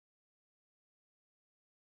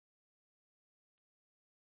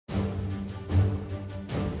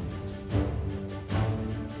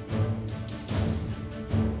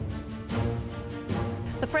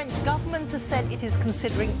French government has said it is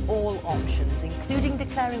considering all options, including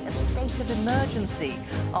declaring a state of emergency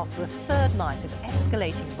after a third night of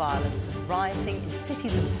escalating violence and rioting in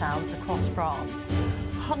cities and towns across France.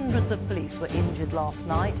 Hundreds of police were injured last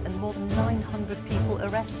night and more than 900 people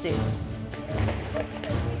arrested.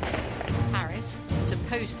 Paris,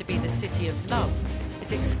 supposed to be the city of love,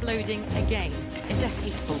 is exploding again into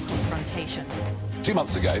hateful confrontation. 2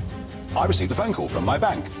 months ago, I received a phone call from my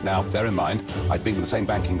bank. Now, bear in mind, I'd been with the same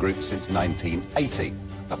banking group since 1980.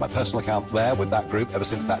 I've had my personal account there with that group ever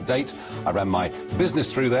since that date. I ran my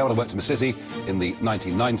business through there when I worked in the city in the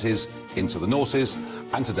 1990s into the noughties,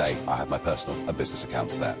 and today I have my personal and business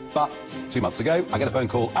accounts there. But 2 months ago, I get a phone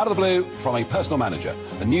call out of the blue from a personal manager,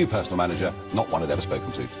 a new personal manager, not one I'd ever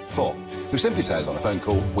spoken to before, who simply says on a phone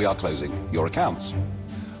call, "We are closing your accounts."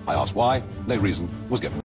 I asked why, no reason was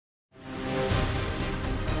given.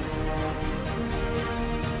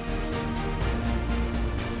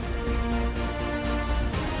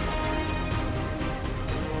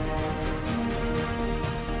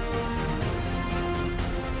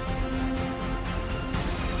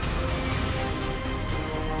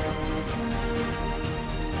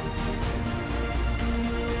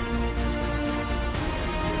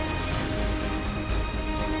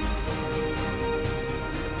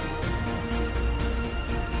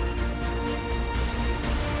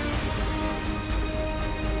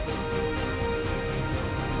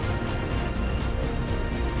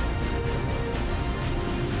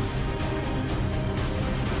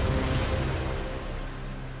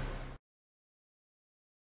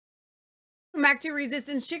 Back to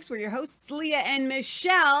Resistance Chicks. We're your hosts, Leah and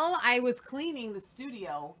Michelle. I was cleaning the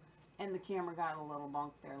studio and the camera got a little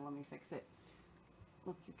bonk there. Let me fix it.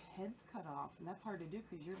 Look, your head's cut off, and that's hard to do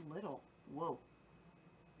because you're little. Whoa.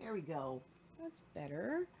 There we go. That's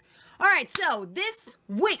better. All right, so this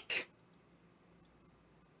week,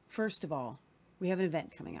 first of all, we have an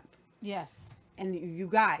event coming up. Yes. And you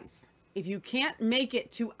guys, if you can't make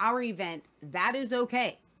it to our event, that is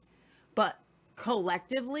okay. But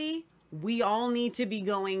collectively, we all need to be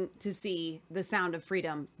going to see The Sound of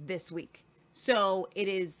Freedom this week. So it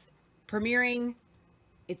is premiering.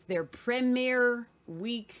 It's their premiere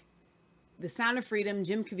week. The Sound of Freedom,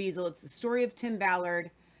 Jim Caviezel. It's the story of Tim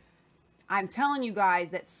Ballard. I'm telling you guys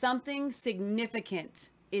that something significant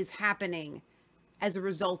is happening as a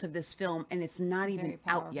result of this film, and it's not even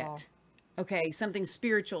out yet. Okay, something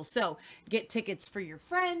spiritual. So get tickets for your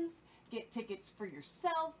friends. Get tickets for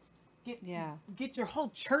yourself. Get your whole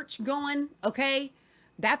church going, okay?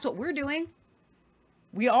 That's what we're doing.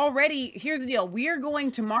 Here's the deal. We are going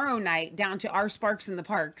tomorrow night down to our Sparks in the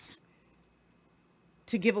Parks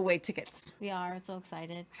to give away tickets. We are so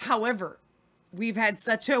excited. However, we've had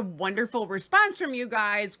such a wonderful response from you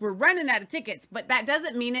guys. We're running out of tickets, but that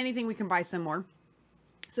doesn't mean anything. We can buy some more.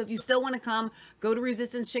 So if you still want to come, go to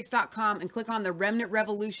resistancechicks.com and click on the Remnant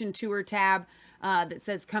Revolution Tour tab that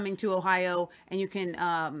says Coming to Ohio, and you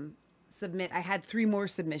can submit. I had 3 more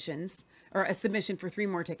submissions, or a submission for 3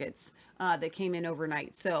 more tickets that came in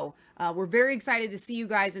overnight. So we're very excited to see you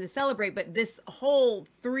guys and to celebrate. But this whole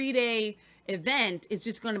 3-day event is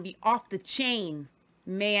just going to be off the chain,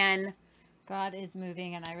 man. God is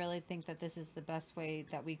moving, and I really think that this is the best way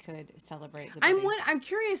that we could celebrate. I'm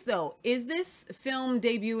curious though. Is this film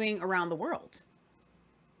debuting around the world?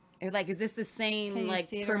 Like, is this the same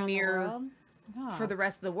premiere for the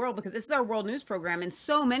rest of the world? Because this is our world news program, and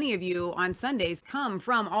so many of you on Sundays come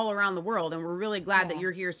from all around the world, and we're really glad that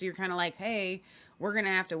you're here. So you're kind of like, hey, we're gonna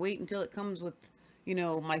have to wait until it comes with,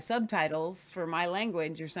 my subtitles for my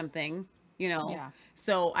language or something, Yeah.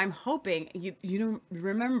 So I'm hoping you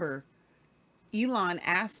remember Elon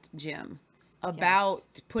asked Jim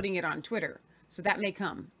about putting it on Twitter, so that may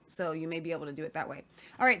come. So you may be able to do it that way.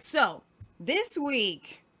 All right, so this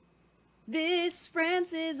week, this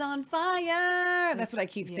France is on fire. That's what I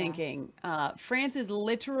keep thinking. France is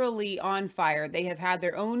literally on fire. They have had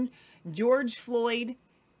their own George Floyd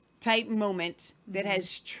type moment that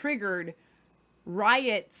has triggered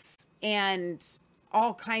riots and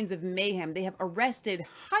all kinds of mayhem. They have arrested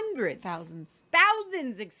thousands,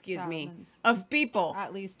 of people.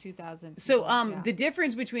 At least 2,000. So the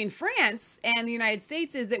difference between France and the United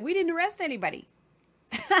States is that we didn't arrest anybody.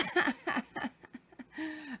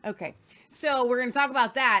 Okay, so we're going to talk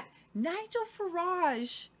about that. Nigel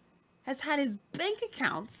Farage has had his bank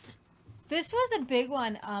accounts. This was a big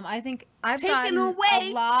one. I think I've taken gotten away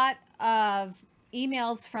a lot of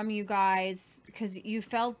emails from you guys because you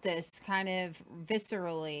felt this kind of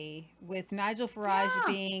viscerally with Nigel Farage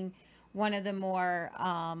being one of the more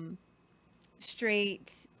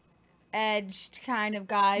straight edged kind of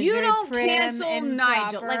guys. You very don't prim cancel and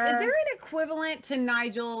Nigel. Like, is proper. there an equivalent to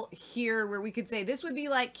Nigel here where we could say this would be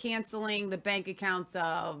like canceling the bank accounts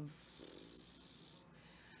of? I'm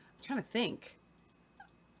trying to think.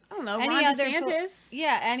 I don't know. Ron DeSantis.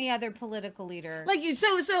 Any other political leader. Like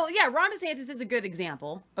so yeah, Ron DeSantis is a good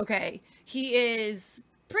example. Okay. He is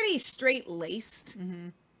pretty straight-laced. Mm-hmm.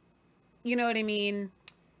 You know what I mean?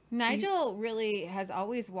 Nigel really has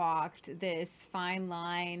always walked this fine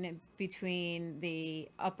line between the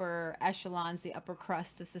upper echelons, the upper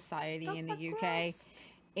crust of society in the UK,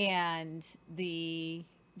 and the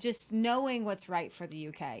just knowing what's right for the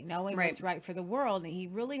UK, knowing what's right for the world. And he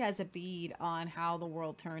really has a bead on how the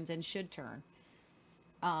world turns and should turn.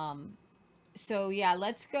 So yeah,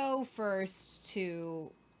 let's go first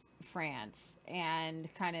to France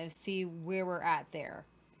and kind of see where we're at there.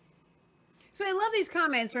 So I love these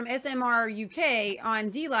comments from SMR UK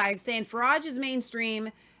on DLive saying Farage is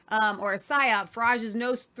mainstream or a psyop. Farage is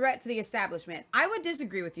no threat to the establishment. I would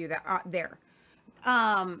disagree with you there.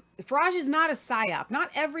 Farage is not a psyop.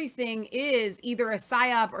 Not everything is either a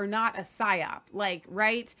psyop or not a psyop. Like,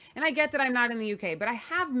 right? And I get that I'm not in the UK, but I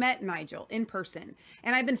have met Nigel in person.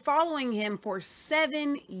 And I've been following him for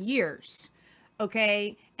 7 years.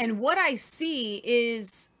 Okay? And what I see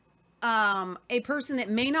is a person that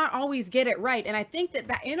may not always get it right. And I think that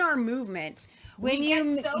in our movement, we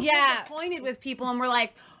get so disappointed with people, and we're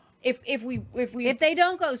like, if they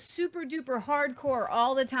don't go super duper hardcore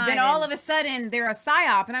all the time, then all of a sudden they're a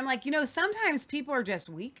psyop. And I'm like, sometimes people are just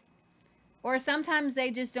weak. Or sometimes they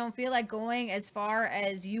just don't feel like going as far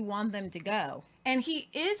as you want them to go. And he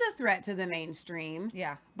is a threat to the mainstream.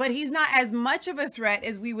 Yeah. But he's not as much of a threat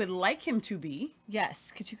as we would like him to be.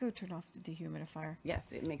 Yes. Could you go turn off the dehumidifier?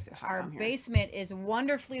 Yes, it makes it hot. Our basement is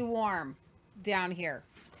wonderfully warm down here.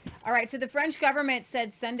 All right. So the French government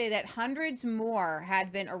said Sunday that hundreds more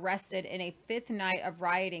had been arrested in a fifth night of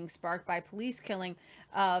rioting sparked by police killing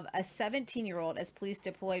of a 17-year-old as police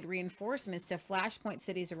deployed reinforcements to flashpoint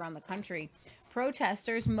cities around the country.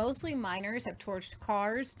 Protesters, mostly minors, have torched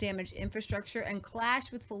cars, damaged infrastructure, and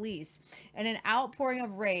clashed with police in an outpouring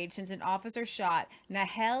of rage since an officer shot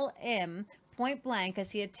Nigel M. point blank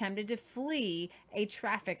as he attempted to flee a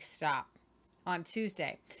traffic stop on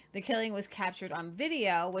Tuesday. The killing was captured on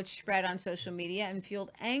video, which spread on social media and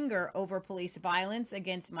fueled anger over police violence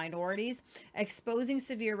against minorities, exposing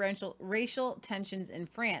severe racial tensions in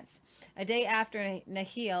France. A day after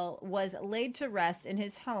Nigel was laid to rest in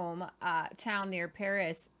his home town near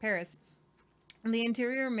Paris, the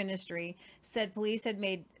Interior Ministry said police had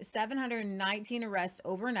made 719 arrests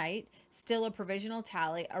overnight, still a provisional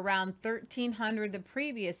tally, around 1,300 the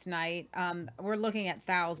previous night. We're looking at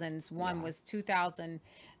thousands. One was 2,000.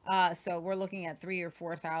 So we're looking at 3,000 or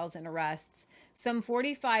 4,000 arrests. Some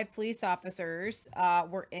 45 police officers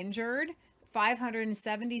were injured.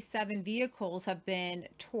 577 vehicles have been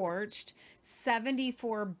torched,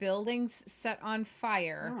 74 buildings set on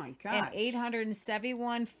fire, oh my gosh, and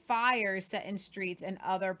 871 fires set in streets and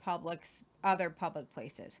other public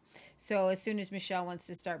places. So as soon as Michelle wants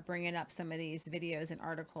to start bringing up some of these videos and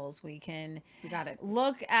articles, we can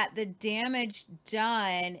look at the damage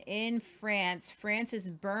done in France. France is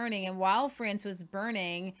burning, and while France was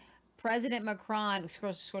burning, President Macron,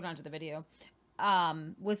 scroll down to the video,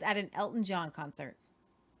 was at an Elton John concert.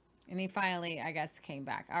 And he finally, I guess, came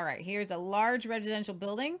back. All right, here's a large residential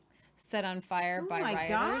building set on fire by rioters.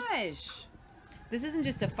 Oh my gosh. This isn't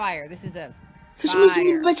just a fire, this is a Je me suis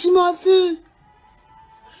mis le bâtiment à feu.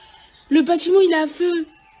 Le bâtiment, il a feu.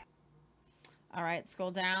 All right, scroll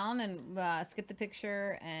down and skip the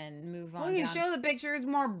picture and move on. Well, you show the picture, it's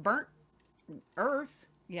more burnt earth.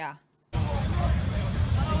 Yeah. So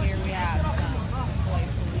here we have some deployed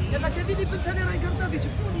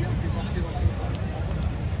police.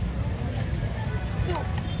 So,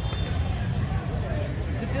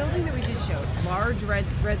 the building that we just showed, large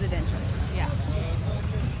residential. Yeah.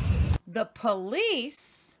 The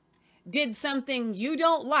police did something you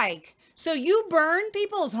don't like, so you burn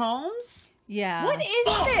people's homes? Yeah. What is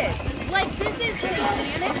this? Like, this is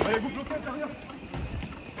satanic.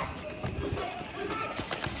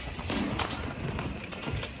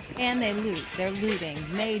 And they loot. They're looting.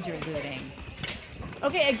 Major looting.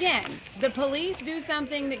 Okay, again, the police do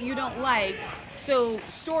something that you don't like, so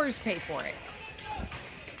stores pay for it.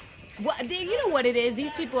 Well, you know what it is?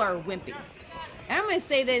 These people are wimpy. And I'm going to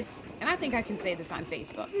say this, and I think I can say this on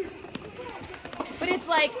Facebook. But it's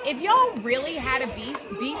like, if y'all really had a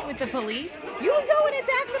beef with the police, you would go and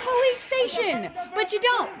attack the police station. But you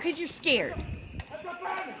don't, because you're scared.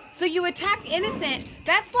 So you attack innocent.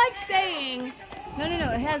 That's like saying... No.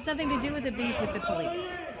 It has nothing to do with the beef with the police.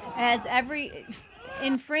 It has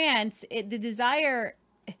in France, the desire,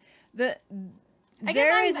 I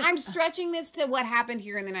guess I'm stretching this to what happened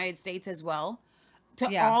here in the United States as well.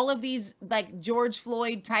 To all of these like George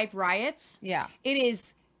Floyd type riots. Yeah. It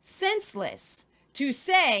is senseless to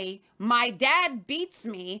say my dad beats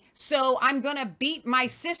me, so I'm going to beat my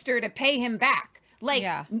sister to pay him back. Like,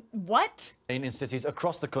 what? In cities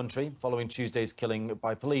across the country following Tuesday's killing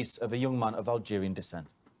by police of a young man of Algerian descent.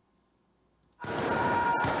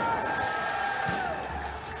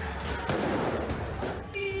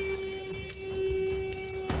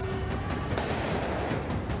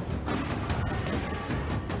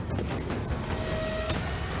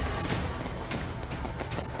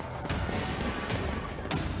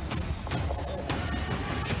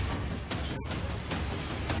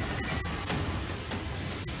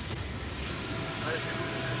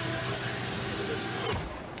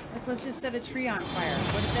 Let's just set a tree on fire.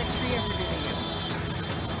 What did that tree ever do to you?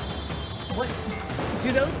 What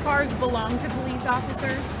do those cars belong to police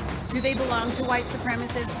officers? Do they belong to white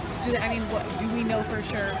supremacists? What do we know for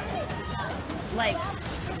sure? Like,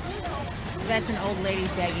 that's an old lady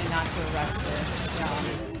begging not to arrest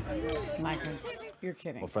the migrants. You're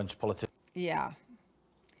kidding. Well, French politicians. Yeah.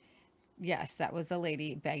 Yes, that was a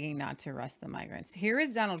lady begging not to arrest the migrants. Here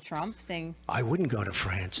is Donald Trump saying, I wouldn't go to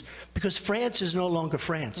France because France is no longer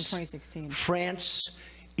France. In 2016. France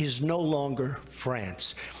is no longer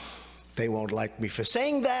France. They won't like me for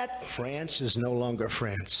saying that. France is no longer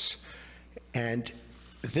France. And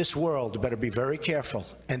this world better be very careful,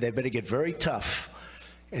 and they better get very tough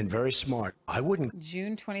and very smart. I wouldn't.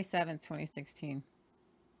 June 27th, 2016.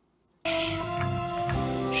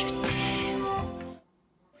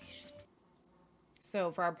 So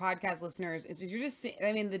for our podcast listeners, it's just, you're just,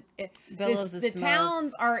 the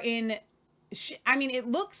towns are in, it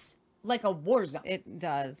looks like a war zone. It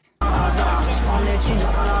does. So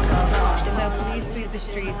police sweep the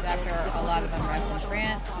streets after a lot of unrest in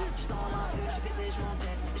France.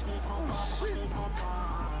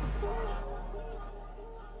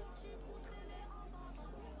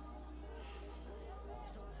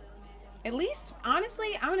 At least,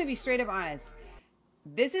 honestly, I'm going to be straight up honest.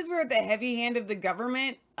 This is where the heavy hand of the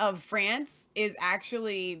government of France is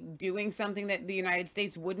actually doing something that the United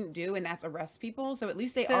States wouldn't do, and that's arrest people. So at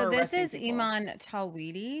least they are arresting people. So this is Iman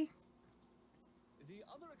Tawhidi. The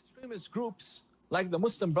other extremist groups, like the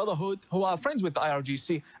Muslim Brotherhood, who are friends with the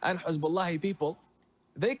IRGC and Hezbollah people,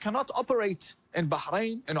 they cannot operate in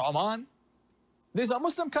Bahrain, in Oman. These are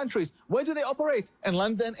Muslim countries. Where do they operate? In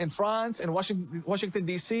London, in France, in Washington,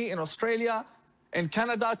 D.C., in Australia, in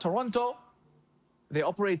Canada, Toronto. They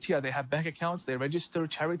operate here. They have bank accounts. They register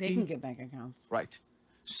charity. They can get bank accounts. Right.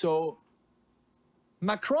 So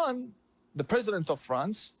Macron, the president of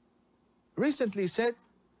France, recently said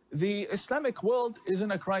the Islamic world is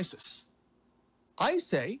in a crisis. I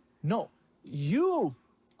say, no, you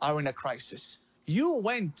are in a crisis. You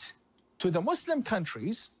went to the Muslim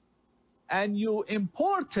countries and you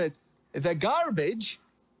imported the garbage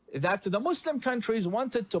that the Muslim countries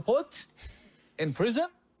wanted to put in prison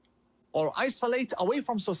or isolate away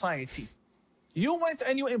from society. You went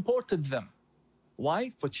and you imported them.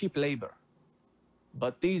 Why? For cheap labor.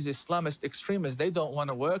 But these Islamist extremists, they don't want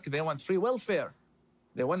to work. They want free welfare.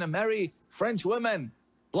 They want to marry French women,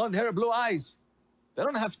 blonde hair, blue eyes. They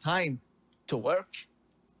don't have time to work.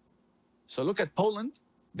 So look at Poland.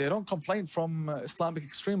 They don't complain from Islamic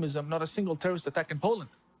extremism, not a single terrorist attack in Poland.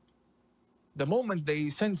 The moment they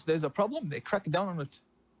sense there's a problem, they crack down on it.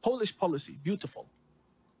 Polish policy, beautiful.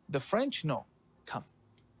 The French, no, come.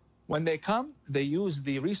 When they come, they use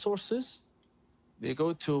the resources. They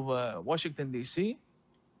go to Washington, D.C.,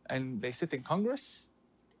 and they sit in Congress.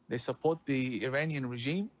 They support the Iranian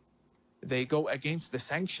regime. They go against the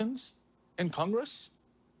sanctions in Congress,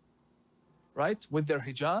 right, with their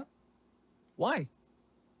hijab. Why?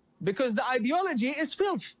 Because the ideology is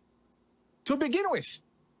filth to begin with.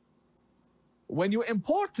 When you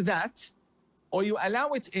import that, or you allow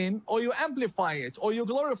it in, or you amplify it, or you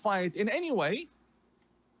glorify it in any way,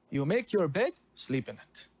 you make your bed, sleep in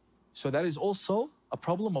it. So that is also a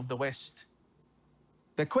problem of the West.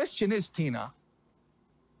 The question is, Tina,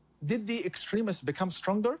 did the extremists become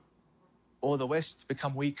stronger or the West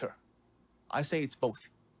become weaker? I say it's both.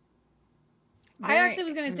 I actually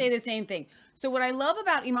was going to say the same thing. So what I love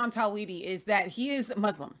about Imam Tawhidi is that he is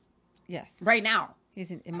Muslim. Yes. Right now.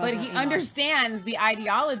 He's a Muslim, but he understands the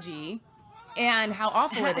ideology and how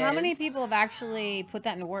awful it is. How many people have actually put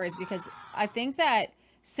that into words? Because I think that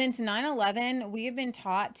since 9/11, we have been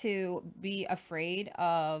taught to be afraid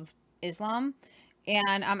of Islam.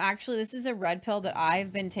 And I'm actually, this is a red pill that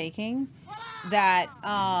I've been taking, that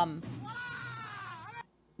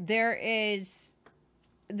there is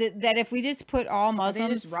that if we just put all Are they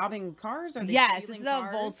Muslims, just robbing cars? Are they yes, it's stealing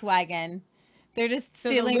a cars? Volkswagen. They're just So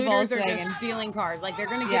stealing the looters are Volkswagen. just stealing cars. Like they're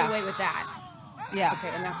gonna get Yeah. away with that. Yeah.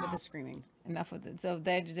 Okay, enough with the screaming. Enough with it. So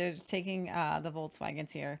they're taking the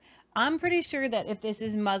Volkswagens here. I'm pretty sure that if this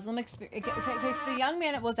is Muslim experience, okay, so the young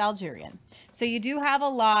man was Algerian. So you do have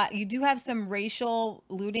you do have some racial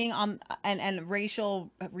looting on and racial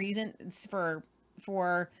reasons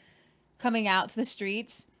for coming out to the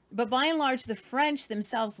streets. But by and large, the French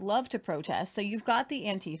themselves love to protest. So you've got the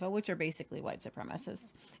Antifa, which are basically white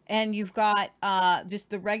supremacists. And you've got just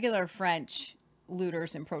the regular French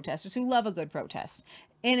looters and protesters who love a good protest.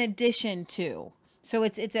 In addition to, so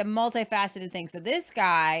it's a multifaceted thing. So this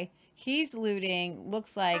guy, he's looting,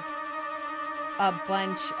 looks like a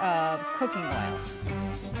bunch of cooking oil.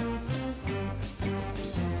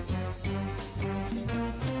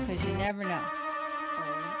 Because you never know.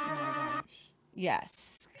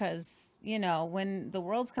 Yes, because, you know, when the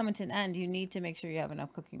world's coming to an end, you need to make sure you have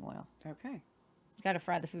enough cooking oil. Okay. You got to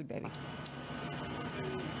fry the food, baby.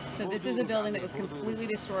 So this is a building that was completely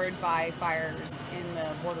destroyed by fires in the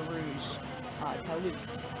Border Rouge,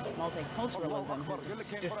 Toulouse. Multiculturalism has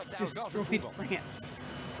destroyed France.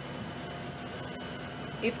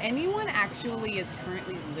 If anyone actually is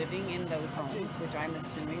currently living in those homes, which I'm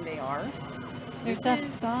assuming they are, Their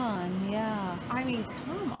stuff's gone, yeah. I mean,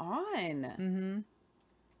 come on.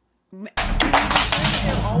 Mm-hmm.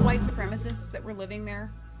 They're all white supremacists that were living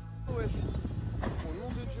there. So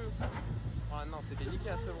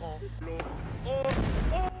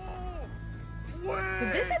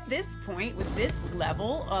this, at this point, with this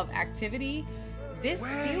level of activity, this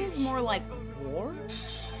feels more like war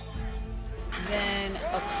than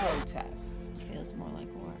a protest. It feels more like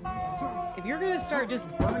war. If you're gonna start just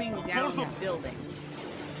burning down buildings,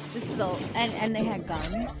 this is all, and they had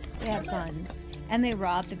guns. They had guns, and they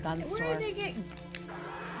robbed a gun store. Where did they get?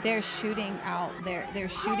 They're shooting out. They're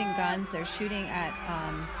shooting guns. They're shooting at.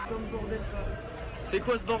 C'est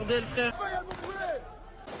quoi ce bordel, frère?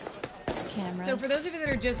 Cameras. So for those of you that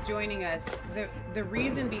are just joining us, the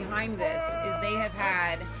reason behind this is they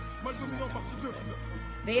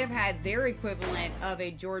have had their equivalent of a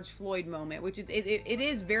George Floyd moment, which is it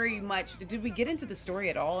is very much. Did we get into the story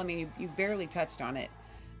at all? I mean, you barely touched on it.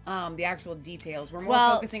 The actual details. We're more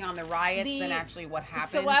focusing on the riots than actually what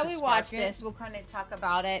happened. So while we watch this, we'll kind of talk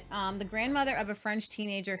about it. The grandmother of a French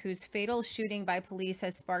teenager whose fatal shooting by police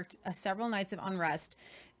has sparked several nights of unrest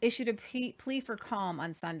issued a plea for calm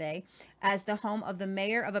on Sunday as the home of the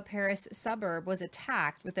mayor of a Paris suburb was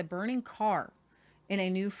attacked with a burning car in a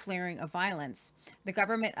new flaring of violence. The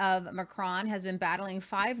government of Macron has been battling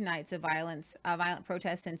 5 nights of violent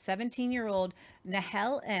protests since 17-year-old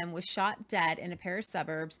Nigel M. was shot dead in the Paris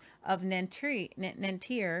suburbs of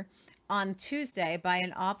Nanterre on Tuesday by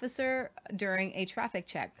an officer during a traffic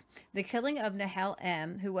check. The killing of Nigel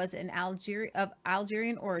M., who was of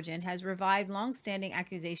Algerian origin, has revived long-standing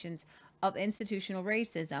accusations of institutional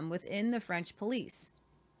racism within the French police.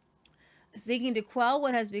 Seeking to quell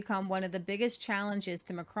what has become one of the biggest challenges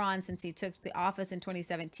to Macron since he took the office in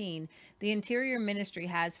 2017, the Interior Ministry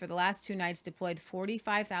has, for the last 2 nights, deployed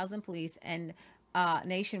 45,000 police and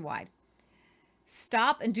nationwide.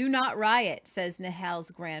 Stop and do not riot, says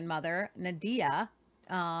Nigel's grandmother, Nadia.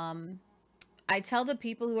 I tell the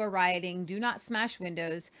people who are rioting, do not smash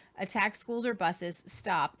windows, attack schools or buses,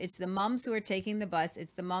 stop. It's the mums who are taking the bus.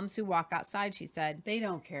 It's the mums who walk outside, she said. They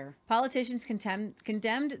don't care. Politicians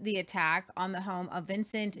condemned the attack on the home of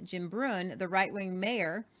Vincent Gimbrun, the right-wing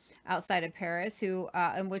mayor outside of Paris, who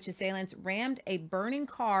in which assailants rammed a burning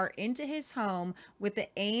car into his home with the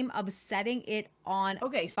aim of setting it on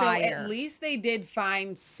fire. So at least they did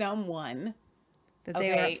find someone that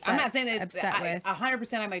they were I'm not saying that upset with.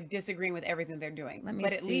 100% I'm disagreeing with everything they're doing.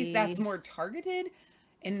 But at see least that's more targeted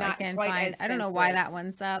and not quite as I don't know why that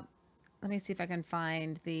one's up. Let me see if I can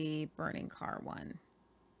find the burning car one.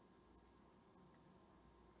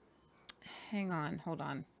 Hang on, hold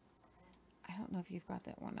on. I don't know if you've got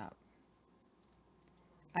that one up.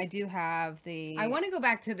 I do have the... I want to go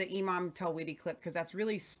back to the Imam Tawhidi clip because that's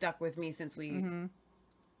really stuck with me since we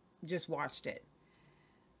just watched it.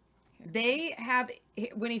 They have,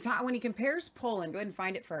 when he compares Poland, go ahead and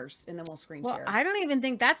find it first and then we'll screen share. I don't even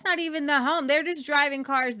think that's not even the home. They're just driving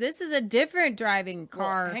cars. This is a different driving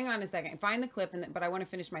car. Well, hang on a second. Find the clip, but I want to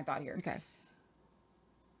finish my thought here. Okay.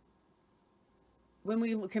 When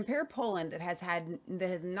we compare Poland that has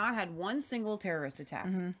not had one single terrorist attack,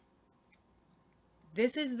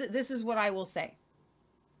 this is what I will say.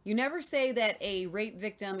 You never say that a rape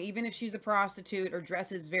victim, even if she's a prostitute or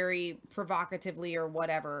dresses very provocatively or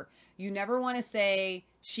whatever, you never want to say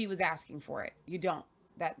she was asking for it. You don't.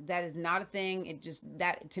 That is not a thing. It just,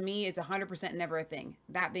 that to me is 100% never a thing.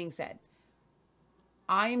 That being said,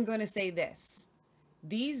 I am going to say this.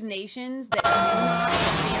 These nations that do not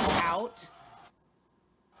stand out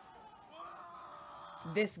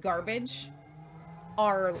this garbage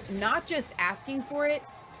are not just asking for it,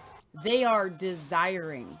 they are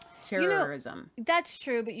desiring terrorism. You know, that's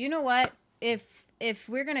true, but you know what? If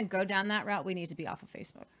we're going to go down that route, we need to be off of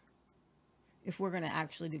Facebook. If we're going to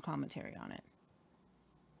actually do commentary on it.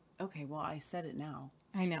 Okay, well, I said it now.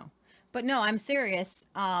 I know. But no, I'm serious.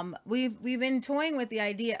 We've been toying with the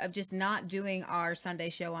idea of just not doing our Sunday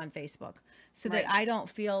show on Facebook so that I don't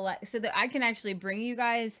feel like, so that I can actually bring you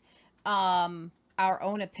guys our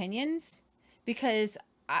own opinions, because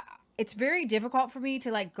it's very difficult for me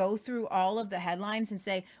to like go through all of the headlines and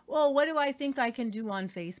say, well, what do I think I can do on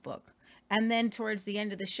Facebook? And then towards the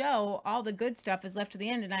end of the show, all the good stuff is left to the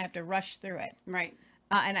end and I have to rush through it. Right.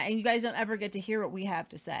 And you guys don't ever get to hear what we have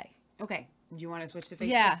to say. Okay. Do you want to switch to Facebook?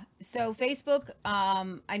 Yeah. So Facebook,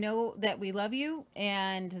 I know that we love you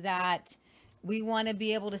and that we want to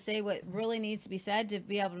be able to say what really needs to be said to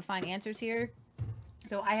be able to find answers here.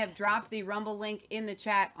 So I have dropped the Rumble link in the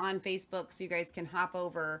chat on Facebook so you guys can hop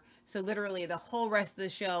over. So literally the whole rest of the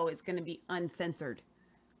show is going to be uncensored.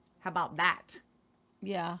 How about that?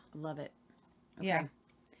 Yeah. I love it. Okay. Yeah.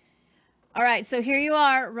 All right. So here you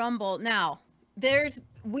are, Rumble. Now,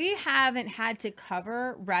 we haven't had to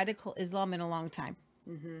cover radical Islam in a long time.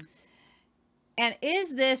 Mm-hmm. And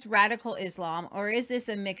is this radical Islam or is this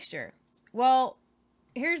a mixture? Well,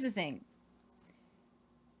 here's the thing.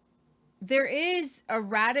 There is a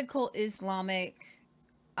radical Islamic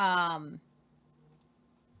bent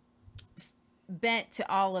to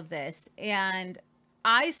all of this. And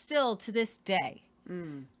I still, to this day,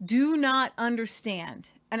 do not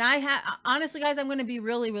understand. And honestly, guys, I'm going to be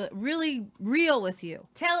really real with you.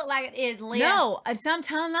 Tell it like it is, Leah. No,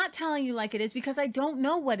 I'm not telling you like it is because I don't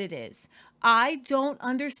know what it is. I don't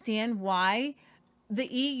understand why the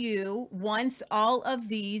EU wants all of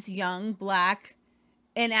these young black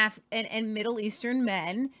and Middle Eastern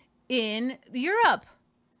men in Europe.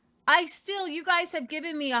 You guys have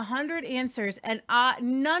given me 100 answers and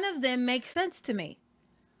none of them make sense to me.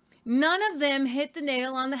 None of them hit the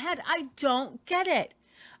nail on the head. I don't get it.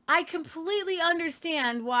 I completely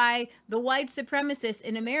understand why the white supremacists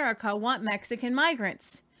in America want Mexican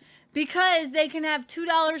migrants. Because they can have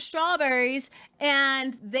 $2 strawberries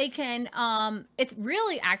and they can, it's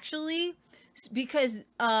really actually because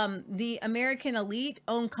the American elite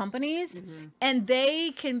own companies and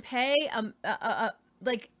they can pay,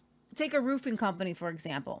 like take a roofing company, for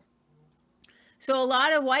example. So a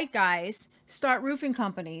lot of white guys start roofing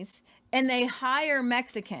companies and they hire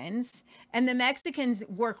Mexicans and the Mexicans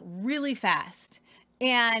work really fast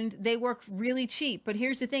and they work really cheap. But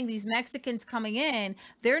here's the thing, these Mexicans coming in,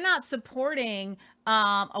 they're not supporting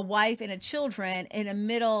a wife and a children in a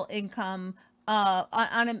middle income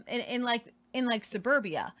in like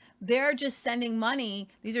suburbia. They're just sending money.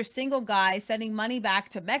 These are single guys sending money back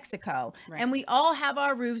to Mexico. Right. And we all have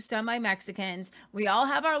our roofs done by Mexicans. We all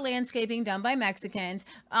have our landscaping done by Mexicans.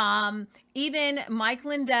 Even Mike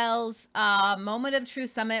Lindell's Moment of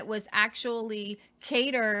Truth Summit was actually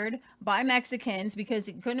catered by Mexicans because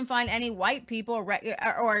he couldn't find any white people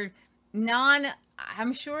or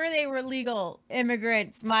I'm sure they were legal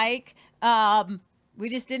immigrants, Mike. We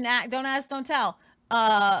just don't ask, don't tell.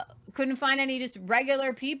 Couldn't find any just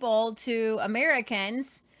regular people to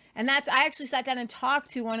Americans. And I actually sat down and talked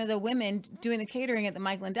to one of the women doing the catering at the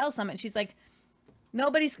Mike Lindell Summit. She's like,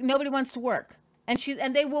 nobody wants to work.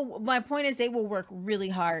 My point is they will work really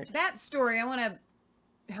hard. That story, I want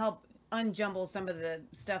to help unjumble some of the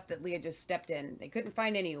stuff that Leah just stepped in. They couldn't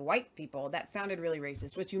find any white people. That sounded really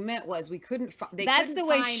racist. What you meant was they couldn't find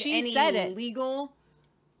any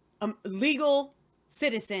legal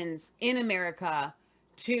citizens in America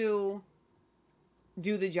to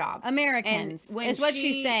do the job. Americans is what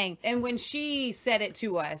she's saying. And when she said it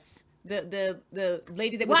to us, the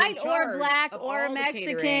lady that was white in charge or black of or all the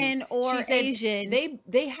Mexican catering, or she said Asian,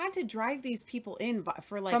 they had to drive these people in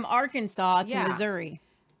for like from Arkansas to Missouri,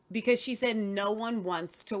 because she said no one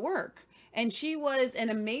wants to work. And she was an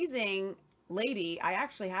amazing lady. I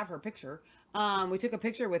actually have her picture. We took a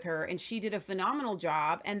picture with her and she did a phenomenal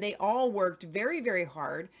job, and they all worked very, very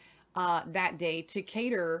hard that day to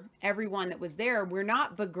cater everyone that was there. We're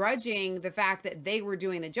not begrudging the fact that they were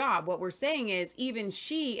doing the job. What we're saying is even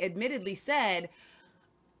she admittedly said,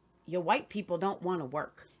 you white people don't want to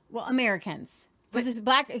work. Well, Americans. Because it's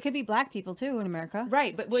black. It could be black people too in America.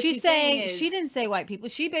 Right, but what she's saying is, she didn't say white people.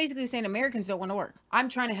 She basically was saying Americans don't want to work. I'm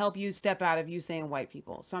trying to help you step out of you saying white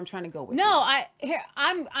people. So I'm trying to go with No, you.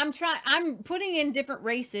 I'm trying. I'm putting in different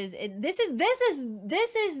races. This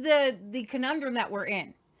is the conundrum that we're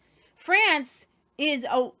in. France is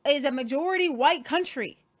a majority white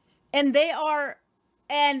country, and they are,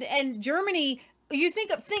 and Germany. You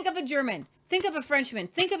think of a German, think of a Frenchman,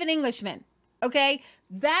 think of an Englishman. Okay,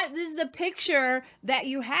 that is the picture that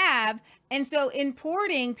you have, and so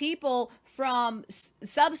importing people from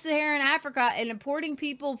sub-Saharan Africa and importing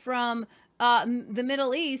people from the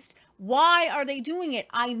Middle East. Why are they doing it?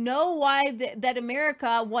 I know why that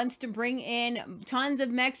America wants to bring in tons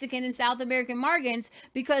of Mexican and South American migrants,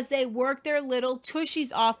 because they work their little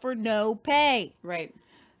tushies off for no pay. Right.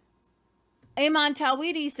 Ayman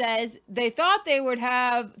Tawhidi says they thought they would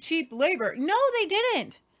have cheap labor. No, they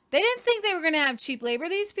didn't. They didn't think they were going to have cheap labor.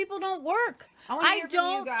 These people don't work. I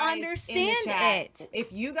don't understand it.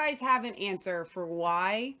 If you guys have an answer for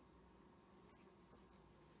why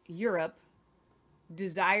Europe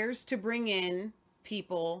desires to bring in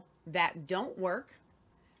people that don't work,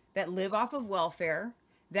 that live off of welfare,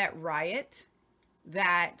 that riot,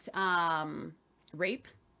 that rape,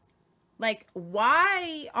 like,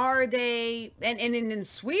 why are they, and in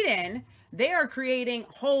Sweden, they are creating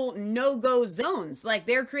whole no-go zones. Like,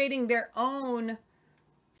 they're creating their own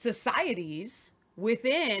societies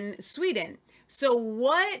within Sweden. So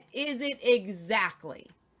what is it exactly?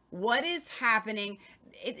 What is happening?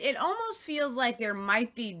 It almost feels like there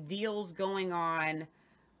might be deals going on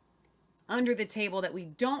under the table that we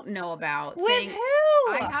don't know about. With saying,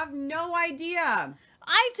 who? I have no idea.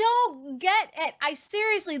 I don't get it. I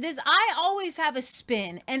always have a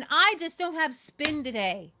spin, and I just don't have spin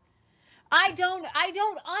today. I don't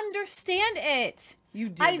understand it. You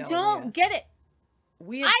did. I don't get it. I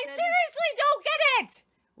seriously don't get it.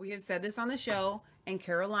 We have said this on the show, and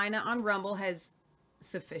Carolina on Rumble has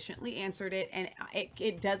sufficiently answered it, and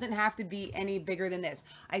it doesn't have to be any bigger than this.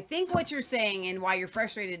 I think what you're saying and why you're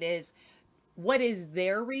frustrated is, what is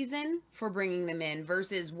their reason for bringing them in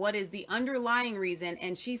versus what is the underlying reason?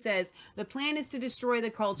 And she says the plan is to destroy the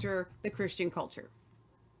culture, the Christian culture.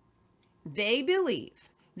 They believe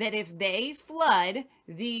that if they flood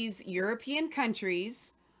these European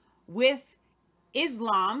countries with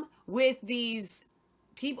Islam, with these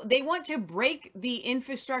people, they want to break the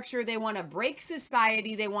infrastructure, they want to break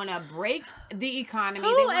society, they want to break the economy,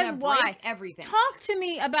 they want to break everything. Talk to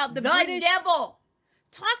me about the British devil.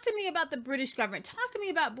 Talk to me about the British government. Talk to me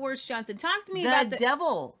about Boris Johnson. Talk to me the about the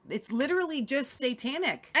devil. It's literally just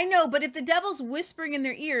satanic. I know, but if the devil's whispering in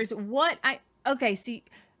their ears, so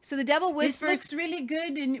the devil whispers. This looks really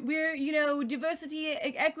good, and we're, diversity,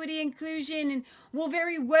 equity, inclusion, and we're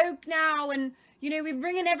very woke now, and we're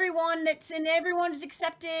bringing everyone and everyone's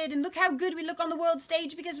accepted, and look how good we look on the world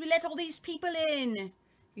stage because we let all these people in.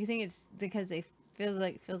 You think it's because they feels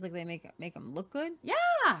like they make them look good?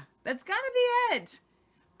 Yeah, that's gotta be it.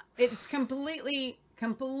 It's completely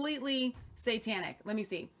satanic. Let me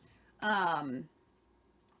see.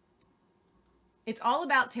 It's all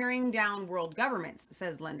about tearing down world governments,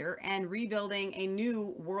 says Linder, and rebuilding a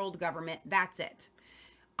new world government. That's it.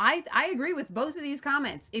 I agree with both of these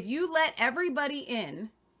comments. If you let everybody in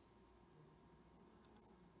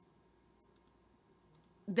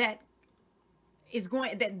that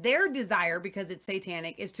their desire, because it's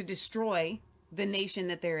satanic, is to destroy the nation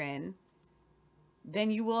that they're in,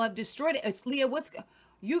 then you will have destroyed it. It's Leah,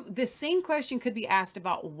 the same question could be asked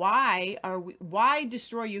about why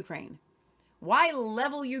destroy Ukraine? Why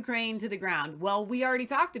level Ukraine to the ground? Well, we already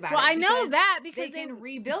talked about it. Well, I know that because they can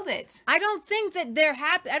rebuild it. I don't think that they're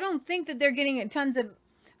happy. I don't think that they're getting tons of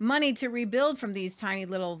money to rebuild from these tiny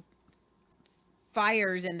little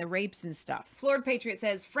fires and the rapes and stuff. Florida Patriot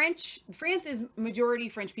says France is majority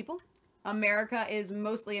French people. America is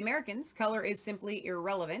mostly Americans. Color is simply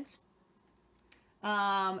irrelevant.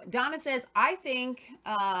 Donna says, I think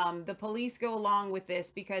the police go along with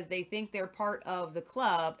this because they think they're part of the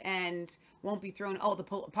club and won't be thrown. Oh, the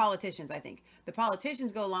politicians, I think. The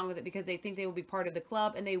politicians go along with it because they think they will be part of the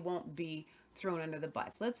club and they won't be thrown under the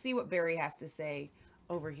bus. Let's see what Barry has to say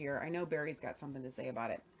over here. I know Barry's got something to say about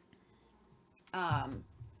it.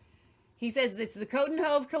 He says it's the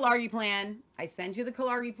Codenhove Kalargi plan. I send you the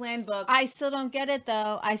Kalargi plan book. I still don't get it,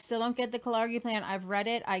 though. I still don't get the Kalargi plan. I've read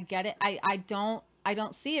it. I get it. I don't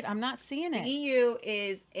see it. I'm not seeing it. The EU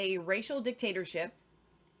is a racial dictatorship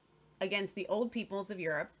against the old peoples of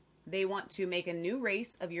Europe. They want to make a new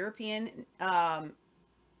race of European,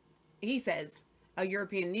 he says, a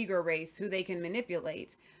European Negro race who they can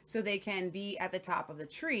manipulate so they can be at the top of the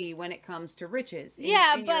tree when it comes to riches. In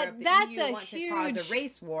but Europe, the that's EU a want to cause a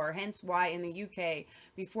race war, hence why in the UK,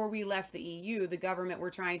 before we left the EU, the government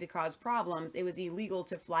were trying to cause problems. It was illegal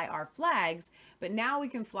to fly our flags, but now we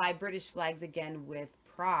can fly British flags again with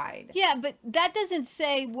pride. Yeah, but that doesn't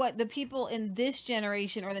say what the people in this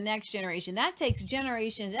generation or the next generation. That takes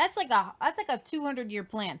generations. That's like a 200-year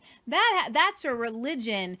plan. That's a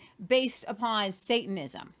religion based upon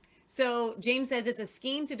Satanism. So James says it's a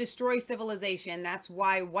scheme to destroy civilization. That's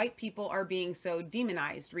why white people are being so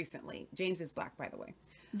demonized recently. James is black, by the way.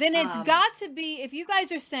 Then it's got to be, if you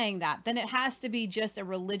guys are saying that, then it has to be just a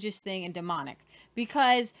religious thing and demonic.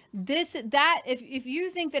 Because if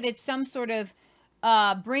you think that it's some sort of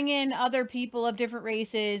bring in other people of different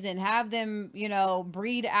races and have them,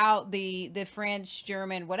 breed out the French,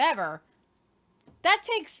 German, whatever, that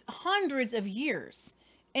takes hundreds of years.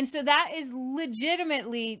 And so that is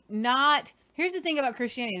legitimately not. Here's the thing about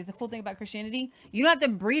Christianity. The cool thing about Christianity, you don't have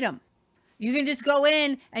to breed them. You can just go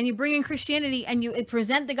in and you bring in Christianity and you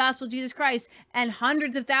present the gospel of Jesus Christ, and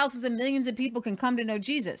hundreds of thousands and millions of people can come to know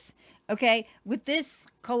Jesus. Okay? With this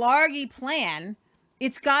Kalargi plan,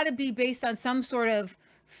 it's got to be based on some sort of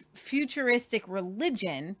futuristic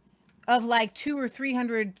religion of like 200 or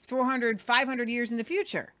 300, 400, 500 years in the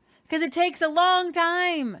future. Because it takes a long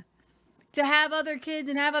time to have other kids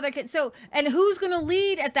and have other kids. So, and who's going to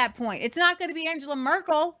lead at that point? It's not going to be Angela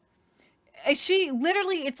Merkel. She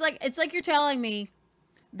literally, it's like you're telling me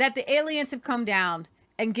that the aliens have come down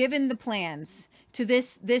and given the plans to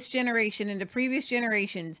this generation and to previous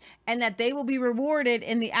generations, and that they will be rewarded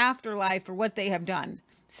in the afterlife for what they have done.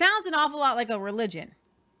 Sounds an awful lot like a religion.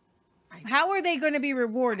 How are they going to be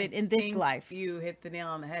rewarded in this life? You hit the nail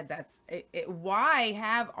on the head. That's it. Why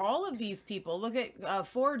have all of these people? Look at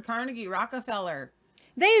Ford, Carnegie, Rockefeller.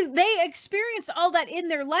 They experienced all that in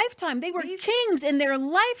their lifetime. They were kings in their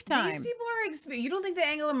lifetime. These people are. You don't think that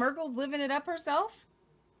Angela Merkel's living it up herself?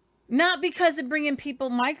 Not because of bringing people,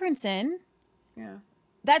 migrants in. Yeah.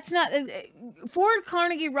 That's not Ford,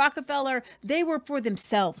 Carnegie, Rockefeller. They were for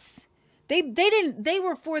themselves. They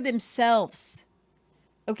were for themselves.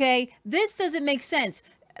 Okay, this doesn't make sense.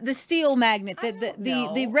 The steel magnet,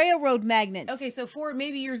 the railroad magnets. Okay, so Ford,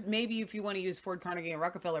 maybe if you want to use Ford, Carnegie, and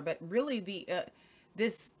Rockefeller, but really the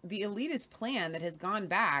elitist plan that has gone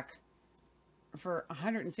back for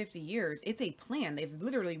 150 years, it's a plan. They've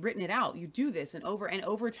literally written it out. You do this, and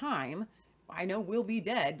over time, I know we'll be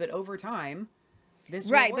dead, but over time, this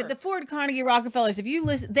will right. work. But the Ford, Carnegie, Rockefellers, if you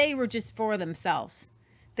listen, they were just for themselves.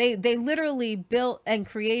 They literally built and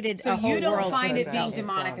created a whole world. So you don't find it being themselves.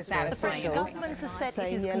 demonic and satisfying? The government has said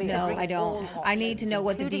it is No, considering I don't. all I need to know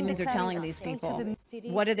what the including demons are declaring telling a these state people. of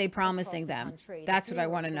What are they promising them? That's what I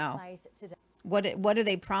want to know. What are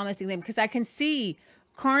they promising them? Because I can see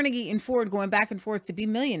Carnegie and Ford going back and forth to be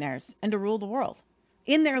millionaires and to rule the world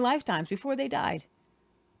in their lifetimes before they died.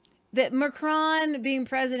 That Macron being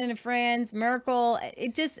president of France, Merkel,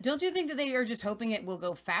 it just... Don't you think that they are just hoping it will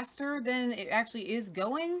go faster than it actually is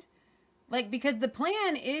going? Like, because the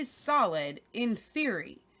plan is solid in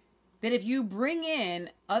theory, that if you bring in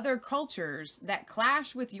other cultures that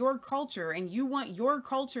clash with your culture and you want your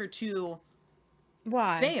culture to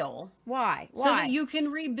fail. Why? So that you can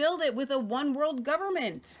rebuild it with a one world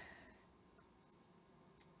government.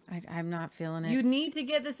 I'm not feeling it. You need to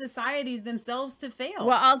get the societies themselves to fail.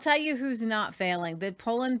 Well, I'll tell you who's not failing.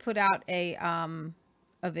 Poland put out a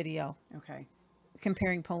video. Okay.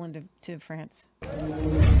 Comparing Poland to France.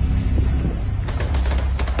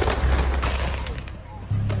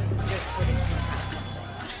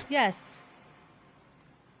 Yes.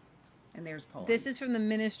 And there's Poland. This is from the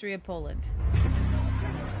Ministry of Poland.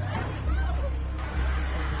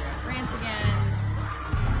 France again.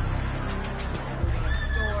 Looting of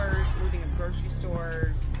stores, looting of grocery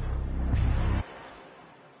stores.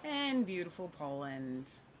 And beautiful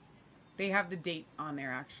Poland. They have the date on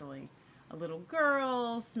there, actually. A little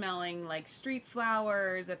girl smelling like street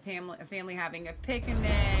flowers, a family having a picnic,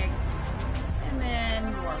 and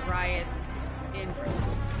then more riots in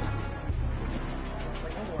France. It's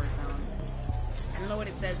like a war zone. I don't know what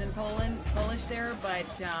it says in Polish there,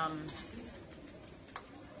 but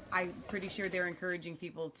I'm pretty sure they're encouraging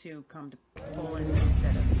people to come to Poland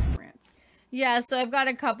instead of France. Yeah, so I've got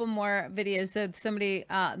a couple more videos. So somebody,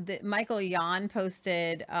 Michael Yan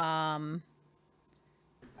posted, let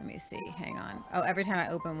me see, hang on. Oh, every time I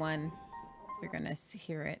open one, you're going to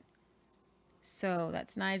hear it. So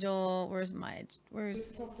that's Nigel. Where's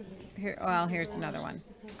here? Well, here's another one.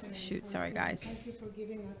 Shoot, sorry guys.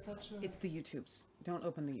 It's the YouTubes. Don't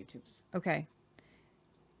open the YouTubes. Okay.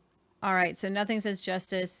 All right, so nothing says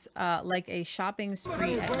justice like a shopping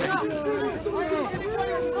spree. This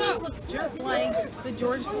looks just like the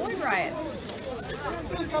George Floyd riots.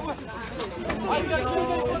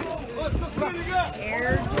 Nigel,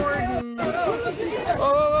 Air Jordans.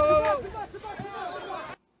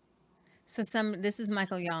 So this is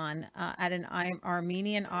Michael Yan at an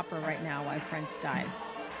Armenian opera right now while French dies.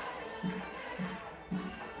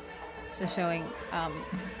 So showing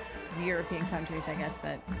the European countries, I guess,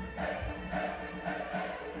 that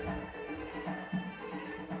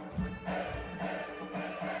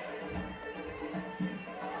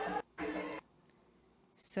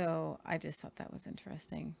so I just thought that was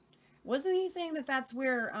interesting. Wasn't he saying that that's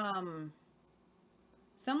where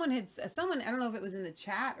someone I don't know if it was in the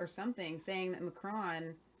chat or something, saying that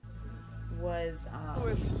Macron was Ah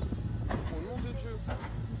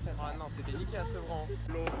non, c'était niqué à Sevran.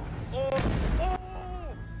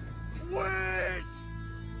 Wesh!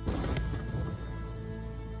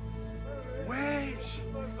 Wesh!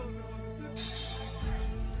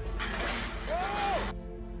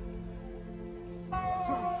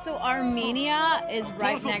 So Armenia is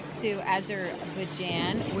right next to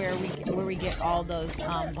Azerbaijan, where we get all those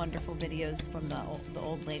wonderful videos from the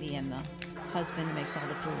old lady and the husband who makes all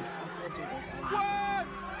the food.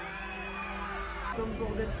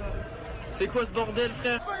 C'est quoi ce bordel,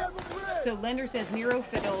 frère? So Lender says Nero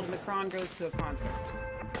fiddled, Macron goes to a concert.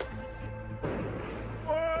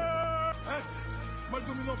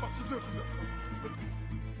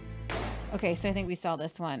 Okay, so I think we saw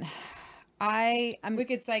this one.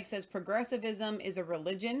 Wicked Psych says progressivism is a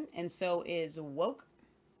religion, and so is woke.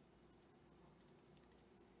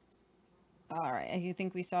 All right, you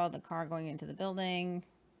think we saw the car going into the building?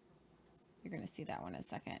 You're going to see that one in a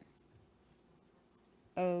second.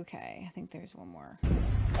 Okay, I think there's one more.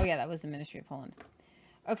 Oh yeah, that was the Ministry of Poland.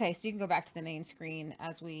 Okay, so you can go back to the main screen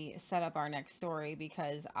as we set up our next story,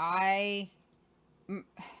 because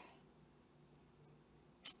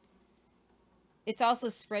it's also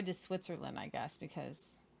spread to Switzerland, I guess, because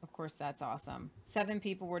of course that's awesome. 7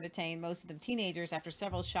 people were detained, most of them teenagers, after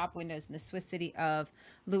several shop windows in the Swiss city of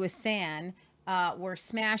Lausanne were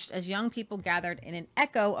smashed as young people gathered in an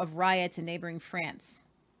echo of riots in neighboring France.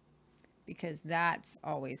 Because that's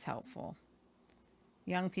always helpful.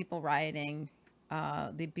 Young people rioting,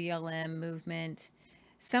 the BLM movement.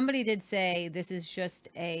 Somebody did say this is just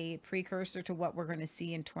a precursor to what we're going to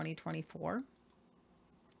see in 2024.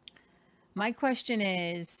 My question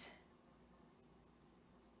is,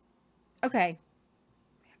 okay.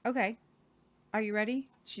 Are you ready?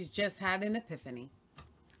 She's just had an epiphany.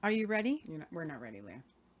 Are you ready? We're not ready, Leah.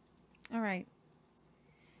 All right.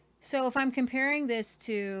 So if I'm comparing this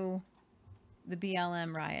to the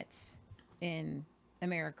BLM riots in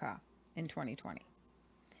America in 2020.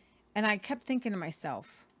 And I kept thinking to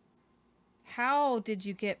myself, how did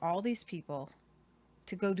you get all these people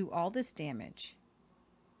to go do all this damage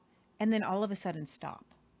and then all of a sudden stop?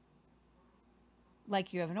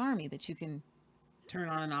 Like you have an army that you can turn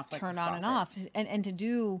on and off, and to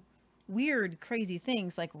do weird, crazy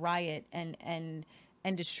things like riot and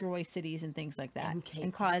destroy cities and things like that. MK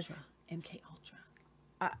Ultra.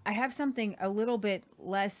 I have something a little bit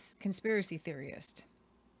less conspiracy theorist.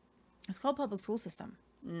 It's called public school system.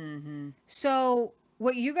 Mm-hmm. So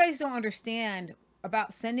what you guys don't understand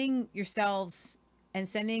about sending yourselves and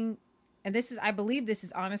this is, I believe this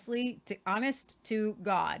is honest to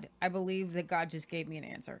God. I believe that God just gave me an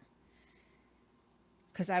answer.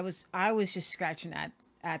 Because I was just scratching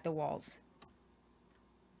at the walls.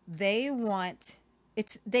 They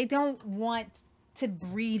don't want to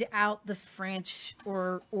breed out the French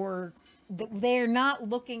or they're not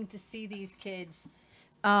looking to see these kids.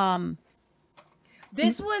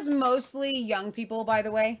 This was mostly young people, by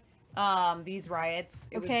the way. These riots,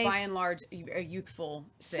 it was by and large a youthful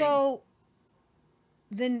thing. So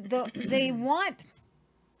then they want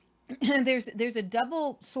there's a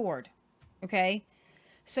double sword. Okay,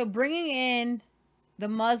 so bringing in the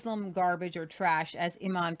Muslim garbage or trash, as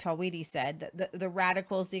Iman Tawhidi said, the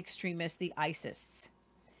radicals, the extremists, the ISIS.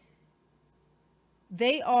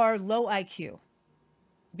 They are low IQ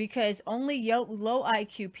because only low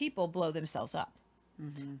IQ people blow themselves up.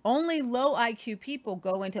 Mm-hmm. Only low IQ people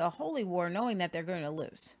go into a holy war knowing that they're going to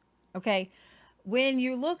lose. Okay? When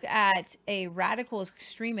you look at a radical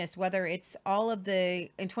extremist, whether it's in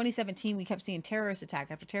 2017, we kept seeing terrorist attack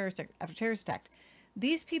after terrorist attack.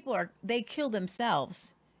 These people they kill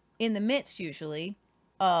themselves in the midst, usually,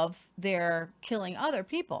 of their killing other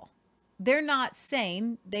people. They're not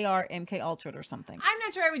sane. They are MK Ultra or something. I'm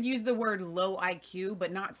not sure I would use the word low IQ,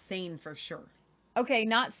 but not sane for sure. Okay,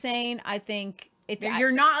 not sane. I think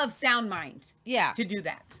You're not of sound mind. Yeah. To do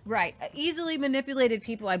that. Right. Easily manipulated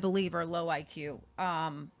people, I believe, are low IQ.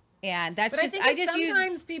 And that's But just, I think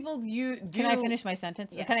sometimes people do. Can I finish my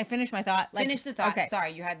sentence? Yes. Can I finish my thought? Finish the thought. Okay.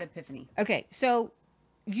 Sorry, you had the epiphany. Okay. So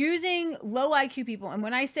using low IQ people, and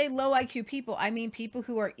when I say low IQ people, I mean people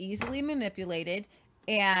who are easily manipulated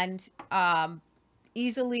and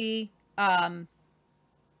easily,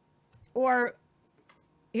 or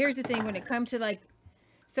here's the thing when it comes to like,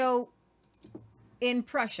 so in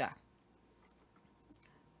Prussia,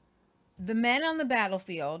 the men on the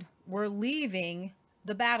battlefield were leaving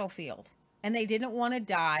the battlefield and they didn't want to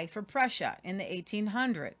die for Prussia in the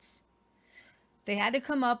 1800s. They had to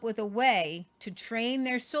come up with a way to train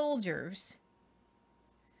their soldiers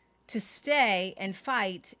to stay and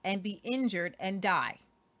fight and be injured and die.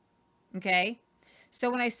 Okay? So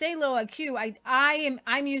when I say low IQ,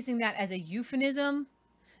 I'm using that as a euphemism,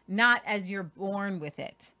 not as you're born with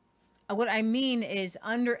it. What I mean is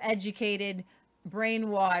undereducated,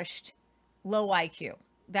 brainwashed, low IQ.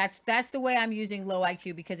 That's the way I'm using low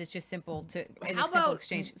IQ because it's just simple to simple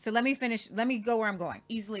exchange. So let me finish. Let me go where I'm going.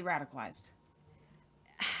 Easily radicalized.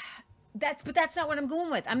 But that's not what I'm going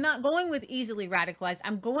with. I'm not going with easily radicalized.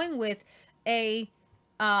 I'm going with a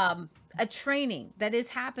training that is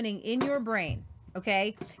happening in your brain.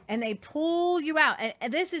 Okay, and they pull you out,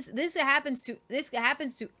 and this happens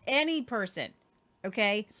to any person.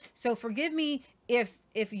 Okay, so forgive me if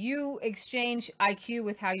you exchange IQ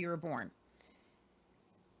with how you were born.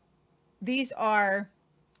 These are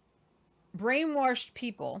brainwashed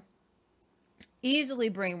people,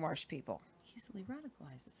 easily brainwashed people. Easily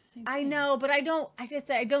radicalized. It's the same thing. I know, but I don't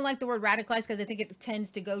like the word radicalized because I think it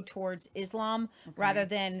tends to go towards Islam rather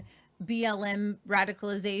than BLM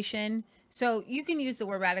radicalization. So you can use the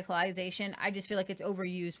word radicalization. I just feel like it's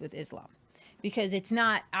overused with Islam because it's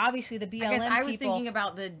not obviously the BLM. I guess I was people, thinking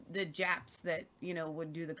about the Japs that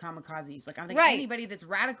would do the kamikazes. Like I'm thinking anybody that's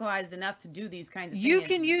radicalized enough to do these kinds of things. You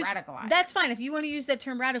can use radicalized. That's fine if you want to use that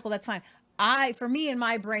term radical. That's fine. For me in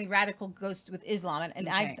my brain, radical goes with Islam, and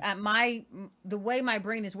okay. The way my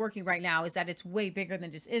brain is working right now is that it's way bigger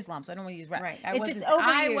than just Islam. So I don't want to use right. It's just overused.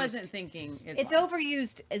 I wasn't thinking Islam. It's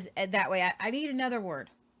overused as that way. I need another word.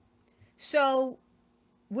 So,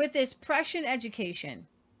 with this Prussian education,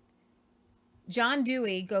 John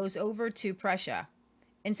Dewey goes over to Prussia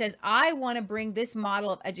and says, I want to bring this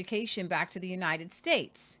model of education back to the United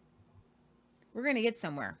States. We're going to get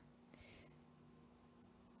somewhere.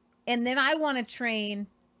 And then I want to train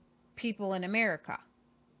people in America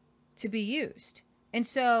to be used. And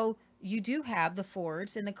so you do have the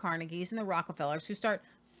Fords and the Carnegies and the Rockefellers who start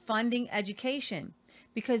funding education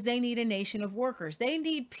because they need a nation of workers. They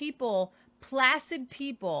need people, placid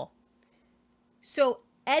people. So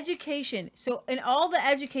education. So in all the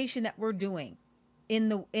education that we're doing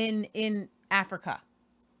in Africa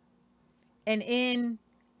and in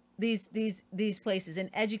these places in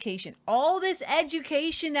education, all this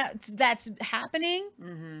education that's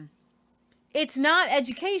happening, it's not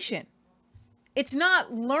education. It's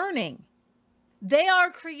not learning. They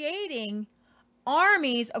are creating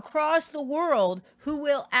armies across the world who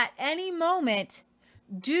will at any moment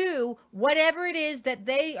do whatever it is that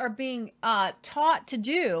they are being taught to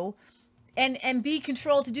do and be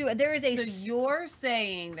controlled to do. And there is So you're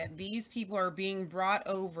saying that these people are being brought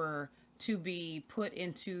over to be put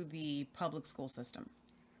into the public school system?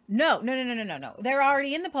 No. They're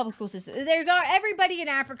already in the public school system. Everybody in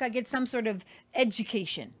Africa gets some sort of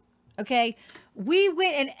education. Okay, we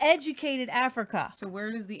went and educated Africa. So where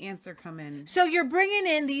does the answer come in? So you're bringing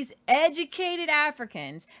in these educated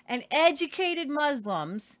Africans and educated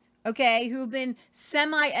Muslims, okay, who've been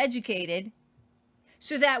semi-educated,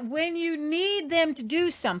 so that when you need them to do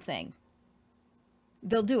something,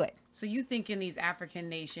 they'll do it. So you think in these African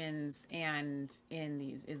nations and in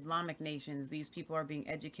these Islamic nations, these people are being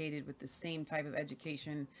educated with the same type of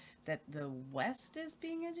education that the West is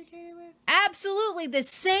being educated with? Absolutely. The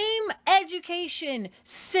same education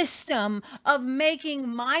system of making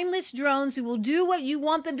mindless drones who will do what you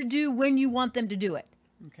want them to do when you want them to do it.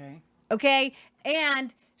 Okay. Okay.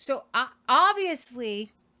 And so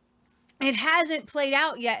obviously it hasn't played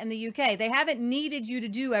out yet in the UK. They haven't needed you to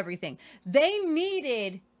do everything. They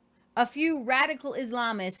needed a few radical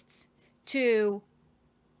Islamists to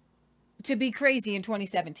be crazy in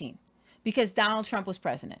 2017 because Donald Trump was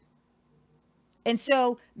president. And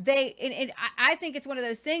so I think it's one of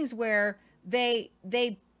those things where they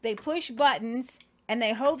push buttons and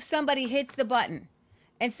they hope somebody hits the button.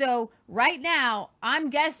 And so right now, I'm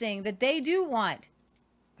guessing that they do want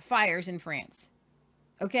fires in France.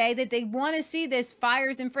 Okay, that they want to see this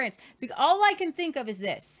fires in France. Because all I can think of is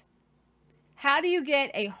this. How do you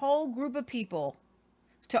get a whole group of people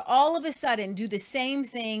to all of a sudden do the same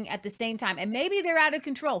thing at the same time? And maybe they're out of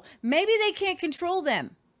control. Maybe they can't control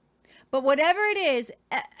them. But whatever it is,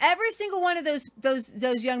 every single one of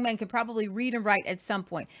those young men could probably read and write at some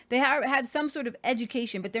point. They have some sort of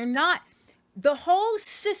education, but they're not. The whole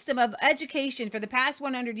system of education for the past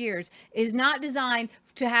 100 years is not designed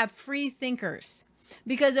to have free thinkers.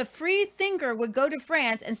 Because a free thinker would go to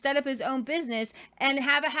France and set up his own business and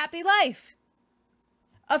have a happy life.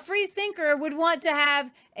 A free thinker would want to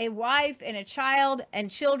have a wife and a child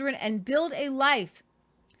and children and build a life.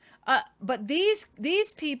 But these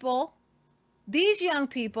people, these young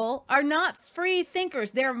people are not free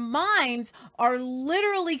thinkers. Their minds are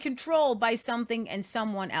literally controlled by something and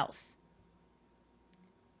someone else.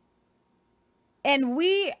 And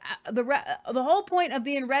the whole point of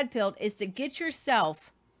being red-pilled is to get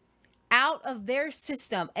yourself out of their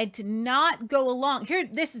system and to not go along. Here,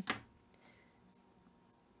 this is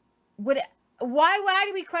why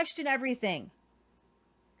do we question everything?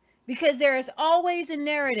 Because there is always a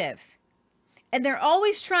narrative, and they're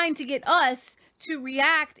always trying to get us to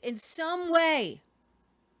react in some way,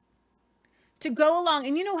 to go along.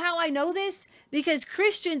 And you know how I know this? Because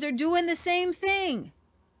Christians are doing the same thing.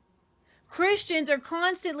 Christians are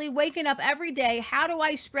constantly waking up every day. How do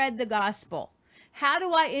I spread the gospel? How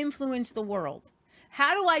do I influence the world?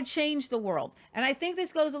 How do I change the world? And I think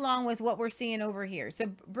this goes along with what we're seeing over here. So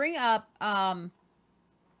bring up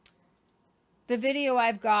the video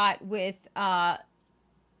I've got with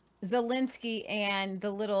Zelensky and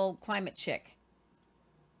the little climate chick.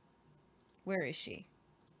 Where is she?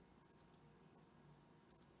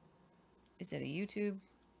 Is it a YouTube?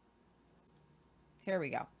 Here we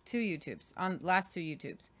go. Last two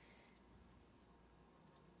YouTubes.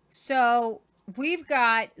 So we've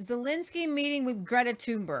got Zelensky meeting with Greta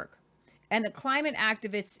Thunberg and the climate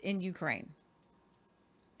activists in Ukraine.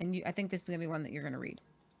 And I think this is going to be one that you're going to read.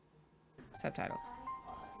 Subtitles.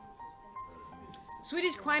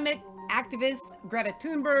 Swedish climate activist Greta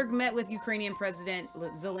Thunberg met with Ukrainian President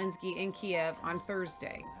Zelensky in Kiev on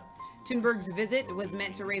Thursday. Thunberg's visit was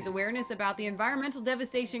meant to raise awareness about the environmental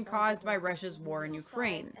devastation caused by Russia's war in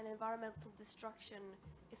Ukraine. And environmental destruction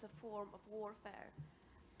is a form of warfare,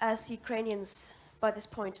 as Ukrainians by this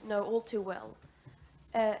point know all too well,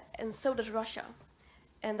 and so does Russia.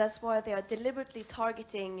 And that's why they are deliberately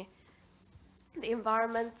targeting the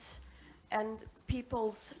environment and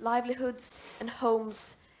people's livelihoods and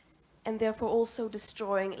homes, and therefore also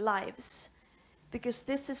destroying lives. Because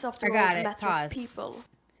this is, after all, a matter of people.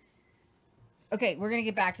 Okay, we're going to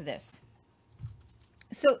get back to this.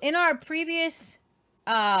 So in our previous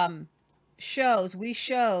shows, we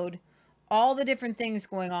showed all the different things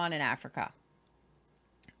going on in Africa.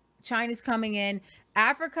 China's coming in.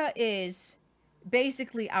 Africa is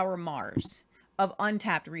basically our Mars of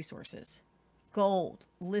untapped resources. Gold,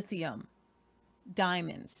 lithium,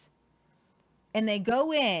 diamonds. And they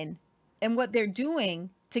go in, and what they're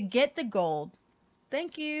doing to get the gold,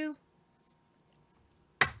 thank you.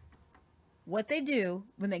 What they do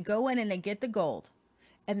when they go in and they get the gold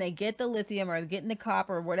and they get the lithium or getting the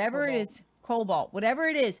copper or whatever it is, cobalt, whatever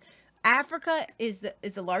it is, Africa is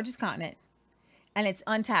the largest continent and it's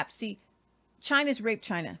untapped. See, China's raped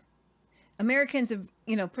China. Americans have,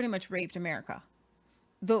 pretty much raped America.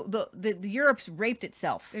 The Europe's raped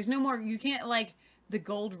itself. There's no more, you can't the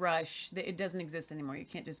gold rush, it doesn't exist anymore. You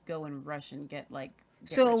can't just go and rush and get rich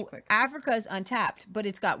quick. Africa is untapped, but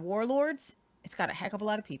it's got warlords. It's got a heck of a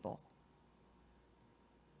lot of people.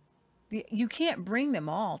 You can't bring them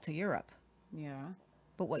all to Europe. Yeah.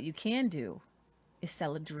 But what you can do is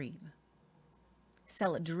sell a dream.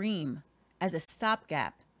 Sell a dream as a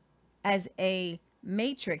stopgap, as a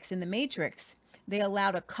matrix. In the Matrix, they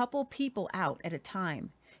allowed a couple people out at a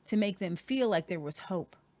time to make them feel like there was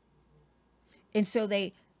hope. And so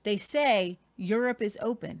they say Europe is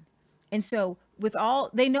open. And so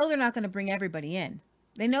they know they're not going to bring everybody in.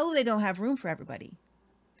 They know they don't have room for everybody,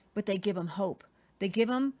 but they give them hope. They give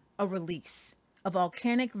them a release, a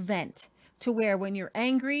volcanic vent to where when you're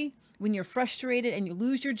angry, when you're frustrated and you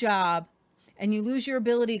lose your job and you lose your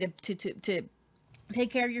ability to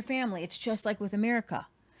take care of your family, it's just like with America.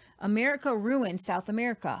 America ruined South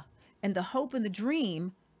America, and the hope and the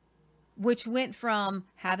dream, which went from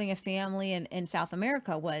having a family in South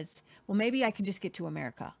America, was, well, maybe I can just get to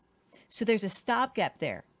America. So there's a stopgap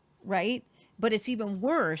there, right? But it's even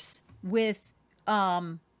worse with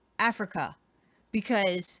Africa,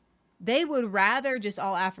 because they would rather just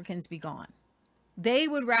all Africans be gone. They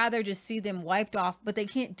would rather just see them wiped off, but they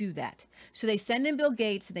can't do that. So they send in Bill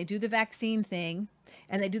Gates and they do the vaccine thing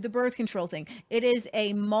and they do the birth control thing. It is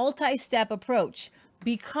a multi-step approach.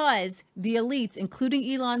 because the elites,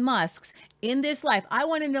 including Elon Musk's, in this life, I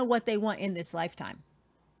want to know what they want in this lifetime.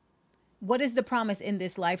 What is the promise in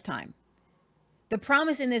this lifetime? The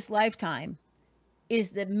promise in this lifetime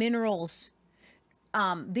is the minerals.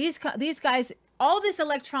 These guys, all this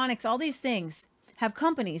electronics, all these things have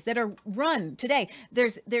companies that are run today.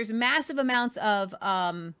 There's massive amounts of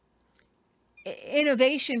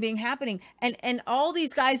innovation being happening, and all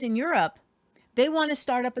these guys in Europe, they want to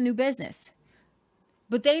start up a new business,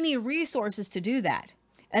 but they need resources to do that.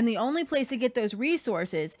 And the only place to get those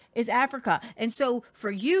resources is Africa. And so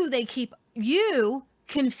for you, they keep you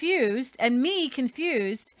confused and me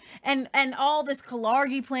confused, and all this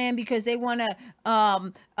Kalargi plan because they want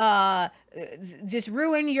to just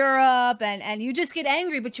ruin Europe, and you just get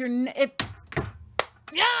angry. But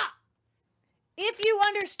if you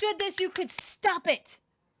understood this, you could stop it.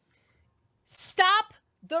 Stop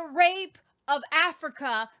the rape of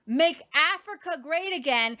Africa. Make Africa great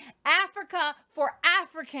again. Africa for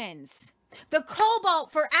Africans. The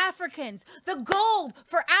cobalt for Africans. The gold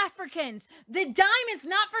for Africans. The diamonds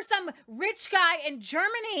not for some rich guy in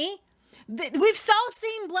Germany. We've all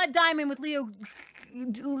seen Blood Diamond with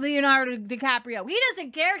Leonardo DiCaprio. He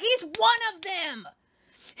doesn't care. He's one of them.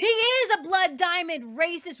 He is a blood diamond,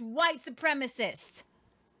 racist, white supremacist.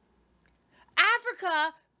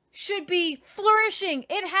 Africa should be flourishing.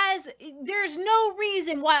 There's no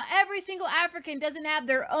reason why every single African doesn't have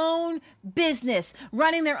their own business,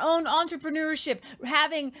 running their own entrepreneurship,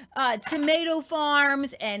 having tomato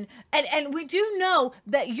farms. And we do know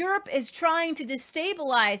that Europe is trying to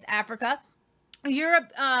destabilize Africa.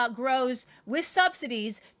 Europe grows with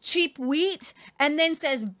subsidies cheap wheat, and then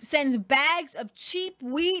sends bags of cheap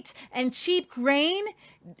wheat and cheap grain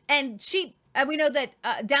and cheap. We know that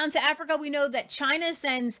down to Africa, we know that China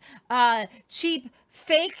sends cheap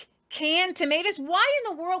fake canned tomatoes. Why in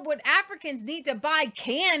the world would Africans need to buy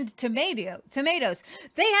canned tomatoes?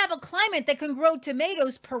 They have a climate that can grow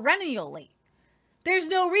tomatoes perennially. There's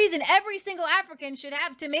no reason every single African should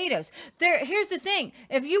have tomatoes. Here's the thing: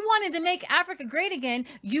 if you wanted to make Africa great again,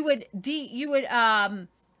 you would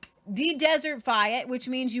de-desertify it, which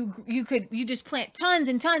means you just plant tons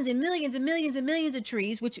and tons and millions and millions and millions of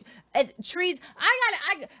trees. Which trees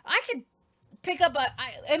I could pick up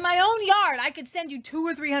in my own yard. I could send you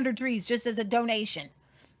 200 or 300 trees just as a donation,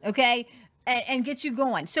 okay, and get you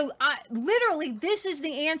going. So literally, this is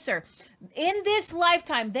the answer. In this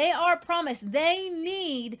lifetime, they are promised. They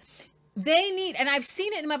need, and I've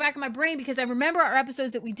seen it in my back of my brain because I remember our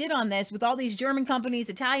episodes that we did on this with all these German companies,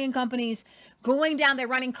 Italian companies going down there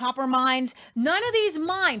running copper mines. None of these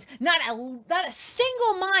mines, not a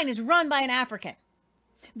single mine is run by an African.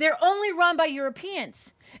 They're only run by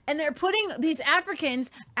Europeans, and they're putting these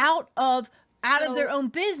Africans out of their own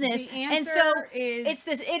business. And so the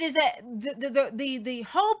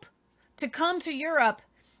hope to come to Europe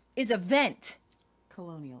is a vent.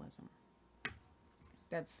 Colonialism.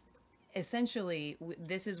 That's essentially,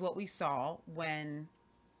 this is what we saw when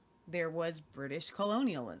there was British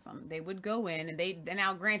colonialism. They would go in and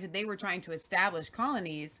now granted they were trying to establish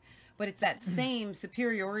colonies, but it's that same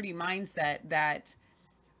superiority mindset that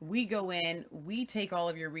we go in, we take all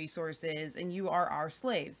of your resources, and you are our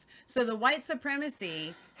slaves. So the white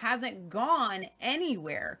supremacy hasn't gone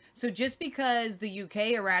anywhere. So just because the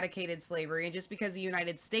UK eradicated slavery and just because the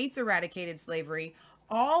United States eradicated slavery,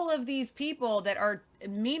 all of these people that are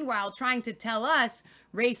meanwhile trying to tell us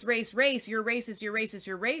race, race, race, you're racist, you're racist,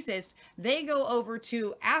 you're racist, they go over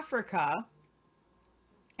to Africa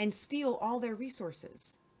and steal all their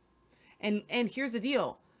resources. And here's the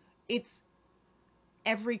deal. It's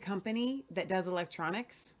every company that does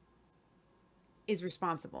electronics is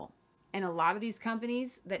responsible. And a lot of these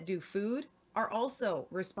companies that do food are also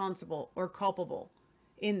responsible or culpable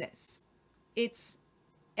in this. It's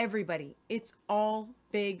everybody. It's all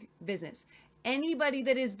big business. Anybody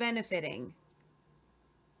that is benefiting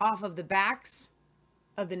off of the backs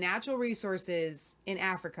of the natural resources in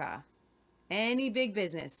Africa, any big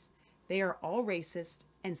business, they are all racist,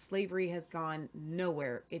 and slavery has gone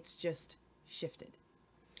nowhere. It's just shifted.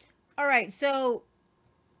 All right, so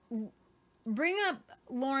bring up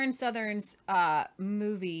Lauren Southern's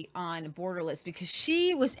movie on Borderless, because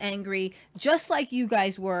she was angry just like you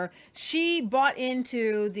guys were. She bought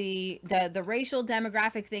into the racial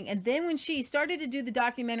demographic thing, and then when she started to do the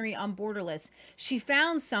documentary on Borderless, she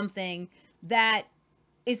found something that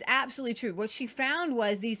is absolutely true. What she found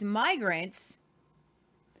was these migrants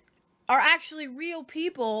are actually real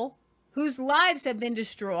people whose lives have been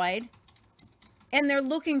destroyed, and they're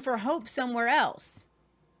looking for hope somewhere else.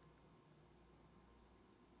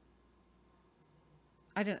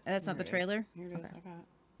 That's not the trailer? Here it is. Okay. I got it.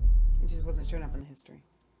 It just wasn't showing up in the history.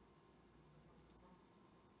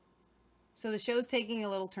 So the show's taking a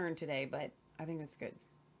little turn today, but I think that's good.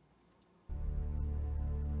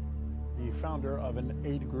 The founder of an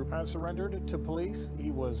aid group has surrendered to police.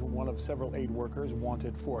 He was one of several aid workers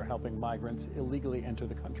wanted for helping migrants illegally enter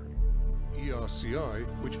the country. ERCI,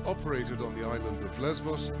 which operated on the island of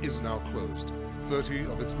Lesbos, is now closed. 30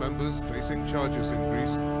 of its members facing charges in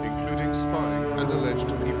Greece, including spying and alleged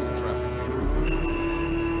people trafficking.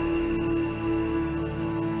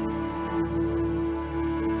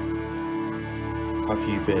 Have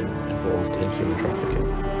you been involved in human trafficking?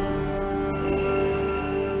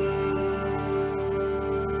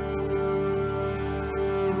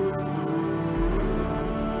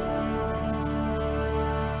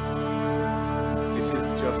 This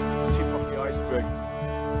is just the tip of the iceberg.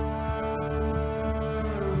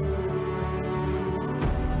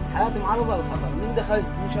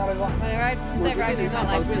 Whenever, since I've arrived, my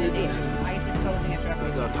life's been in danger from ISIS posing as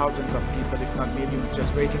refugees. There are thousands of people, if not millions,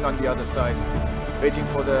 just waiting on the other side, waiting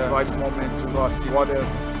for the right moment to cross the water.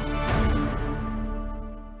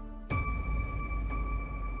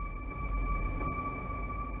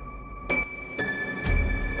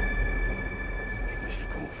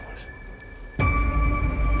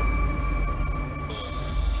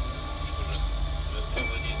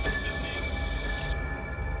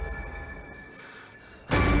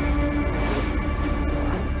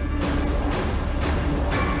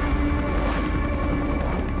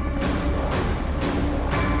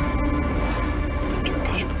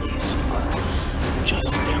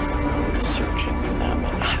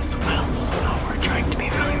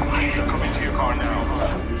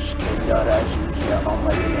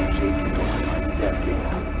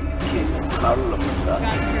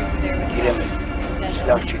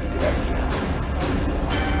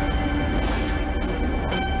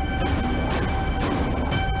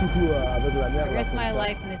 I risked my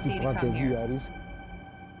life in the sea to come here.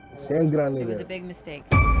 It was a big mistake.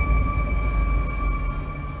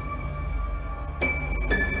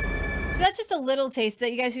 So that's just a little taste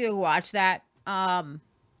that you guys should go watch that.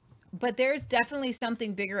 But there's definitely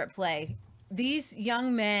something bigger at play. These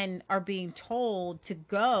young men are being told to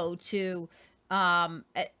go to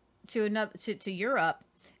Europe,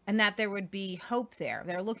 and that there would be hope there.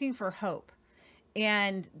 They're looking for hope,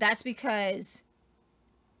 and that's because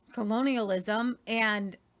colonialism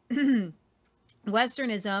and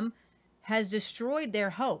Westernism has destroyed their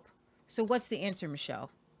hope. So what's the answer,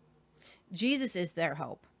 Michelle? Jesus is their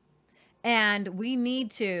hope. And we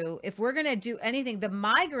need to, if we're going to do anything, the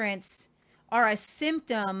migrants are a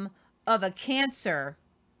symptom of a cancer,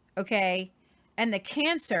 okay? And the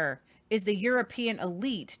cancer is the European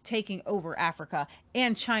elite taking over Africa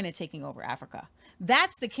and China taking over Africa.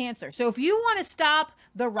 That's the cancer. So if you want to stop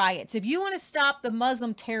the riots, if you want to stop the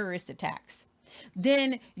Muslim terrorist attacks,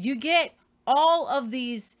 then you get all of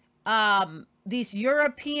these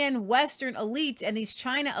European Western elites and these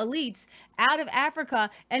China elites out of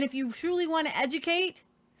Africa. And if you truly want to educate,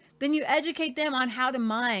 then you educate them on how to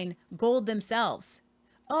mine gold themselves.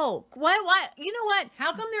 Oh, why? You know what?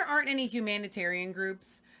 How come there aren't any humanitarian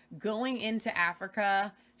groups going into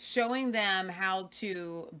Africa, showing them how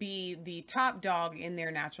to be the top dog in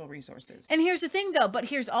their natural resources? And here's the thing, though. But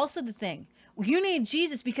here's also the thing. You need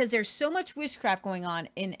Jesus because there's so much witchcraft going on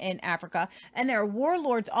in Africa, and there are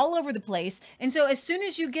warlords all over the place. And so as soon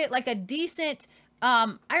as you get like a decent,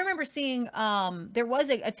 I remember seeing there was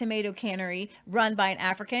a tomato cannery run by an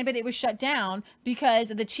African, but it was shut down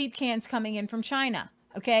because of the cheap cans coming in from China.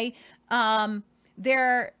 Okay. The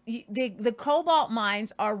cobalt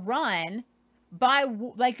mines are run by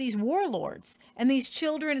like these warlords, and these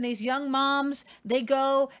children and these young moms, they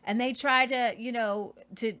go and they try to, you know,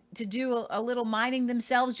 to do a little mining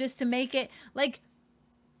themselves just to make it. Like,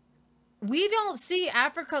 we don't see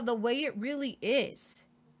Africa the way it really is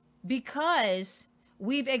because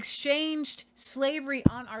we've exchanged slavery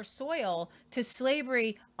on our soil to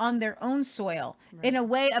slavery on their own soil, right, in a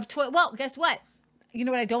way of toil. Well, guess what? You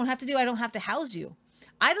know what I don't have to do? I don't have to house you.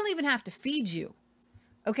 I don't even have to feed you.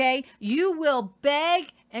 Okay, you will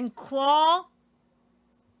beg and claw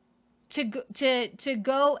to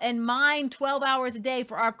go and mine 12 hours a day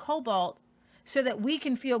for our cobalt so that we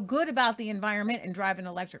can feel good about the environment and drive an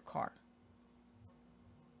electric car.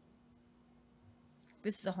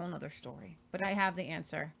 This is a whole nother story, but I have the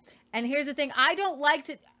answer. And here's the thing.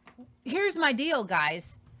 Here's my deal,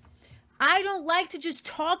 guys. I don't like to just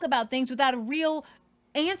talk about things without a real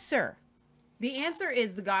answer. The answer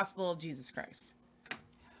is the gospel of Jesus Christ.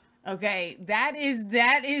 Okay, that is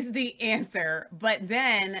the answer. But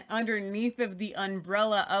then underneath of the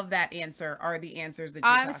umbrella of that answer are the answers that you're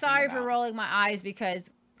talking about. I'm sorry for rolling my eyes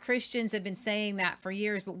because Christians have been saying that for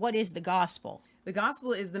years, but what is the gospel? The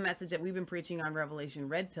gospel is the message that we've been preaching on Revelation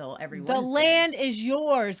Red Pill every The Wednesday. land is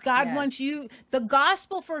yours. God Yes. wants you. The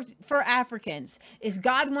gospel for Africans is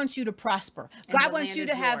God wants you to prosper. And God the wants land you is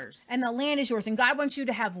to have, yours. and the land is yours. And God wants you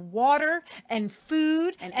to have water and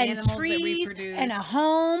food And and animals that trees reproduce. and a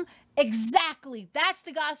home. Exactly. That's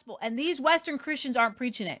the gospel. And these Western Christians aren't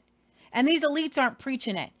preaching it. And these elites aren't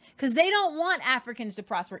preaching it. Because they don't want Africans to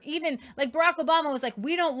prosper. Even like Barack Obama was like,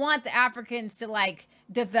 we don't want the Africans to like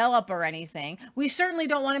develop or anything. We certainly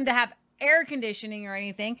don't want them to have air conditioning or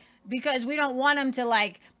anything because we don't want them to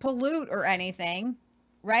like pollute or anything,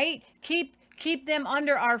 right? Keep them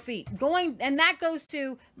under our feet. And that goes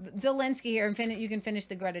to Zelensky here. And you can finish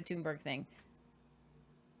the Greta Thunberg thing.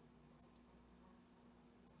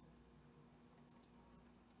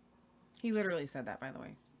 He literally said that, by the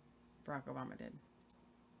way. Barack Obama did.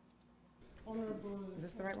 Is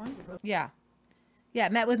this the right one? Yeah. Yeah,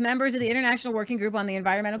 met with members of the International Working Group on the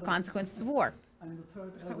Environmental Consequences of War. I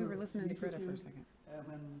thought we were listening to Greta for a second.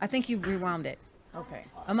 I think you rewound it. Okay.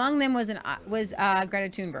 Among them was Greta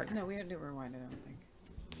Thunberg. No, we didn't do rewind, I don't think.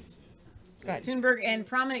 Go ahead. Thunberg and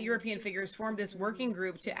prominent European figures formed this working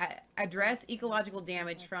group to address ecological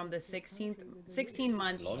damage from the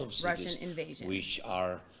 16-month Russian invasion. Which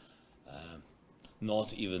are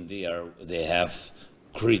not even there. They have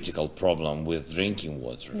critical problem with drinking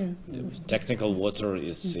water. Yes. The technical water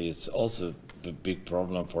is also a big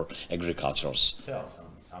problem for agricultures.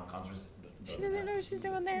 Some countries. She doesn't know what she's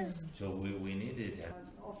doing there. So we needed.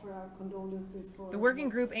 The working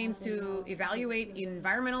group aims to evaluate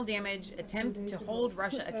environmental damage, attempt to hold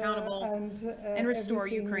Russia accountable, and restore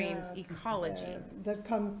Ukraine's ecology. That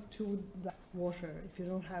comes to the water. If you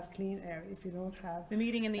don't have clean air, if you don't have... The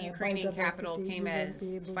meeting in the Ukrainian capital came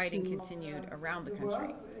as fighting continued around the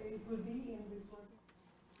country.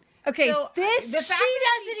 Okay, So, this the fact she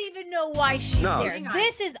that doesn't even know why she's No. there. Hang on.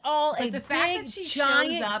 This is all But a the fact big that she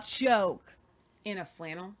giant shows up joke. In a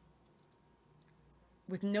flannel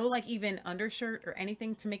with no like even undershirt or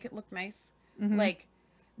anything to make it look nice. Mhm. Like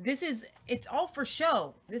it's all for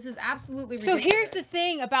show. This is absolutely So ridiculous. here's the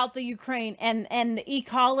thing about the Ukraine and the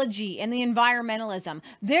ecology and the environmentalism.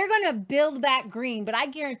 They're going to build back green, but I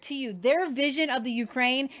guarantee you their vision of the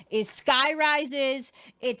Ukraine is sky rises,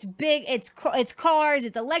 it's big, it's cars,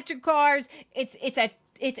 it's electric cars, it's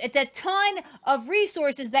a ton of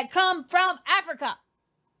resources that come from Africa.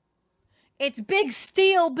 It's big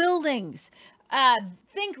steel buildings.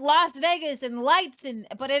 Think Las Vegas and lights,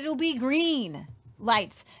 but it'll be green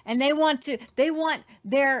lights. And they want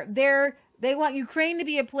Ukraine to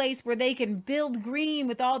be a place where they can build green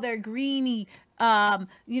with all their greeny, electric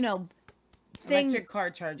car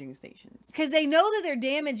charging stations. Because they know that they're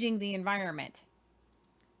damaging the environment.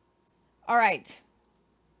 All right.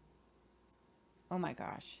 Oh my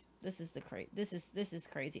gosh, this is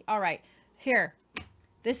crazy. All right, here,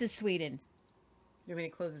 this is Sweden. You want me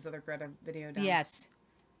to close this other Greta video down? Yes.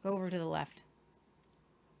 Go over to the left.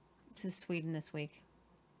 This is Sweden this week.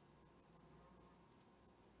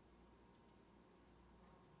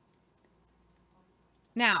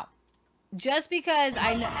 Now, just because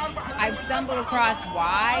I've stumbled across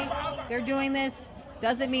why they're doing this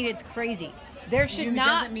doesn't mean it's crazy. There should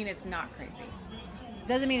not. Doesn't mean it's not crazy.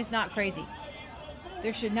 Doesn't mean it's not crazy.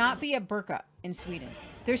 There should not be a burqa in Sweden.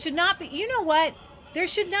 There should not be. You know what? There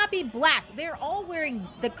should not be black. They're all wearing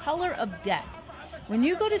the color of death. When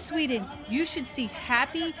you go to Sweden, you should see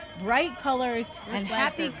happy, bright colors and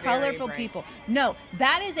flags happy, are very colorful bright. people. No,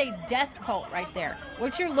 that is a death cult right there.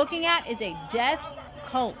 What you're looking at is a death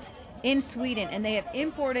cult in Sweden, and they have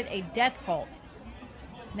imported a death cult.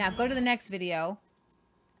 Now, go to the next video,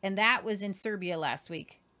 and that was in Serbia last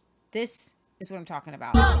week. This is what I'm talking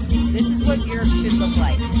about. This is what Europe should look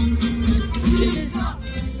like. This is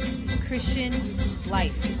Christian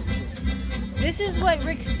life. This is what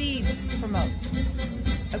Rick Steves promotes.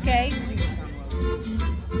 Okay?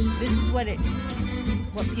 This is what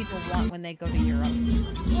people want when they go to Europe.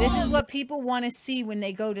 This is what people want to see when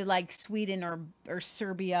they go to like Sweden or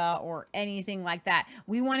Serbia or anything like that.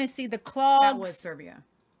 We want to see the clogs. That was Serbia.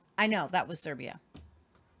 I know, that was Serbia.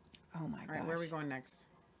 Oh my gosh. All right, where are we going next?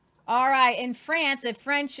 All right, in France, a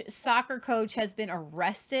French soccer coach has been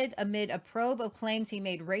arrested amid a probe of claims he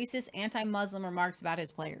made racist, anti-Muslim remarks about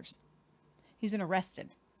his players. He's been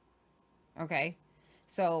arrested. Okay,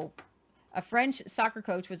 so a French soccer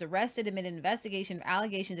coach was arrested amid an investigation of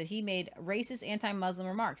allegations that he made racist, anti-Muslim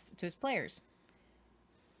remarks to his players.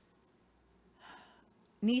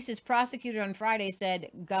 Nice's prosecutor on Friday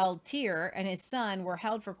said Galtier and his son were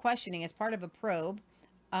held for questioning as part of a probe.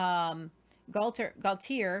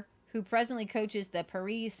 Galtier, who presently coaches the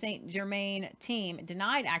Paris Saint-Germain team,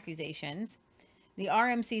 denied accusations. The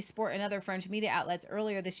RMC Sport and other French media outlets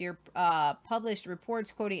earlier this year published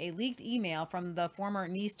reports quoting a leaked email from the former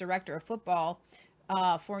Nice director of football,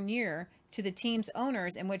 Fournier, to the team's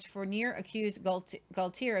owners, in which Fournier accused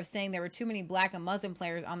Gaultier of saying there were too many black and Muslim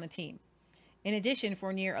players on the team. In addition,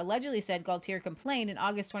 Fournier allegedly said Gaultier complained in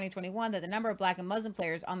August 2021 that the number of black and Muslim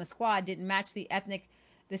players on the squad didn't match the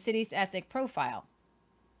city's ethnic profile.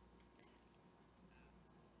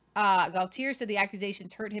 Gaultier said the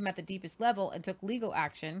accusations hurt him at the deepest level and took legal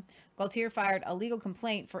action. Gaultier fired a legal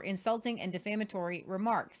complaint for insulting and defamatory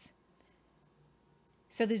remarks.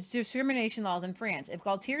 So the discrimination laws in France. If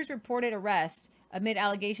Gaultier's reported arrest amid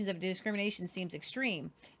allegations of discrimination seems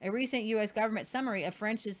extreme, a recent U.S. government summary of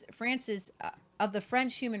the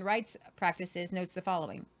French human rights practices notes the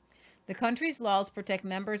following. The country's laws protect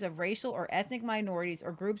members of racial or ethnic minorities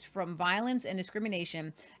or groups from violence and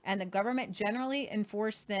discrimination, and the government generally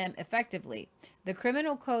enforces them effectively. The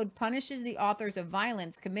criminal code punishes the authors of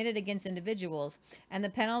violence committed against individuals, and the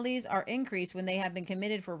penalties are increased when they have been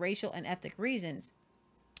committed for racial and ethnic reasons.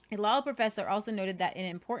 A law professor also noted that an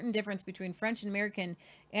important difference between French and American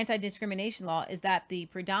anti-discrimination law is that the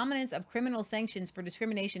predominance of criminal sanctions for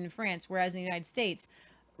discrimination in France, whereas in the United States,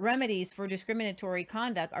 remedies for discriminatory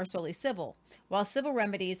conduct are solely civil. While civil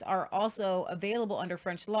remedies are also available under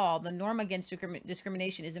French law, the norm against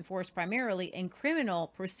discrimination is enforced primarily in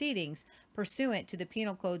criminal proceedings pursuant to the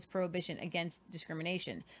Penal Code's prohibition against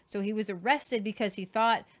discrimination. So he was arrested because he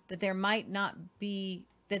thought that there might not be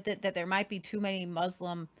that there might be too many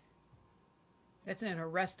Muslim. That's an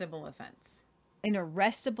arrestable offense. An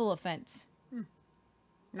arrestable offense.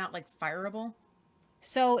 Not like fireable.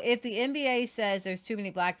 So if the NBA says there's too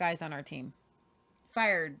many black guys on our team,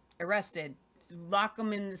 fired, arrested, lock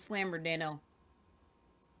them in the slammer, Dano.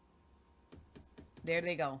 There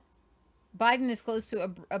they go. Biden is close to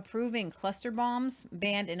approving cluster bombs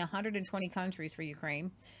banned in 120 countries for Ukraine.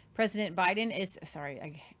 President Biden is,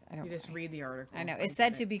 I don't. You just read the article. I know. It's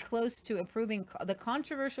said to be close to approving the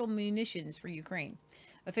controversial munitions for Ukraine.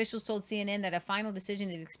 Officials told CNN that a final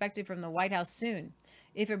decision is expected from the White House soon.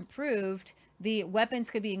 If approved, the weapons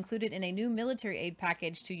could be included in a new military aid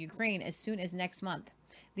package to Ukraine as soon as next month.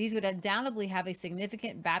 These would undoubtedly have a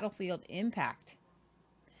significant battlefield impact.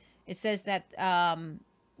 It says that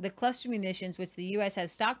the cluster munitions, which the U.S.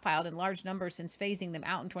 has stockpiled in large numbers since phasing them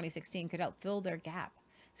out in 2016, could help fill their gap.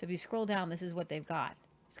 So if you scroll down, this is what they've got.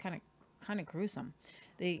 It's kind of gruesome.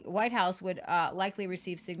 The White House would likely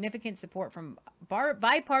receive significant support from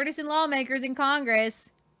bipartisan lawmakers in Congress.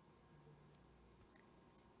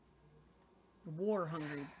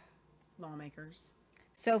 War-hungry lawmakers.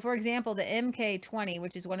 So, for example, the Mk-20,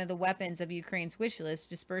 which is one of the weapons of Ukraine's wish list,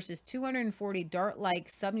 disperses 240 dart-like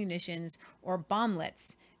submunitions or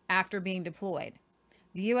bomblets after being deployed.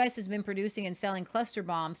 The U.S. has been producing and selling cluster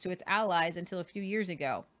bombs to its allies until a few years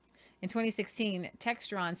ago. In 2016,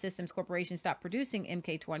 Textron Systems Corporation stopped producing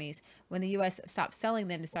Mk-20s when the U.S. stopped selling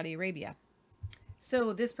them to Saudi Arabia.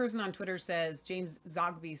 So this person on Twitter says, James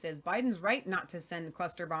Zogby says, Biden's right not to send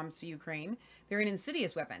cluster bombs to Ukraine. They're an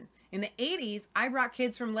insidious weapon. In the 80s, I brought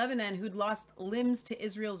kids from Lebanon who'd lost limbs to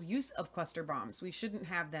Israel's use of cluster bombs. We shouldn't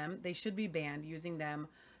have them. They should be banned. Using them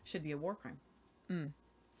should be a war crime.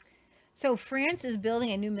 So France is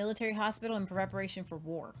building a new military hospital in preparation for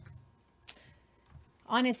war.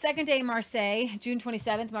 On his second day in Marseille, June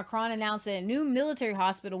 27th, Macron announced that a new military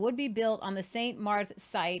hospital would be built on the Saint Marthe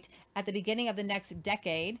site at the beginning of the next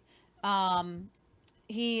decade. The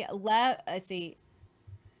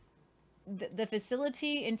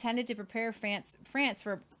facility intended to prepare France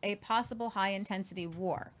for a possible high-intensity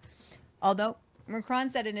war. Although Macron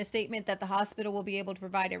said in a statement that the hospital will be able to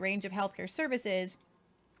provide a range of healthcare services,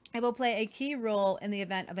 it will play a key role in the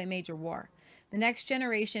event of a major war. The Next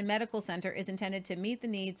Generation Medical Center is intended to meet the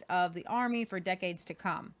needs of the Army for decades to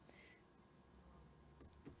come.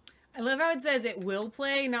 I love how it says it will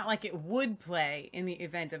play, not like it would play in the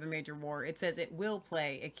event of a major war. It says it will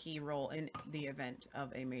play a key role in the event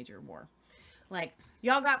of a major war. Like,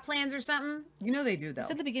 y'all got plans or something? You know they do, though.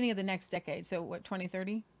 It's at the beginning of the next decade. So, what,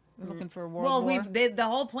 2030? We're looking for a world war? Well, the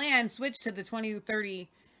whole plan switched to the 2030,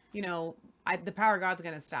 the power god's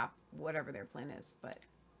going to stop whatever their plan is, but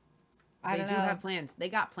they do have plans. They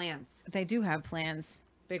got plans. They do have plans.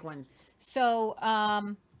 Big ones. So,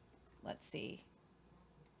 let's see.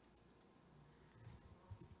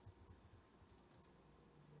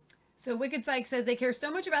 So Wicked Psych says they care so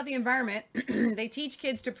much about the environment, they teach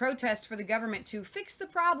kids to protest for the government to fix the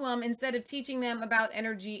problem instead of teaching them about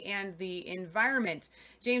energy and the environment.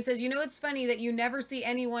 James says, you know, it's funny that you never see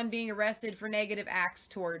anyone being arrested for negative acts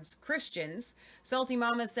towards Christians. Salty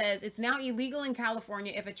Mama says, it's now illegal in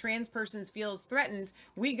California if a trans person feels threatened,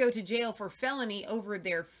 we go to jail for felony over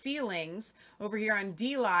their feelings. Over here on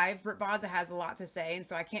D Live, Britt Baza has a lot to say, and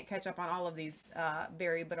so I can't catch up on all of these,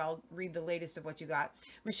 Barry, but I'll read the latest of what you got.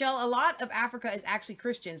 Michelle, a lot of Africa is actually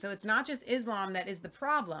Christian, so it's not just Islam that is the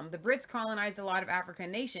problem. The Brits colonized a lot of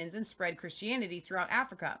African nations and spread Christianity throughout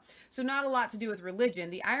Africa, so not a lot to do with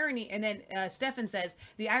religion. The irony, and then Stefan says,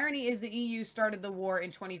 the irony is the EU started the war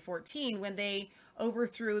in 2014 when they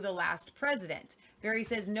overthrew the last president. Barry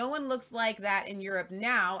says, no one looks like that in Europe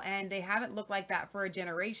now, and they haven't looked like that for a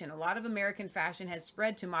generation. A lot of American fashion has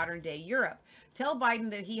spread to modern day Europe. Tell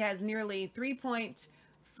Biden that he has nearly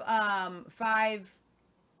 3.5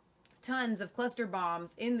 tons of cluster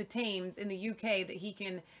bombs in the Thames in the UK that he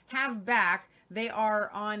can have back. They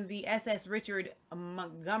are on the SS Richard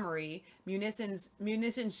Montgomery. Munitions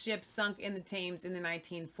ship sunk in the Thames in the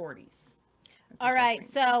 1940s. All right,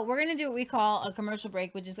 so we're going to do what we call a commercial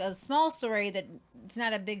break, which is a small story that it's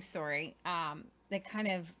not a big story, that kind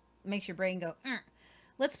of makes your brain go,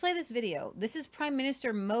 Let's play this video. This is Prime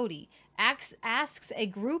Minister Modi asks a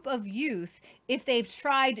group of youth if they've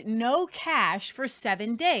tried no cash for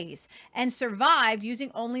 7 days and survived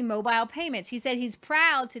using only mobile payments. He said he's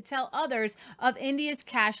proud to tell others of India's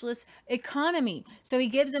cashless economy. So he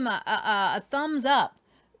gives them a thumbs up.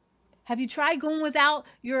 Have you tried going without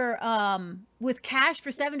your with cash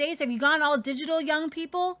for 7 days? Have you gone all digital, young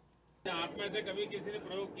people? आप में से कभी किसी ने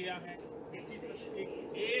प्रयोग किया है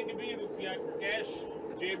एक भी रुपया कैश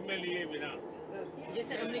जेब में लिए बिना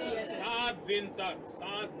 7 दिन तक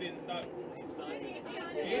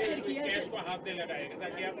कैश को हाथ नहीं लगाए ऐसा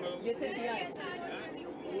किया प्रयोग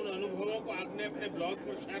उन अनुभवों को आपने अपने ब्लॉग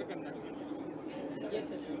पर शेयर करना चाहिए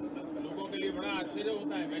लोगों के लिए बड़ा आश्चर्य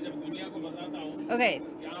होता है मैं जब दुनिया को बताता हूँ Okay,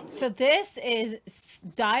 so this is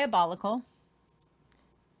diabolical.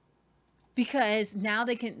 Because now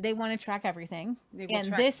they want to track everything. And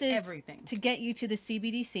track this is everything to get you to the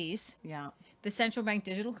CBDCs, the central bank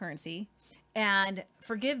digital currency. And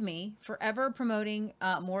forgive me for ever promoting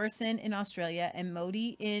Morrison in Australia and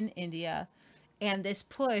Modi in India, and this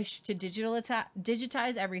push to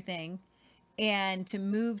digitize everything and to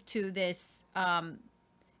move to this. And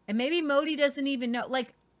maybe Modi doesn't even know.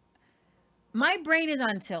 Like, my brain is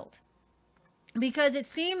on tilt. Because it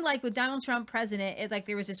seemed like with Donald Trump president, like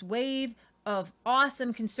there was this wave of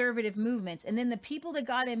awesome conservative movements. And then the people that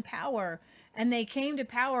got in power, and they came to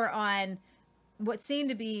power on what seemed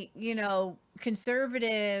to be,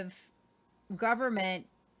 conservative government.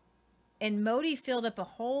 And Modi filled up a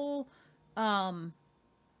whole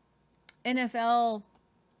NFL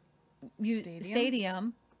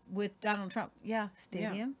stadium with Donald Trump. Yeah,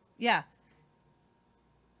 stadium. Yeah.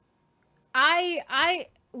 I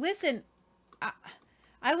listen.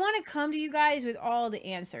 I want to come to you guys with all the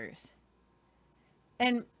answers.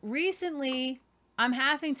 And recently, I'm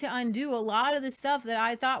having to undo a lot of the stuff that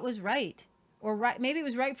I thought was right. Or right, maybe it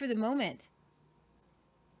was right for the moment.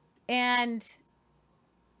 And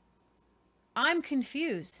I'm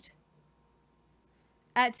confused.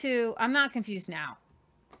 I'm not confused now.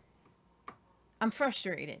 I'm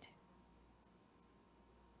frustrated.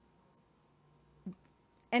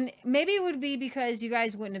 And maybe it would be because you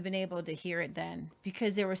guys wouldn't have been able to hear it then,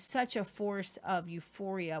 because there was such a force of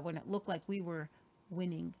euphoria when it looked like we were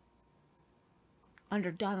winning under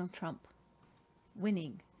Donald Trump,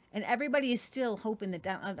 winning. And everybody is still hoping that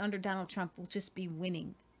under Donald Trump will just be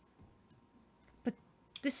winning. But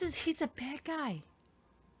he's a bad guy.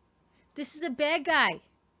 This is a bad guy.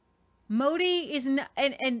 Modi is not,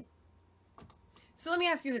 and so let me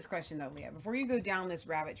ask you this question though, Leah, before you go down this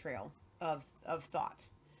rabbit trail of thought.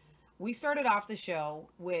 We started off the show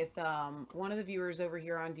with one of the viewers over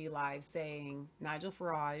here on D Live saying Nigel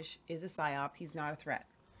Farage is a psyop. He's not a threat.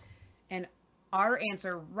 And our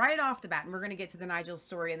answer right off the bat, and we're going to get to the Nigel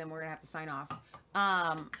story and then we're going to have to sign off.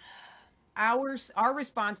 Our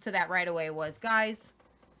response to that right away was, guys,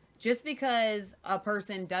 just because a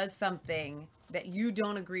person does something that you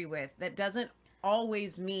don't agree with, that doesn't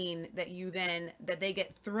always mean that that they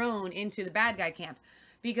get thrown into the bad guy camp.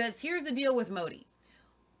 Because here's the deal with Modi.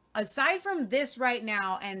 Aside from this right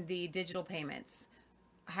now and the digital payments,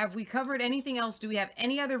 have we covered anything else? Do we have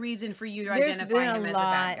any other reason for you to identify him as a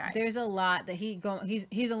bad guy? There's a lot that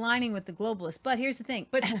he's aligning with the globalists. But here's the thing.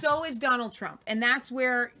 But so is Donald Trump. And that's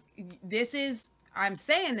where I'm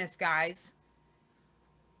saying this, guys.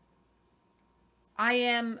 I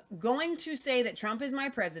am going to say that Trump is my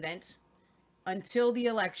president until the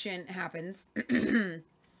election happens in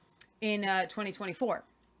 2024.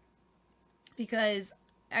 Because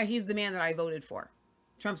he's the man that I voted for.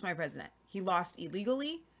 Trump's my president. He lost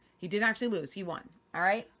illegally. He didn't actually lose. He won. All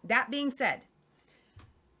right. That being said,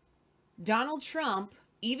 Donald Trump,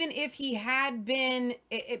 even if he had been...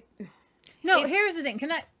 here's the thing.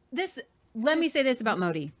 Let me say this about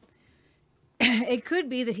Modi. It could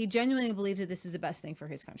be that he genuinely believes that this is the best thing for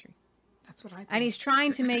his country. That's what I think. And he's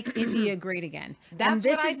trying to make India great again. That's and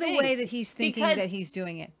this what I is the think. way that he's thinking Because that he's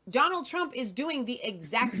doing it. Donald Trump is doing the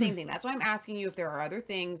exact same thing. That's why I'm asking you if there are other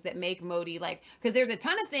things that make Modi because there's a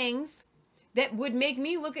ton of things that would make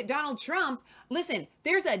me look at Donald Trump. Listen,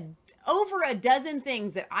 there's over a dozen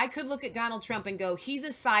things that I could look at Donald Trump and go, he's a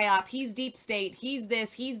psyop, he's deep state, he's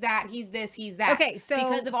this, he's that, he's this, he's that. Okay, so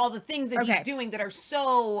because of all the things that he's doing that are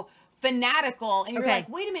so fanatical, and you're like,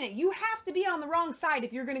 wait a minute, you have to be on the wrong side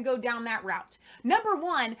if you're going to go down that route. Number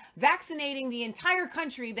one, vaccinating the entire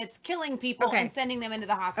country that's killing people and sending them into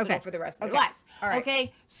the hospital for the rest of their lives. All right.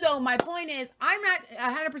 Okay, so my point is, I'm not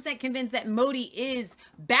 100% convinced that Modi is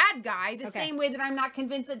bad guy, the same way that I'm not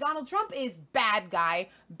convinced that Donald Trump is bad guy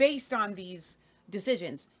based on these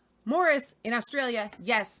decisions. Morris in Australia,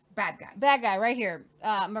 yes, bad guy. Bad guy, right here.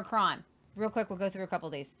 Macron. Real quick, we'll go through a couple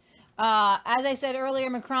of these. As I said earlier,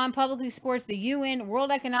 Macron publicly supports the UN World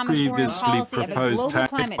Economic Forum policy of a global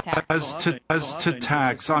climate tax. As to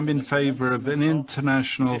tax, I'm in favor of an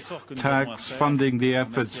international tax funding the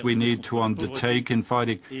efforts we need to undertake in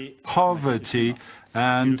fighting poverty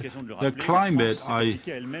and the climate. I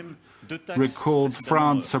recalled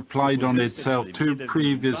France applied on itself 2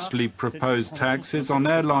 previously proposed taxes on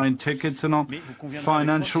airline tickets and on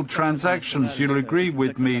financial transactions. You'll agree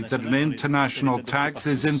with me that an international tax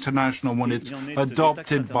is international when it's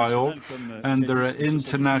adopted by all, and there are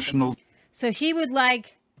international... So he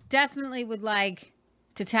definitely would like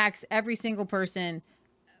to tax every single person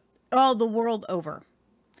all the world over.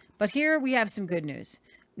 But here we have some good news.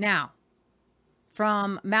 Now,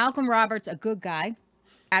 from Malcolm Roberts, a good guy,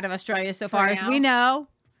 out of Australia so far as we know.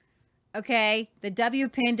 Okay, the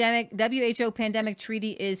WHO pandemic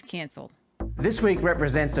treaty is cancelled. This week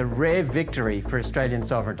represents a rare victory for Australian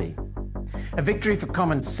sovereignty. A victory for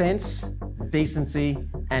common sense, decency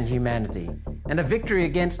and humanity. And a victory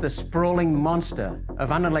against the sprawling monster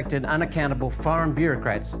of unelected, unaccountable foreign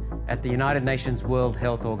bureaucrats at the United Nations World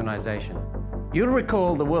Health Organization. You'll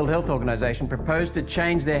recall the World Health Organization proposed to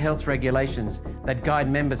change their health regulations that guide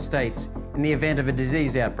member states in the event of a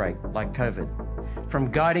disease outbreak like COVID, from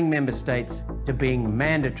guiding member states to being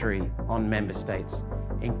mandatory on member states,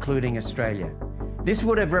 including Australia. This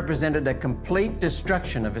would have represented a complete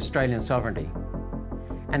destruction of Australian sovereignty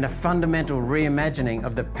and a fundamental reimagining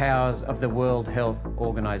of the powers of the World Health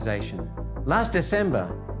Organization. Last December,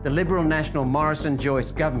 the Liberal National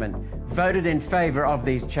Morrison-Joyce government voted in favour of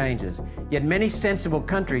these changes, yet many sensible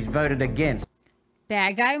countries voted against.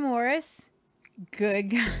 Bad guy Morris, good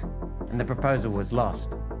guy. And the proposal was lost.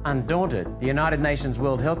 Undaunted, the United Nations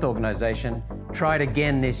World Health Organization tried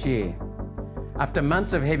again this year. After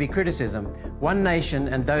months of heavy criticism, one nation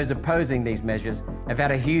and those opposing these measures have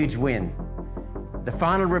had a huge win. The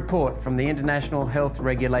final report from the International Health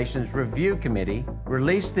Regulations Review Committee,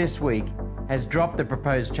 released this week, has dropped the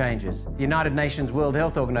proposed changes. The United Nations World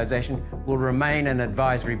Health Organization will remain an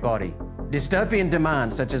advisory body. Dystopian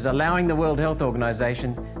demands, such as allowing the World Health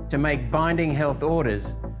Organization to make binding health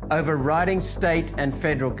orders, overriding state and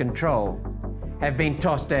federal control, have been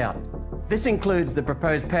tossed out. This includes the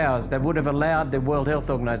proposed powers that would have allowed the World Health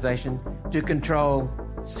Organization to control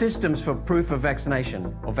systems for proof of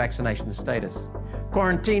vaccination or vaccination status,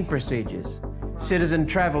 quarantine procedures, citizen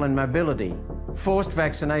travel and mobility, forced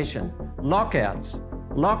vaccination, lockouts,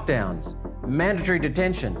 lockdowns, mandatory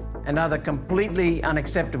detention, and other completely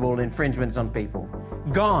unacceptable infringements on people.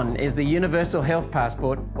 Gone is the universal health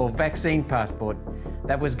passport or vaccine passport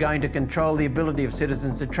that was going to control the ability of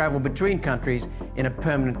citizens to travel between countries in a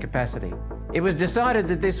permanent capacity. It was decided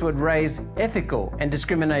that this would raise ethical and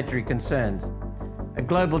discriminatory concerns. A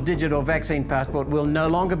global digital vaccine passport will no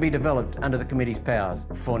longer be developed under the committee's powers,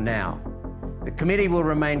 for now. The committee will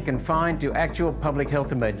remain confined to actual public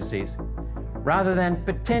health emergencies, rather than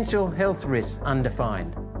potential health risks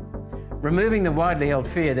undefined, removing the widely held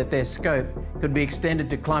fear that their scope could be extended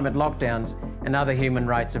to climate lockdowns and other human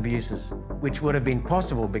rights abuses, which would have been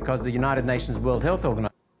possible because the United Nations World Health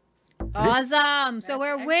Organization. Awesome. So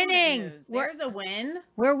we're winning. There's a win.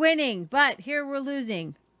 We're winning, but here we're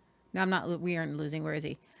losing. No, I'm not. We aren't losing. Where is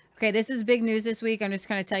he? Okay, this is big news this week. I'm just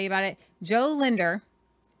going to tell you about it. Joe Linder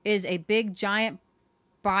is a big, giant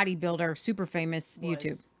bodybuilder, super famous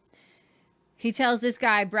YouTube. He tells this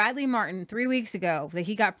guy, Bradley Martin, 3 weeks ago that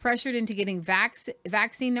he got pressured into getting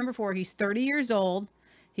vaccine number 4. He's 30 years old.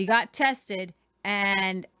 He got tested,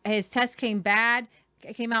 and his test came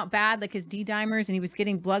out bad, like his D-dimers, and he was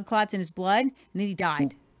getting blood clots in his blood, and then he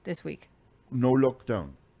died this week. No lockdown.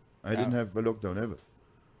 I didn't have a lockdown ever.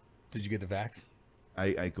 Did you get the vax?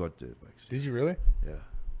 I got the vaccine. Did you really? Yeah.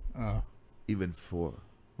 Oh. Even 4.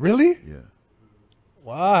 Really? Yeah.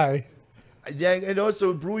 Why? Yeah, and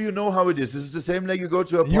also, Brew, you know how it is. This is the same like you go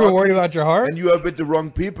to a party. You were worried about your heart? And you are with the wrong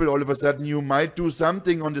people. All of a sudden, you might do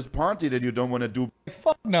something on this party that you don't want to do.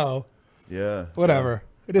 Fuck no. Yeah. Whatever.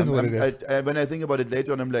 It is what it is. When I think about it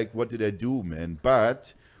later on, I'm like, what did I do, man?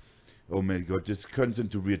 But, oh my God, this turns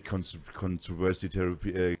into weird controversy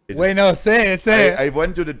therapy. Wait, no, say it. I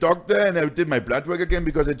went to the doctor and I did my blood work again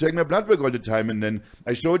because I take my blood work all the time. And then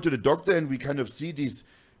I show it to the doctor and we kind of see these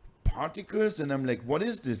particles and I'm like, what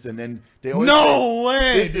is this? And then they always No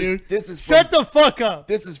way, dude. This is Shut the fuck up.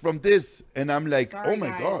 This is from this. And I'm like, Sorry, oh my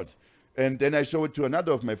guys. God. And then I show it to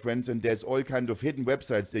another of my friends and there's all kind of hidden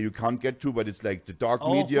websites that you can't get to, but it's like the dark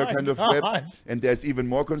media my kind of web. God. And there's even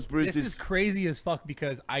more conspiracies. This is crazy as fuck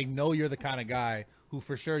because I know you're the kind of guy who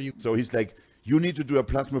for sure you... So he's like, you need to do a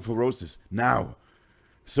plasmapheresis now.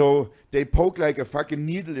 So they poke like a fucking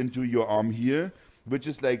needle into your arm here, which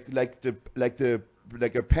is like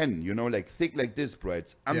a pen, you know, like thick like this, bro.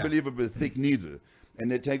 It's unbelievable thick needle.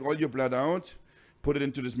 And they take all your blood out, put it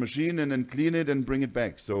into this machine and then clean it and bring it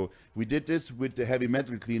back. So we did this with the heavy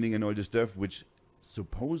metal cleaning and all this stuff, which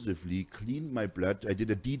supposedly cleaned my blood. I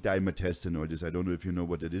did a D-dimer test and all this. I don't know if you know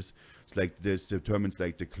what it is. It's like this determines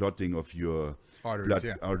like the clotting of your arteries,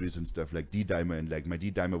 blood arteries and stuff, like D-dimer, and like my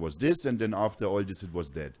D-dimer was this, and then after all this it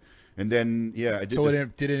was that. And then I did. So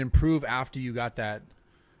did it improve after you got that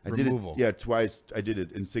removal? Did it, twice. I did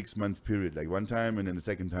it in 6-month period, like one time and then the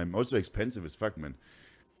second time. Also expensive as fuck, man.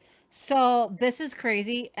 So this is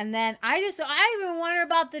crazy. And then I even wonder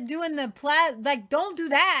about doing the don't do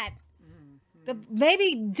that.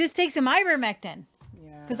 Maybe just take some ivermectin.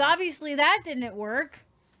 Yeah. Because obviously that didn't work.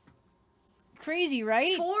 Crazy,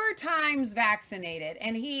 right? 4 times vaccinated.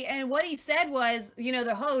 And what he said was, you know,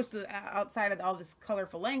 the host, outside of all this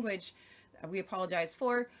colorful language, we apologize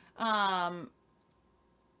for,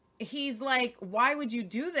 he's like, why would you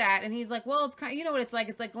do that? And he's like, well, it's kind of, you know what it's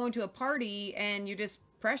like going to a party and you're just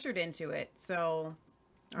pressured into it. So,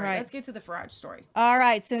 all right, let's get to the Farage story. All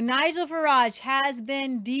right, so Nigel Farage has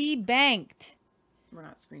been debanked. We're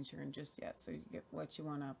not screen sharing just yet, so you get what you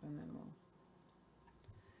want up and then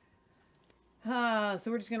we'll...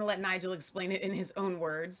 so we're just going to let Nigel explain it in his own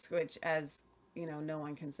words, which, as you know, no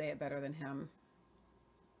one can say it better than him.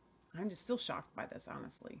 I'm just still shocked by this,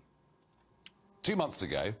 honestly. 2 months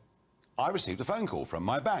ago, I received a phone call from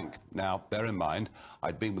my bank. Now, bear in mind,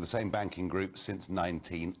 I'd been with the same banking group since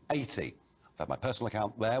 1980. I've had my personal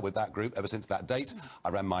account there with that group ever since that date. I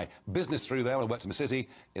ran my business through there when I worked in the city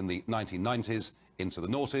in the 1990s into the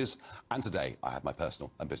noughties, and today I have my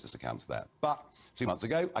personal and business accounts there. But 2 months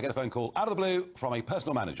ago, I get a phone call out of the blue from a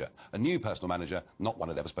personal manager, a new personal manager, not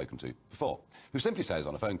one I'd ever spoken to before, who simply says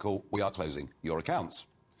on a phone call, "We are closing your accounts."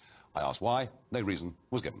 I asked why. No reason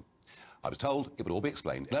was given. I was told it would all be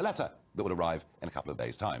explained in a letter that would arrive in a couple of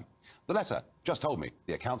days' time. The letter just told me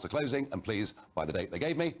the accounts are closing and please, by the date they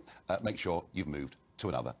gave me, make sure you've moved to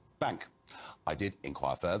another bank. I did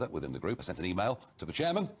inquire further within the group. I sent an email to the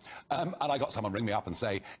chairman and I got someone ring me up and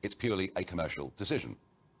say it's purely a commercial decision.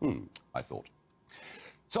 I thought.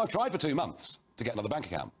 So I've tried for 2 months to get another bank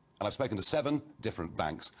account and I've spoken to 7 different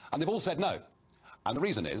banks and they've all said no. And the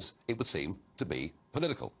reason is it would seem to be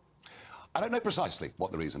political. I don't know precisely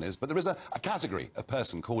what the reason is, but there is a category of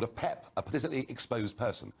person called a PEP, a politically exposed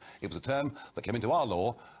person. It was a term that came into our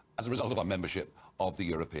law as a result of our membership of the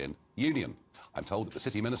European Union. I'm told that the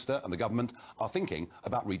city minister and the government are thinking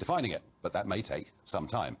about redefining it, but that may take some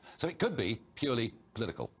time. So it could be purely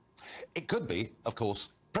political. It could be, of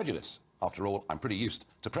course, prejudice. After all, I'm pretty used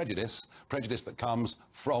to prejudice that comes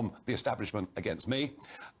from the establishment against me.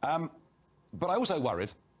 But I also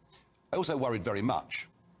worried very much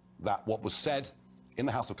that what was said in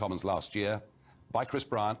the House of Commons last year by Chris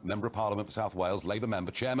Bryant, Member of Parliament for South Wales, Labour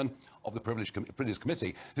member, Chairman of the Privilege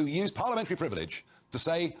Committee, who used parliamentary privilege to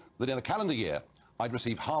say that in a calendar year I'd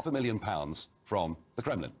receive £500,000 from the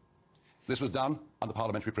Kremlin. This was done under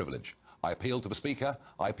parliamentary privilege. I appealed to the Speaker,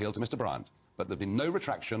 I appealed to Mr Bryant, but there have been no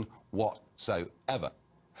retraction whatsoever.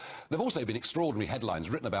 There have also been extraordinary headlines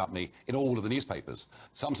written about me in all of the newspapers,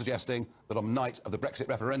 some suggesting that on the night of the Brexit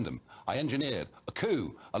referendum, I engineered a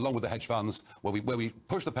coup along with the hedge funds where we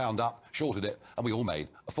pushed the pound up, shorted it, and we all made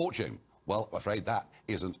a fortune. Well, I'm afraid that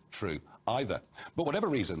isn't true either. But whatever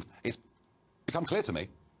reason, it's become clear to me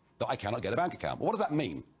that I cannot get a bank account. Well, what does that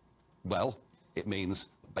mean? Well, it means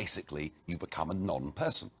basically you become a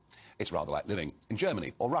non-person. It's rather like living in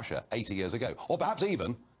Germany or Russia 80 years ago, or perhaps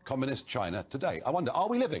even communist China today. I wonder, are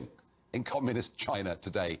we living in communist China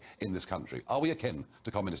today in this country? Are we akin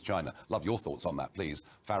to communist China? Love your thoughts on that, please.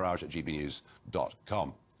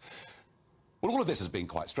 Farage@gbnews.com. Well, all of this has been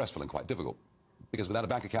quite stressful and quite difficult, because without a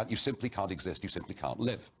bank account, you simply can't exist, you simply can't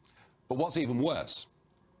live. But what's even worse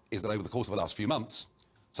is that over the course of the last few months,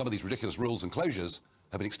 some of these ridiculous rules and closures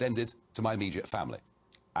have been extended to my immediate family.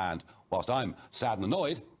 And whilst I'm sad and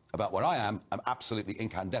annoyed about where I am, I'm absolutely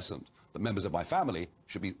incandescent that members of my family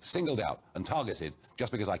should be singled out and targeted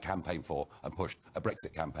just because I campaigned for and pushed a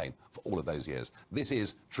Brexit campaign for all of those years. This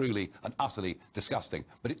is truly and utterly disgusting.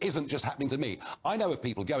 But it isn't just happening to me. I know of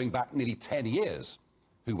people going back nearly 10 years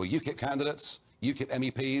who were UKIP candidates, UKIP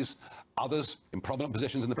MEPs, others in prominent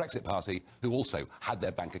positions in the Brexit Party who also had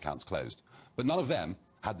their bank accounts closed. But none of them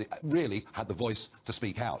really had the voice to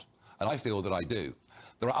speak out. And I feel that I do.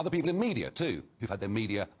 There are other people in media, too, who've had their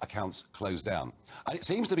media accounts closed down. And it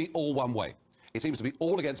seems to be all one way. It seems to be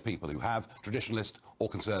all against people who have traditionalist or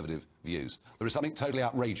conservative views. There is something totally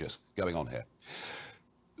outrageous going on here.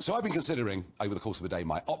 So I've been considering, over the course of the day,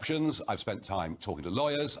 my options. I've spent time talking to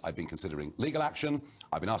lawyers. I've been considering legal action.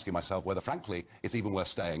 I've been asking myself whether, frankly, it's even worth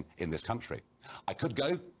staying in this country. I could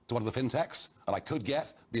go to one of the fintechs, and I could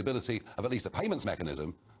get the ability of at least a payments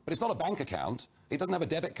mechanism, but it's not a bank account. It doesn't have a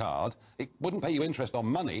debit card. It wouldn't pay you interest on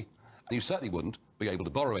money, and you certainly wouldn't be able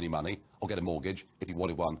to borrow any money or get a mortgage if you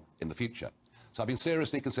wanted one in the future. So I've been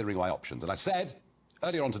seriously considering my options, and I said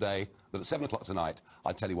earlier on today that at 7 o'clock tonight,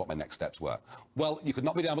 I'd tell you what my next steps were. Well, you could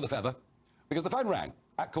knock me down with a feather, because the phone rang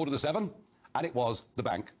at 7:15, and it was the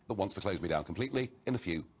bank that wants to close me down completely in a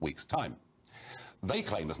few weeks' time. They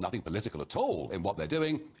claim there's nothing political at all in what they're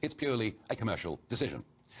doing. It's purely a commercial decision.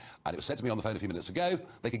 And it was said to me on the phone a few minutes ago,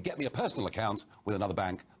 they could get me a personal account with another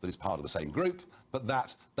bank that is part of the same group, but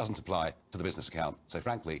that doesn't apply to the business account, so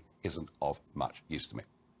frankly, isn't of much use to me.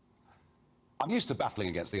 I'm used to battling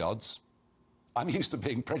against the odds. I'm used to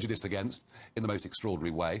being prejudiced against in the most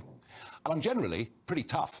extraordinary way. And I'm generally pretty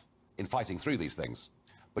tough in fighting through these things.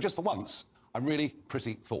 But just for once, I'm really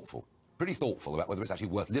pretty thoughtful about whether it's actually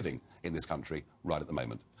worth living in this country right at the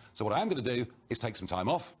moment. So what I am going to do is take some time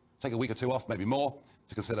off, take a week or two off, maybe more,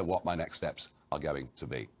 to consider what my next steps are going to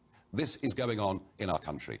be. This is going on in our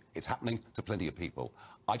country. It's happening to plenty of people.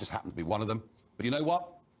 I just happen to be one of them. But you know what?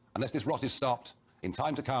 Unless this rot is stopped, in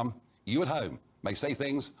time to come, you at home may say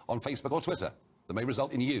things on Facebook or Twitter that may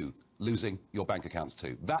result in you losing your bank accounts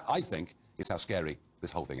too. That, I think, is how scary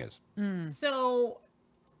this whole thing is. So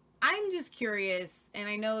I'm just curious, and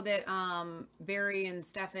I know that Barry and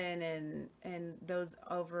Stefan and those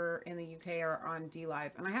over in the UK are on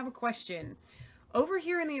DLive, and I have a question. Over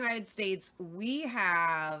here in the United States, we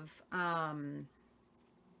have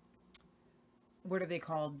what are they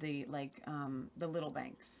called? The little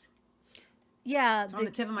banks. Yeah, it's on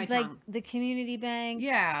the tip of my like tongue. The community banks,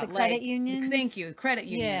 yeah, the credit unions. Thank you, credit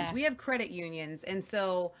unions. Yeah. We have credit unions, and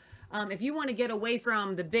so if you want to get away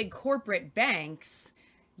from the big corporate banks,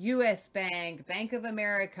 U.S. Bank, Bank of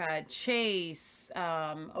America, Chase,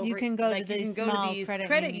 you can go to these small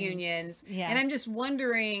credit unions. Yeah. And I'm just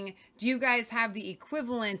wondering, do you guys have the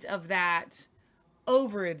equivalent of that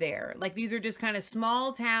over there? Like these are just kind of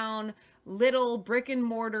small town, little brick and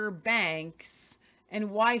mortar banks, and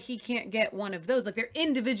why he can't get one of those? Like they're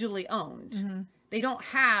individually owned. Mm-hmm. They don't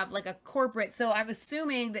have like a corporate. So I'm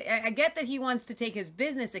assuming that I get that he wants to take his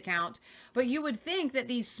business account, but you would think that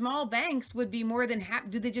these small banks would be more than happy.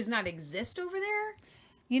 Do they just not exist over there?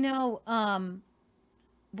 You know,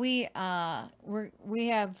 we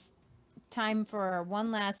have time for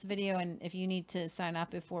one last video, and if you need to sign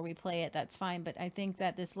up before we play it, that's fine. But I think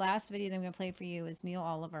that this last video that I'm going to play for you is Neil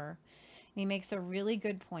Oliver, and he makes a really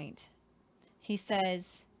good point. He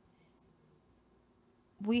says,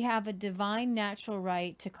 we have a divine natural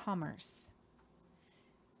right to commerce.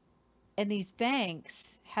 And these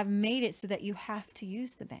banks have made it so that you have to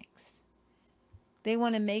use the banks. They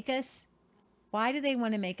want to make us, why do they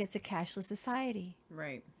want to make us a cashless society?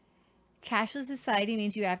 Right. Cashless society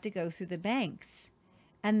means you have to go through the banks.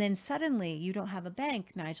 And then suddenly you don't have a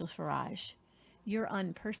bank, Nigel Farage. You're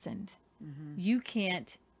unpersoned. Mm-hmm. You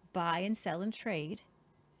can't buy and sell and trade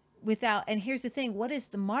without, and here's the thing, what is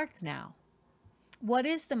the mark now? What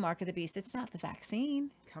is the mark of the beast? It's not the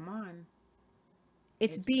vaccine. Come on.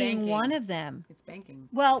 It's being banking. one of them. It's banking.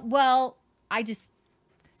 Well, I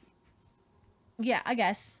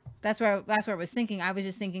guess that's where I was thinking. I was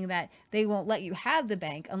just thinking that they won't let you have the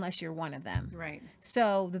bank unless you're one of them. Right.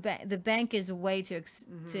 So the bank is a way to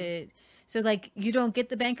So like you don't get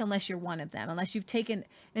the bank unless you're one of them, unless you've taken.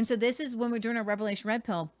 And so this is when we're doing our Revelation Red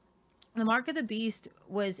Pill. The mark of the beast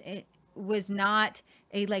was not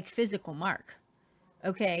a like physical mark.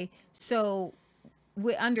 Okay, so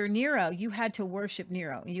under Nero, you had to worship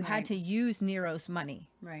Nero. You had to use Nero's money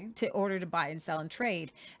to order to buy and sell and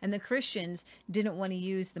trade. And the Christians didn't want to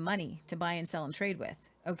use the money to buy and sell and trade with.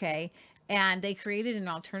 Okay, and they created an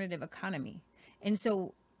alternative economy. And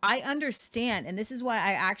so I understand, and this is why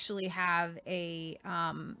I actually have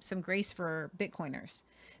some grace for Bitcoiners,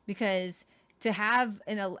 because to have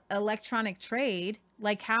an electronic trade,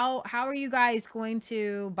 like how are you guys going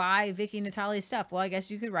to buy Vicky Natalia's stuff? Well, I guess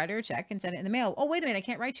you could write her a check and send it in the mail. Oh, wait a minute, I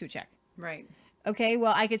can't write you a check. Right. Okay,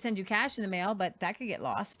 well, I could send you cash in the mail, but that could get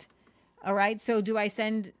lost. All right, so do I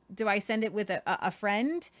send it with a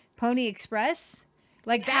friend, Pony Express?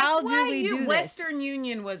 Like, That's how why do we do this? Western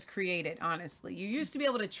Union was created, honestly. You used to be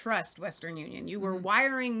able to trust Western Union. You were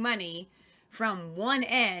wiring money from one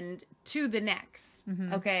end to the next.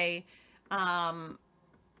 Okay.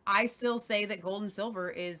 I still say that gold and silver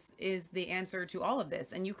is the answer to all of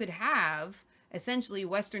this. And you could have essentially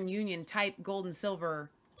Western Union type gold and silver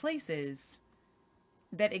places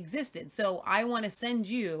that existed. So I want to send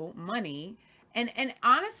you money. And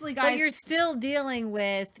honestly, guys, but you're still dealing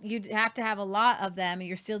with, you'd have to have a lot of them. And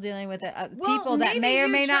you're still dealing with people that may or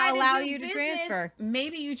may not allow you to transfer.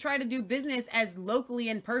 Maybe you try to do business as locally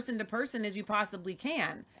and person to person as you possibly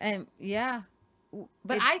can. And yeah.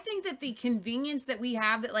 But I think that the convenience that we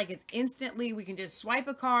have, that like it's instantly, we can just swipe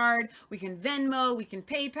a card, we can Venmo, we can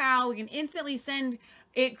PayPal, we can instantly send,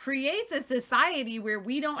 it creates a society where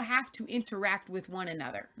we don't have to interact with one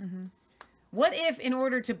another. What if in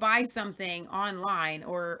order to buy something online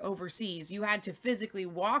or overseas, you had to physically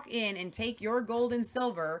walk in and take your gold and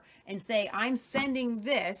silver and say, I'm sending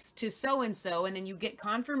this to so-and-so, and then you get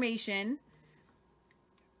confirmation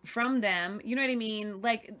from them? You know what I mean?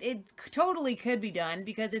 Like, it totally could be done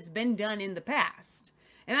because it's been done in the past.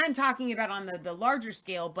 And I'm talking about on the larger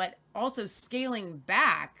scale, but also scaling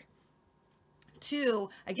back to,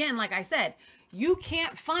 again, like I said, you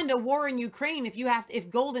can't fund a war in Ukraine if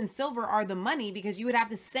gold and silver are the money, because you would have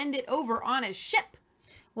to send it over on a ship.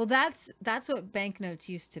 Well, that's what banknotes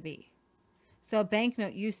used to be. So a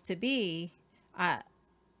banknote used to be that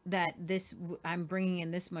I'm bringing in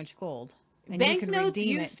this much gold. And banknotes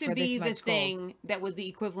used to be the thing that was the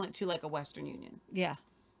equivalent to like a Western Union. Yeah.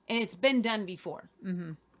 And it's been done before.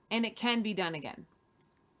 And it can be done again.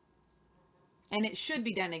 And it should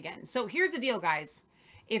be done again. So here's the deal, guys.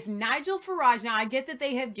 If Nigel Farage, now I get that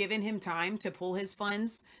they have given him time to pull his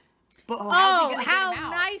funds, but how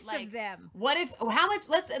nice of them. What if, how much,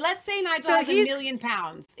 let's say Nigel has £1 million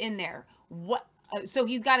in there. What, so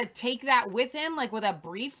he's got to take that with him, like with a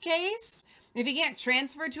briefcase? If he can't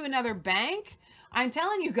transfer to another bank? I'm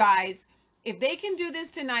telling you guys, if they can do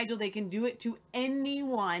this to Nigel, they can do it to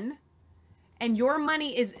anyone. And your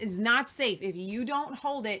money is not safe. If you don't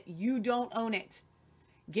hold it, you don't own it.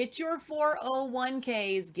 Get your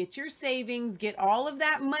 401ks, get your savings, get all of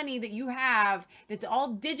that money that you have that's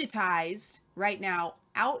all digitized right now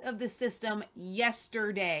out of the system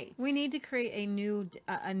yesterday. We need to create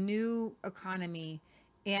a new economy.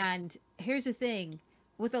 And here's the thing.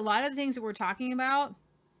 With a lot of the things that we're talking about,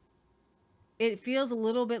 it feels a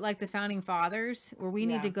little bit like the founding fathers, where we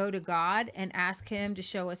need to go to God and ask him to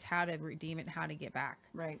show us how to redeem it, how to get back.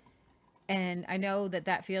 Right. And I know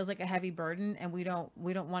that feels like a heavy burden, and we don't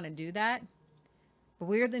want to do that, but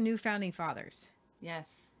we're the new founding fathers.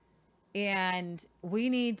 Yes. And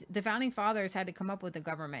the founding fathers had to come up with a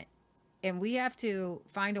government, and we have to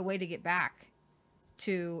find a way to get back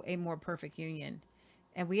to a more perfect union.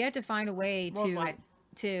 And we have to find a way to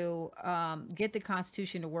get the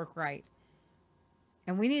Constitution to work right.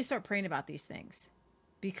 And we need to start praying about these things,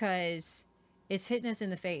 because it's hitting us in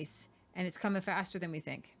the face and it's coming faster than we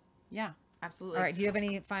think. Yeah, absolutely. All right. Do you have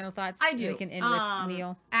any final thoughts? I do. We can end with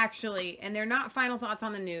Neil. Actually, and they're not final thoughts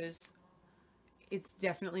on the news. It's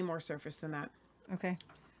definitely more surface than that. Okay.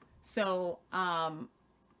 So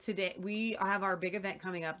today we have our big event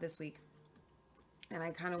coming up this week, and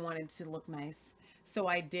I kind of wanted to look nice. So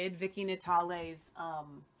I did Vicky Natale's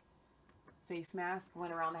face mask,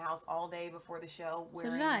 went around the house all day before the show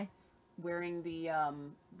wearing the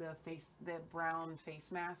brown face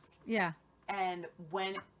mask. Yeah. And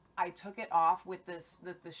when I took it off with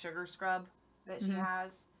the sugar scrub that she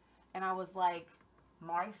has, and I was like,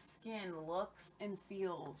 my skin looks and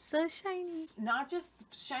feels so shiny. Not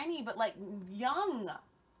just shiny, but like young.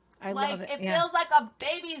 I love it. It feels like a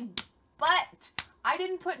baby's butt. I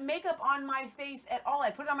didn't put makeup on my face at all.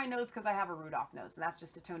 I put it on my nose because I have a Rudolph nose, and that's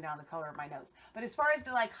just to tone down the color of my nose. But as far as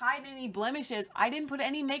to like hide any blemishes, I didn't put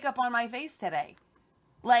any makeup on my face today.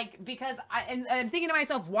 Like, because I'm thinking to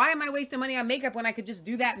myself, why am I wasting money on makeup when I could just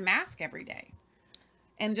do that mask every day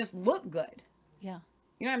and just look good? Yeah.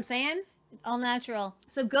 You know what I'm saying? All natural.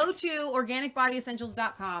 So go to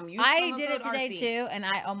organicbodyessentials.com. I did it today too, and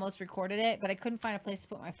I almost recorded it, but I couldn't find a place to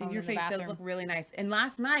put my phone. And your in the face bathroom. does look really nice. And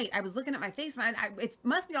last night I was looking at my face, and it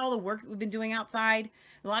must be all the work we've been doing outside,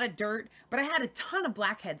 a lot of dirt. But I had a ton of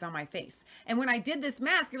blackheads on my face, and when I did this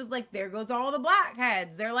mask, it was like, there goes all the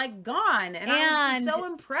blackheads. They're like gone, and I was just so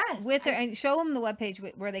impressed. With her, and show them the webpage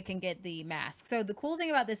where they can get the mask. So the cool thing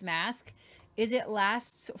about this mask is it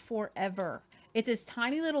lasts forever. It's this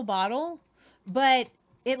tiny little bottle, but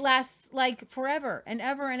it lasts like forever and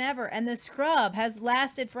ever and ever. And the scrub has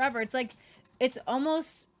lasted forever. It's like, it's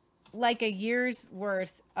almost like a year's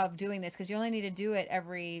worth of doing this, because you only need to do it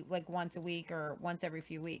every like once a week or once every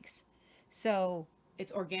few weeks. So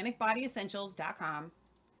it's organicbodyessentials.com.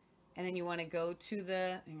 And then you want to go to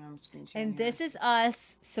the, hang on, I'm screenshotting. And this is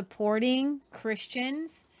us supporting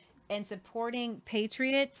Christians and supporting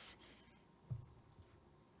patriots.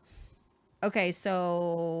 Okay,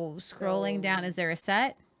 so scrolling down, is there a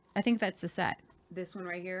set? I think that's the set. This one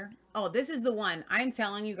right here. Oh, this is the one. I'm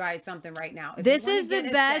telling you guys something right now. If this you wanna is the get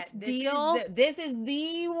a best set, deal. This is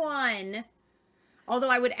the one. Although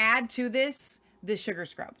I would add to this sugar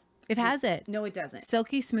scrub. It has it. No, it doesn't.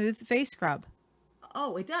 Silky smooth face scrub.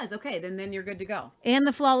 Oh, it does. Okay, then you're good to go. And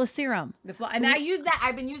the flawless serum. And I use that.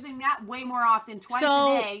 I've been using that way more often, twice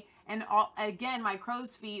a day. And again, my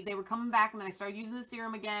crow's feet, they were coming back, and then I started using the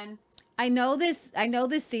serum again. I know this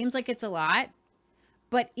seems like it's a lot,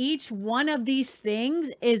 but each one of these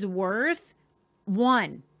things is worth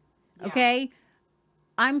one. Yeah. Okay?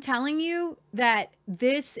 I'm telling you that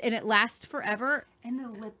this, and it lasts forever. And the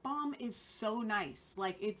lip balm is so nice.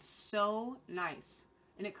 Like, it's so nice.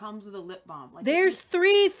 And it comes with a lip balm. Like, there's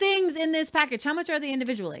 3 things in this package. How much are they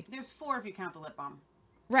individually? There's 4 if you count the lip balm.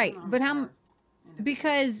 Right. But how?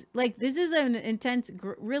 Because like this is an intense,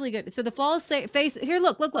 really good. So the flawless face here.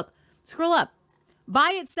 Look. Scroll up. By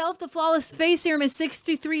itself, the flawless face serum is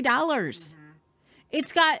 $63. Mm-hmm.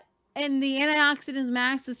 It's got, and the antioxidants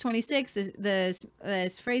max is 26. The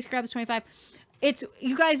spray scrub is 25. It's,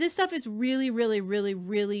 you guys, this stuff is really, really, really,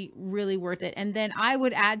 really, really worth it. And then I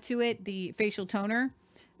would add to it the facial toner,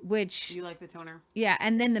 which you like the toner. Yeah,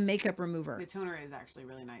 and then the makeup remover. The toner is actually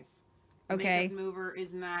really nice. Okay. Makeup remover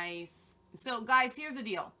is nice. So guys, here's the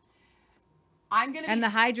deal. I'm gonna the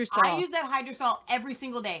hydrosol. I use that hydrosol every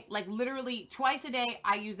single day, like literally twice a day.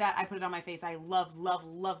 I use that. I put it on my face. I love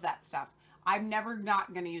that stuff. I'm never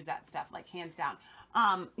not gonna use that stuff, like hands down.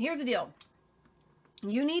 Here's the deal.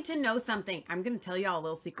 You need to know something. I'm gonna tell y'all a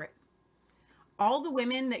little secret. All the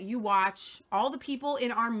women that you watch, all the people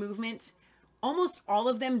in our movement, almost all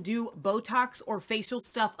of them do Botox or facial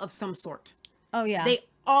stuff of some sort. Oh yeah. They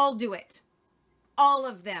all do it. All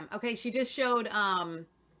of them. Okay, she just showed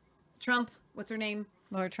Trump. What's her name?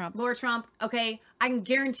 Laura Trump. Laura Trump. Okay, I can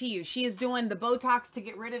guarantee you she is doing the Botox to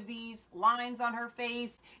get rid of these lines on her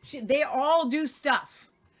face. They all do stuff.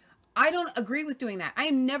 I don't agree with doing that. I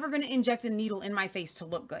am never going to inject a needle in my face to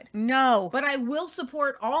look good. No. But I will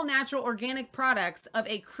support all natural organic products of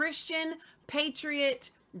a Christian patriot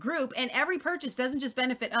group, and every purchase doesn't just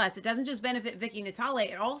benefit us. It doesn't just benefit Vicky Natale.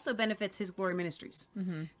 It also benefits His Glory Ministries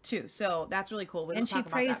too. So that's really cool. And she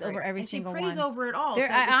prays over every single one. She prays over it all.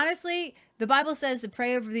 Honestly, the Bible says to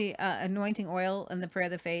pray over the anointing oil, and the prayer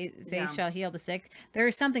of the faith shall heal the sick. There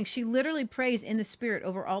is something she literally prays in the spirit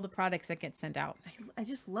over all the products that get sent out. I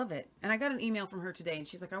just love it. And I got an email from her today, and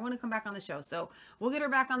she's like, I want to come back on the show. So we'll get her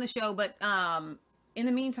back on the show. But in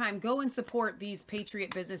the meantime, go and support these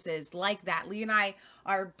patriot businesses like that. Lee and I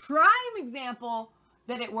are prime example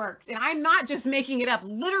that it works. And I'm not just making it up.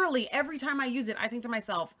 Literally, every time I use it, I think to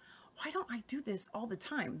myself, why don't I do this all the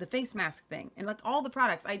time? The face mask thing and like all the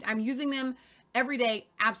products. I'm using them every day.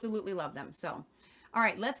 Absolutely love them. So, all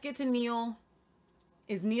right, let's get to Neil.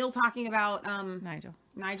 Is Neil talking about Nigel?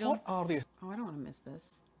 What are these? Oh, I don't want to miss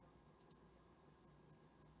this.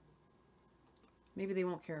 Maybe they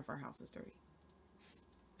won't care if our house is dirty.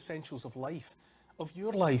 Essentials of life, of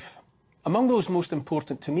your life. Among those most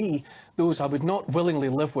important to me, those I would not willingly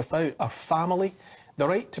live without, are family, the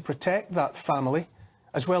right to protect that family,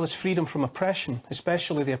 as well as freedom from oppression,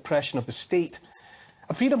 especially the oppression of the state.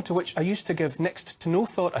 A freedom to which I used to give next to no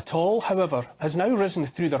thought at all, however, has now risen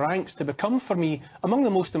through the ranks to become for me among the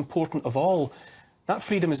most important of all. That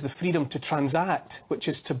freedom is the freedom to transact, which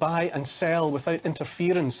is to buy and sell without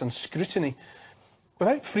interference and scrutiny.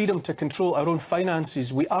 Without freedom to control our own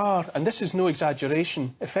finances, we are, and this is no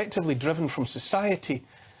exaggeration, effectively driven from society.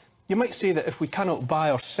 You might say that if we cannot buy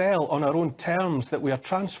or sell on our own terms, that we are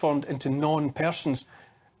transformed into non-persons.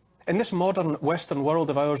 In this modern Western world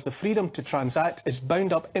of ours, the freedom to transact is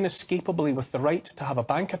bound up inescapably with the right to have a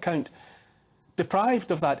bank account. Deprived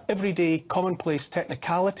of that everyday, commonplace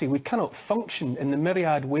technicality, we cannot function in the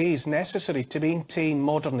myriad ways necessary to maintain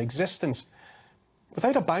modern existence.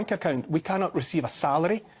 Without a bank account, we cannot receive a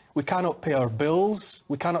salary, we cannot pay our bills,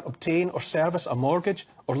 we cannot obtain or service a mortgage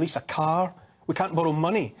or lease a car, we can't borrow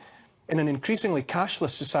money. In an increasingly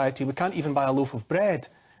cashless society, we can't even buy a loaf of bread.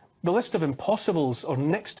 The list of impossibles or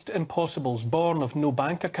next to impossibles born of no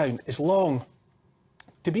bank account is long.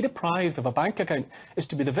 To be deprived of a bank account is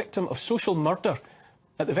to be the victim of social murder.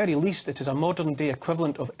 At the very least, it is a modern-day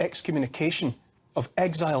equivalent of excommunication, of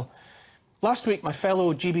exile. Last week, my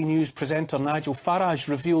fellow GB News presenter Nigel Farage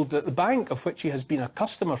revealed that the bank of which he has been a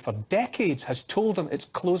customer for decades has told him it's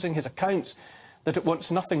closing his accounts, that it wants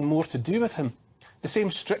nothing more to do with him. The same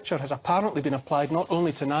stricture has apparently been applied not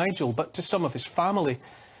only to Nigel, but to some of his family.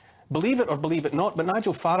 Believe it or believe it not, but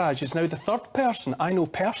Nigel Farage is now the third person I know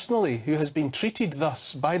personally who has been treated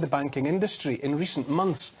thus by the banking industry in recent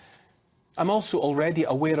months. I'm also already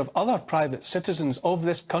aware of other private citizens of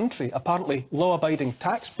this country, apparently law-abiding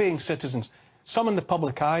tax-paying citizens, some in the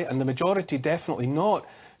public eye and the majority definitely not,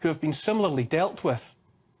 who have been similarly dealt with.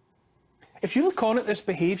 If you look on at this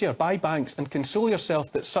behaviour by banks and console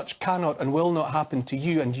yourself that such cannot and will not happen to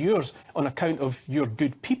you and yours on account of your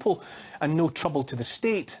good people and no trouble to the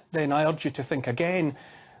state, then I urge you to think again.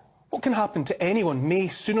 What can happen to anyone may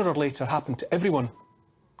sooner or later happen to everyone.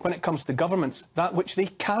 When it comes to governments, that which they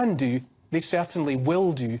can do, they certainly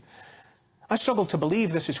will do. I struggle to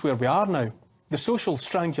believe this is where we are now. The social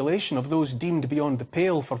strangulation of those deemed beyond the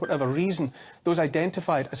pale for whatever reason, those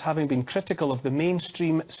identified as having been critical of the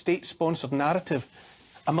mainstream state-sponsored narrative,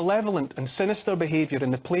 a malevolent and sinister behaviour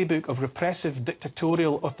in the playbook of repressive,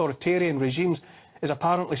 dictatorial, authoritarian regimes is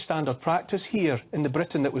apparently standard practice here in the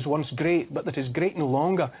Britain that was once great, but that is great no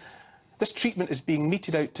longer. This treatment is being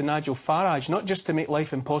meted out to Nigel Farage, not just to make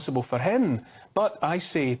life impossible for him, but, I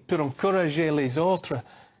say, pour encourager les autres.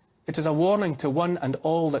 It is a warning to one and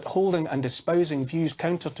all that holding and espousing views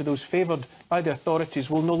counter to those favoured by the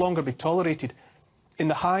authorities will no longer be tolerated. In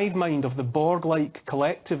the hive mind of the Borg-like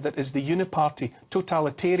collective that is the uniparty,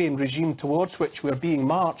 totalitarian regime towards which we are being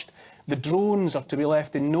marched, the drones are to be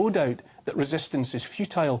left in no doubt that resistance is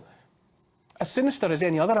futile. As sinister as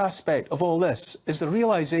any other aspect of all this is the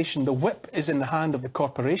realisation the whip is in the hand of the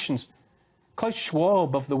corporations. Klaus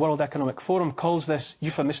Schwab of the World Economic Forum calls this,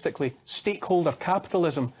 euphemistically, stakeholder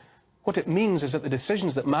capitalism. What it means is that the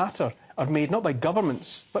decisions that matter are made not by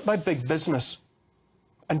governments, but by big business.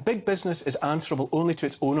 And big business is answerable only to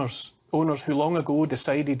its owners, owners who long ago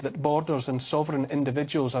decided that borders and sovereign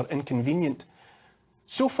individuals are inconvenient.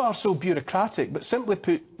 So far so bureaucratic, but simply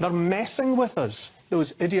put, they're messing with us,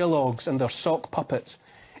 those ideologues and their sock puppets.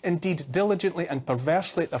 Indeed, diligently and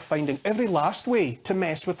perversely, they're finding every last way to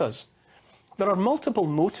mess with us. There are multiple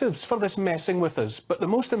motives for this messing with us, but the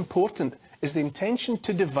most important is the intention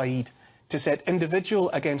to divide, to set individual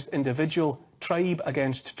against individual, tribe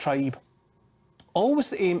against tribe. Always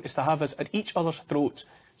the aim is to have us at each other's throats,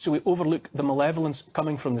 so we overlook the malevolence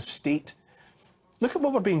coming from the state. Look at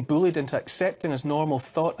what we're being bullied into accepting as normal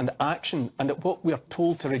thought and action, and at what we are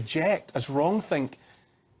told to reject as wrong-think.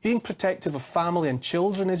 Being protective of family and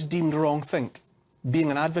children is deemed wrong-think.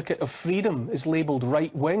 Being an advocate of freedom is labelled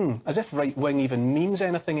right-wing, as if right-wing even means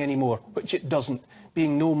anything anymore, which it doesn't,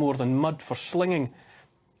 being no more than mud for slinging.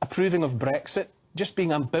 Approving of Brexit, just being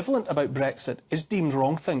ambivalent about Brexit, is deemed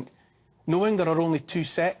wrong-think. Knowing there are only two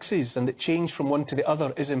sexes and that change from one to the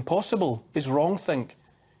other is impossible is wrong-think.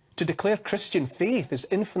 To declare Christian faith is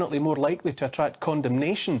infinitely more likely to attract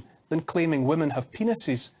condemnation than claiming women have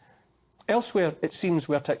penises. Elsewhere, it seems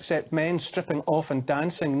we are to accept men stripping off and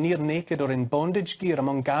dancing near naked or in bondage gear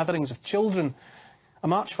among gatherings of children. A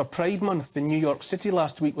march for Pride Month in New York City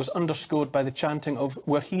last week was underscored by the chanting of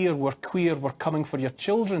 "We're here, we're queer, we're coming for your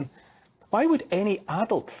children." Why would any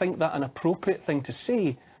adult think that an appropriate thing to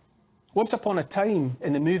say? Once upon a time,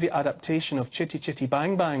 in the movie adaptation of Chitty Chitty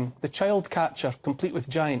Bang Bang, the child catcher, complete with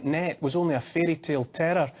giant net, was only a fairy tale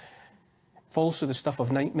terror, also the stuff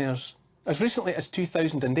of nightmares. As recently as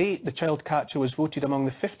 2008, the child catcher was voted among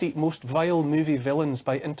the 50 most vile movie villains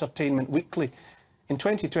by Entertainment Weekly. In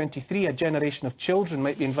 2023, a generation of children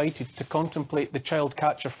might be invited to contemplate the child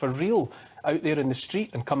catcher for real, out there in the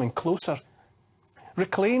street and coming closer.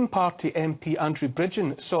 Reclaim Party MP Andrew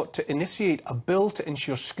Bridgen sought to initiate a bill to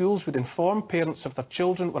ensure schools would inform parents if their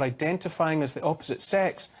children were identifying as the opposite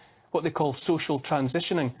sex, what they call social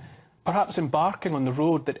transitioning, perhaps embarking on the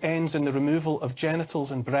road that ends in the removal of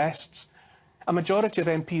genitals and breasts. A majority of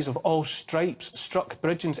MPs of all stripes struck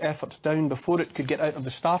Bridgen's efforts down before it could get out of the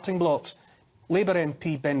starting blocks. Labour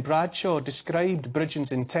MP Ben Bradshaw described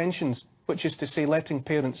Bridgen's intentions, which is to say letting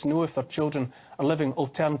parents know if their children are living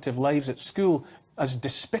alternative lives at school, as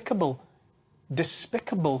despicable.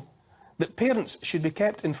 Despicable. That parents should be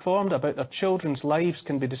kept informed about their children's lives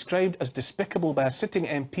can be described as despicable by a sitting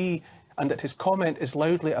MP, and that his comment is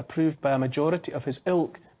loudly approved by a majority of his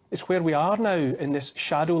ilk, is where we are now in this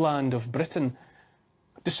shadowland of Britain.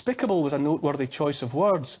 Despicable was a noteworthy choice of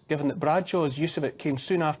words, given that Bradshaw's use of it came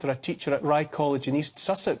soon after a teacher at Rye College in East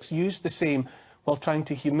Sussex used the same while trying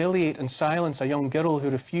to humiliate and silence a young girl who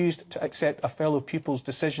refused to accept a fellow pupil's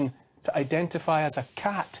decision to identify as a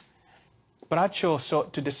cat. Bradshaw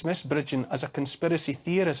sought to dismiss Bridgen as a conspiracy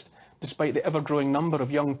theorist, despite the ever-growing number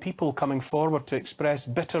of young people coming forward to express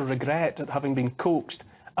bitter regret at having been coaxed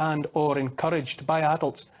and/or encouraged by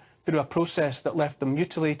adults through a process that left them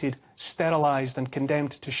mutilated, sterilised and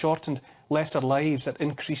condemned to shortened, lesser lives at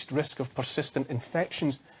increased risk of persistent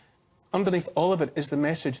infections. Underneath all of it is the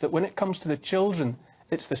message that when it comes to the children,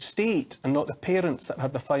 it's the state and not the parents that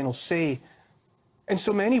have the final say. In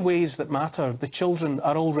so many ways that matter, the children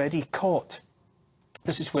are already caught.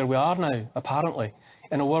 This is where we are now, apparently,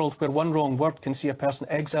 in a world where one wrong word can see a person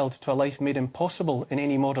exiled to a life made impossible in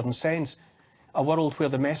any modern sense. A world where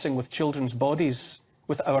the messing with children's bodies,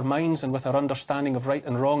 with our minds and with our understanding of right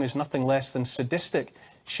and wrong is nothing less than sadistic,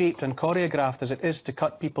 shaped and choreographed as it is to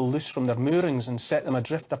cut people loose from their moorings and set them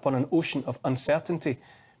adrift upon an ocean of uncertainty.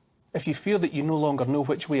 If you feel that you no longer know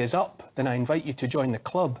which way is up, then I invite you to join the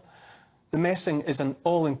club. The messing is an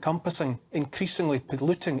all-encompassing, increasingly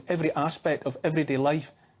polluting every aspect of everyday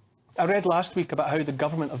life. I read last week about how the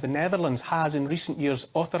government of the Netherlands has in recent years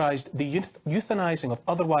authorised the euthanising of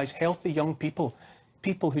otherwise healthy young people,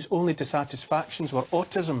 people whose only dissatisfactions were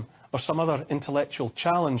autism or some other intellectual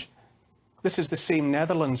challenge. This is the same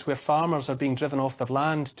Netherlands where farmers are being driven off their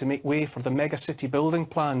land to make way for the megacity building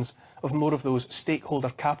plans of more of those stakeholder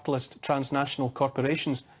capitalist transnational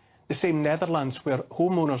corporations. The same Netherlands where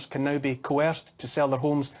homeowners can now be coerced to sell their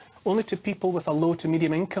homes only to people with a low to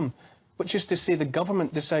medium income, which is to say the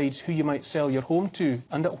government decides who you might sell your home to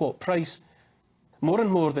and at what price. More and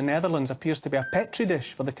more, the Netherlands appears to be a petri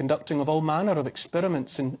dish for the conducting of all manner of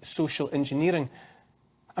experiments in social engineering.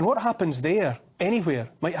 And what happens there, anywhere,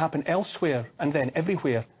 might happen elsewhere and then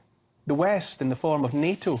everywhere. The West, in the form of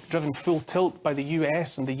NATO, driven full tilt by the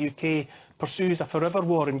US and the UK, pursues a forever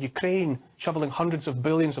war in Ukraine, shovelling hundreds of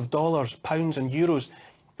billions of dollars, pounds and euros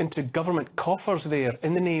into government coffers there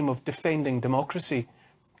in the name of defending democracy.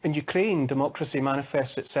 In Ukraine, democracy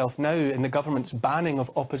manifests itself now in the government's banning of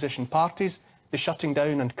opposition parties, the shutting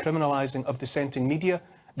down and criminalising of dissenting media,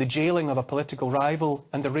 the jailing of a political rival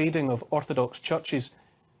and the raiding of orthodox churches.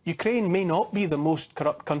 Ukraine may not be the most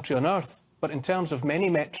corrupt country on earth, but in terms of many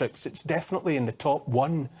metrics, it's definitely in the top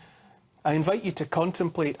one. I invite you to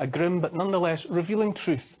contemplate a grim but nonetheless revealing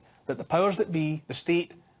truth that the powers that be, the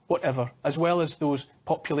state, whatever, as well as those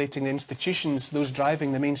populating the institutions, those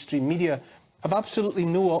driving the mainstream media, have absolutely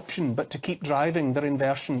no option but to keep driving their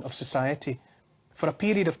inversion of society. For a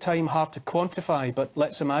period of time hard to quantify, but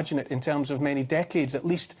let's imagine it in terms of many decades at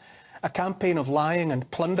least, a campaign of lying and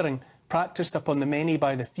plundering practised upon the many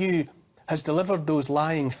by the few has delivered those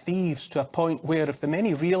lying thieves to a point where if the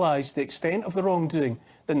many realised the extent of the wrongdoing,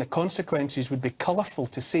 then the consequences would be colourful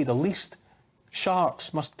to say the least.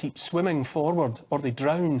 Sharks must keep swimming forward or they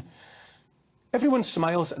drown. Everyone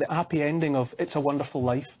smiles at the happy ending of It's a Wonderful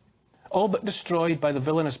Life. All but destroyed by the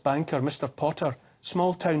villainous banker Mr. Potter,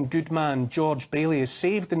 small-town good man George Bailey is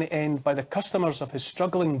saved in the end by the customers of his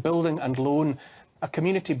struggling building and loan, a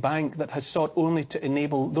community bank that has sought only to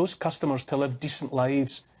enable those customers to live decent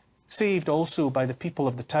lives. Saved also by the people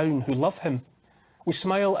of the town who love him. We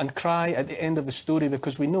smile and cry at the end of the story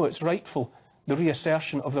because we know it's rightful, the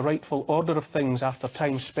reassertion of the rightful order of things after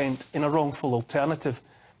time spent in a wrongful alternative.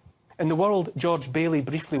 In the world George Bailey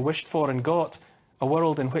briefly wished for and got, a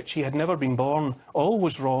world in which he had never been born, all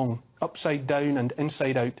was wrong, upside down and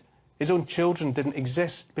inside out. His own children didn't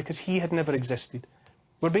exist because he had never existed.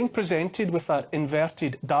 We're being presented with that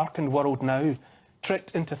inverted, darkened world now,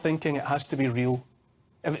 tricked into thinking it has to be real.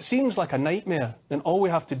 If it seems like a nightmare, then all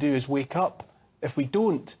we have to do is wake up. If we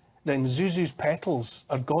don't, then Zuzu's petals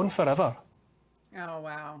are gone forever. Oh,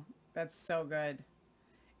 wow. That's so good.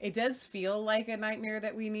 It does feel like a nightmare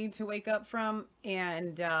that we need to wake up from.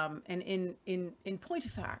 And in point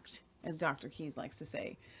of fact, as Dr. Keyes likes to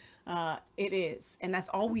say, it is. And that's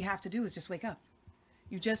all we have to do is just wake up.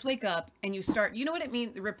 You just wake up and you start. You know what it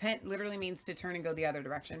means? Repent literally means to turn and go the other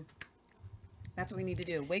direction. That's what we need to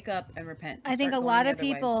do. Wake up and repent. I think Start a going lot the of other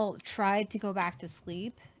way. people tried to go back to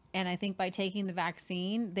sleep. And I think by taking the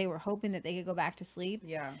vaccine, they were hoping that they could go back to sleep.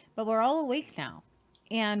 Yeah. But we're all awake now.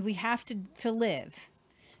 And we have to live.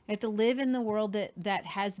 We have to live in the world that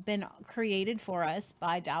has been created for us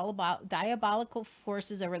by diabolical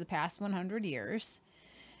forces over the past 100 years.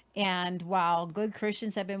 And while good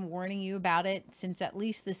Christians have been warning you about it since at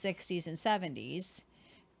least the 60s and 70s,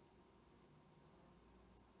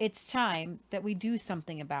 it's time that we do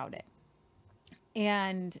something about it.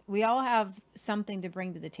 And we all have something to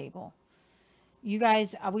bring to the table. You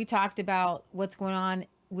guys, we talked about what's going on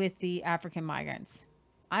with the African migrants.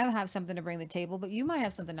 I have something to bring to the table, but you might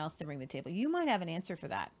have something else to bring to the table. You might have an answer for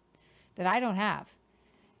that I don't have.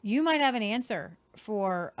 You might have an answer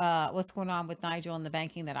for what's going on with Nigel and the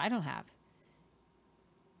banking that I don't have.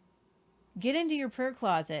 Get into your prayer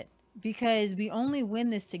closet, because we only win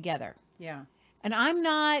this together. Yeah. And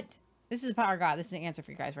this is the power of God. This is an answer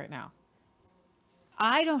for you guys right now.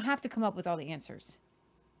 I don't have to come up with all the answers.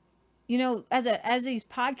 You know, as these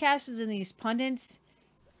podcasters and these pundits,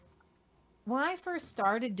 when I first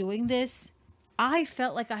started doing this, I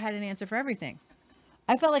felt like I had an answer for everything.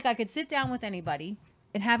 I felt like I could sit down with anybody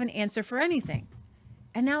and have an answer for anything.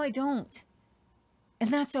 And now I don't. And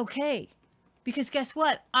that's okay. Because guess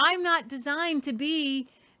what? I'm not designed to be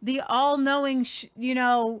the all-knowing,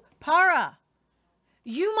 para.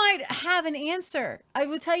 You might have an answer. I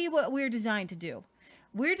will tell you what we're designed to do.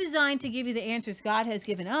 We're designed to give you the answers God has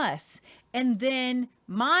given us. And then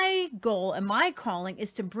my goal and my calling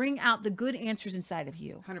is to bring out the good answers inside of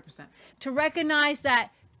you. 100%. To recognize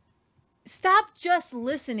that stop just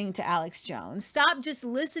listening to Alex Jones. Stop just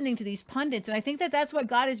listening to these pundits. And I think that that's what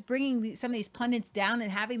God is bringing some of these pundits down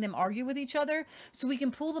and having them argue with each other so we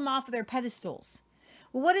can pull them off of their pedestals.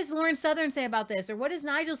 Well, what does Lauren Southern say about this? Or what does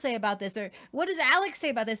Nigel say about this? Or what does Alex say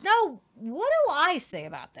about this? No, what do I say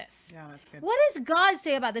about this? Yeah, that's good. What does God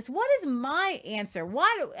say about this? What is my answer?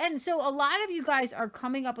 And so a lot of you guys are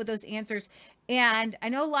coming up with those answers. And I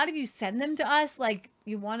know a lot of you send them to us like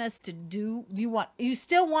you want us to do, you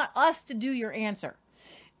still want us to do your answer.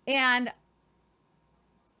 And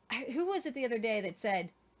who was it the other day that said,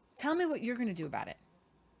 tell me what you're going to do about it.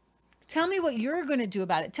 Tell me what you're going to do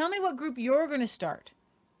about it. Tell me what group you're going to start.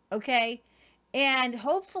 Okay? And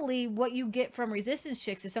hopefully what you get from Resistance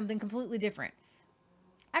Chicks is something completely different.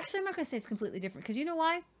 Actually, I'm not going to say it's completely different because you know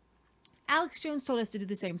why? Alex Jones told us to do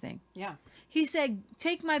the same thing. Yeah. He said,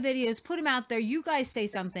 take my videos, put them out there. You guys say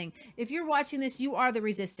something. If you're watching this, you are the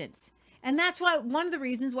resistance. And that's why one of the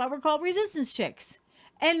reasons why we're called Resistance Chicks.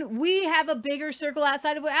 And we have a bigger circle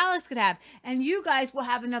outside of what Alex could have. And you guys will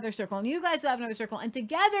have another circle. And you guys will have another circle. And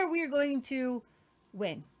together we are going to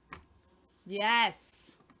win.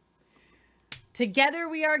 Yes. Together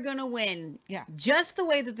we are going to win. Yeah. Just the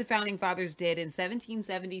way that the Founding Fathers did in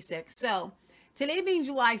 1776. So today being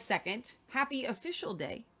July 2nd, happy official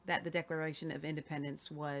day that the Declaration of Independence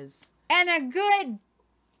was. And a good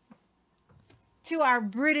to our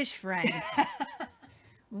British friends.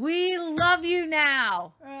 We love you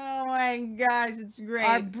now. Oh my gosh, it's great.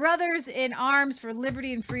 Our brothers in arms for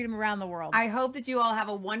liberty and freedom around the world. I hope that you all have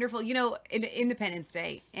a wonderful, Independence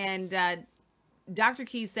Day. And Dr.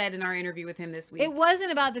 Keyes said in our interview with him this week, it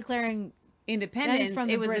wasn't about declaring independence. From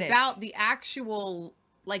the it was British. about the actual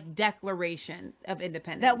Declaration of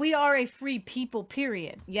Independence. That we are a free people,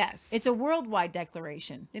 period. Yes. It's a worldwide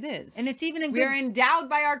declaration. It is. And it's even We're endowed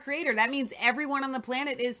by our Creator. That means everyone on the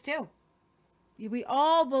planet is too. We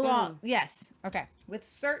all belong. Boom. Yes. Okay. With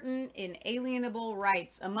certain inalienable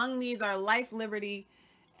rights. Among these are life, liberty,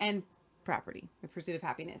 and property. The pursuit of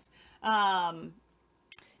happiness.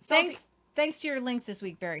 Thanks to your links this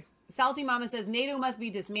week, Barry. Salty Mama says, NATO must be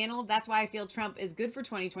dismantled. That's why I feel Trump is good for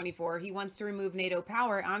 2024. He wants to remove NATO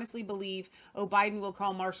power. I honestly believe, Biden will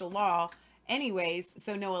call martial law anyways,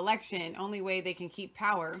 so no election. Only way they can keep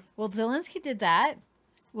power. Well, Zelensky did that.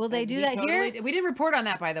 Will they do that here? We didn't report on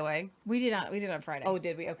that, by the way. We did not. We did on Friday. Oh,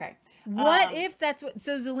 did we? Okay. What if that's what?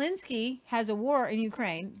 So Zelensky has a war in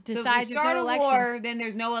Ukraine. Decides so if you start no a elections. war, then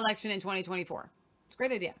there's no election in 2024. It's a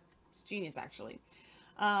great idea. It's genius, actually.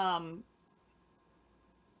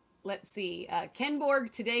 Let's see. Ken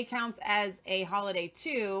Borg, today counts as a holiday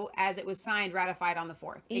too, as it was signed, ratified on the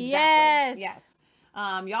 4th. Exactly. Yes.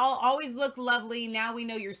 Y'all always look lovely. Now we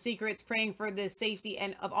know your secrets. Praying for the safety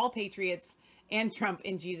and of all patriots and Trump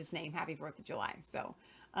in Jesus' name. Happy 4th of July. So,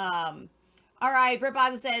 All right, Britt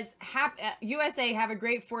Baza says, USA, have a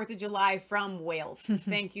great 4th of July from Wales.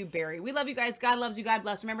 Thank you, Barry. We love you guys. God loves you. God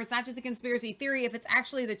bless. Remember, it's not just a conspiracy theory if it's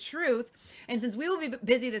actually the truth. And since we will be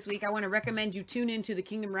busy this week, I want to recommend you tune into the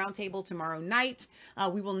Kingdom Roundtable tomorrow night.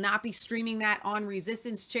 We will not be streaming that on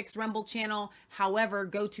Resistance Chicks Rumble channel. However,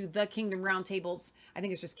 go to the Kingdom Roundtables. I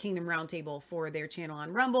think it's just Kingdom Roundtable for their channel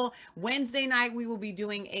on Rumble. Wednesday night, we will be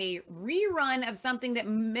doing a rerun of something that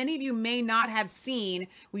many of you may not have seen.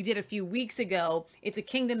 We did a few weeks ago. It's a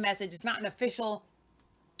Kingdom message. It's not an official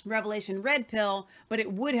Revelation red pill, but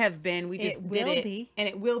it would have been. We just did it. And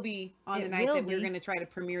it will be on the night that we're going to try to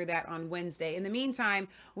premiere that on Wednesday. In the meantime,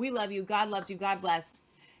 we love you. God loves you. God bless.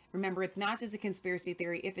 Remember, it's not just a conspiracy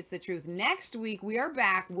theory if it's the truth. Next week, we are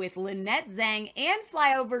back with Lynette Zhang and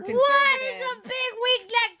Flyover Conservatives. What is a big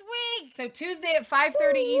week next week? So Tuesday at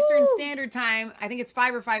 5:30 Eastern Standard Time, I think it's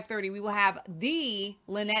 5 or 5:30, we will have the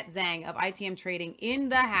Lynette Zhang of ITM Trading in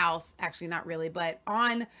the house. Actually, not really, but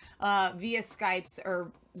on via Skype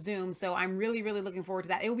or Zoom. So I'm really, really looking forward to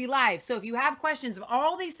that. It will be live. So if you have questions of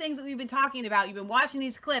all these things that we've been talking about, you've been watching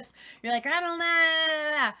these clips, you're like, I don't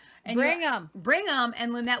know. And bring them,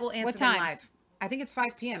 and Lynette will answer them live. I think it's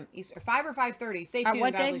 5 p.m. Eastern, 5 or 5:30. Stay tuned.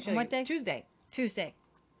 What day? What day? Tuesday.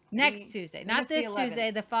 Next Tuesday. Not this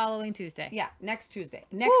Tuesday, the following Tuesday. Yeah, next Tuesday.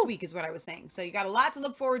 Next week is what I was saying. So you got a lot to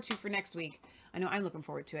look forward to for next week. I know I'm looking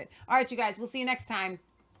forward to it. All right, you guys. We'll see you next time.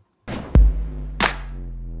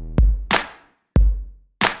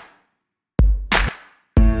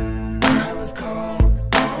 I was cold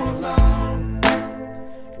all alone.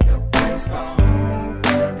 No place for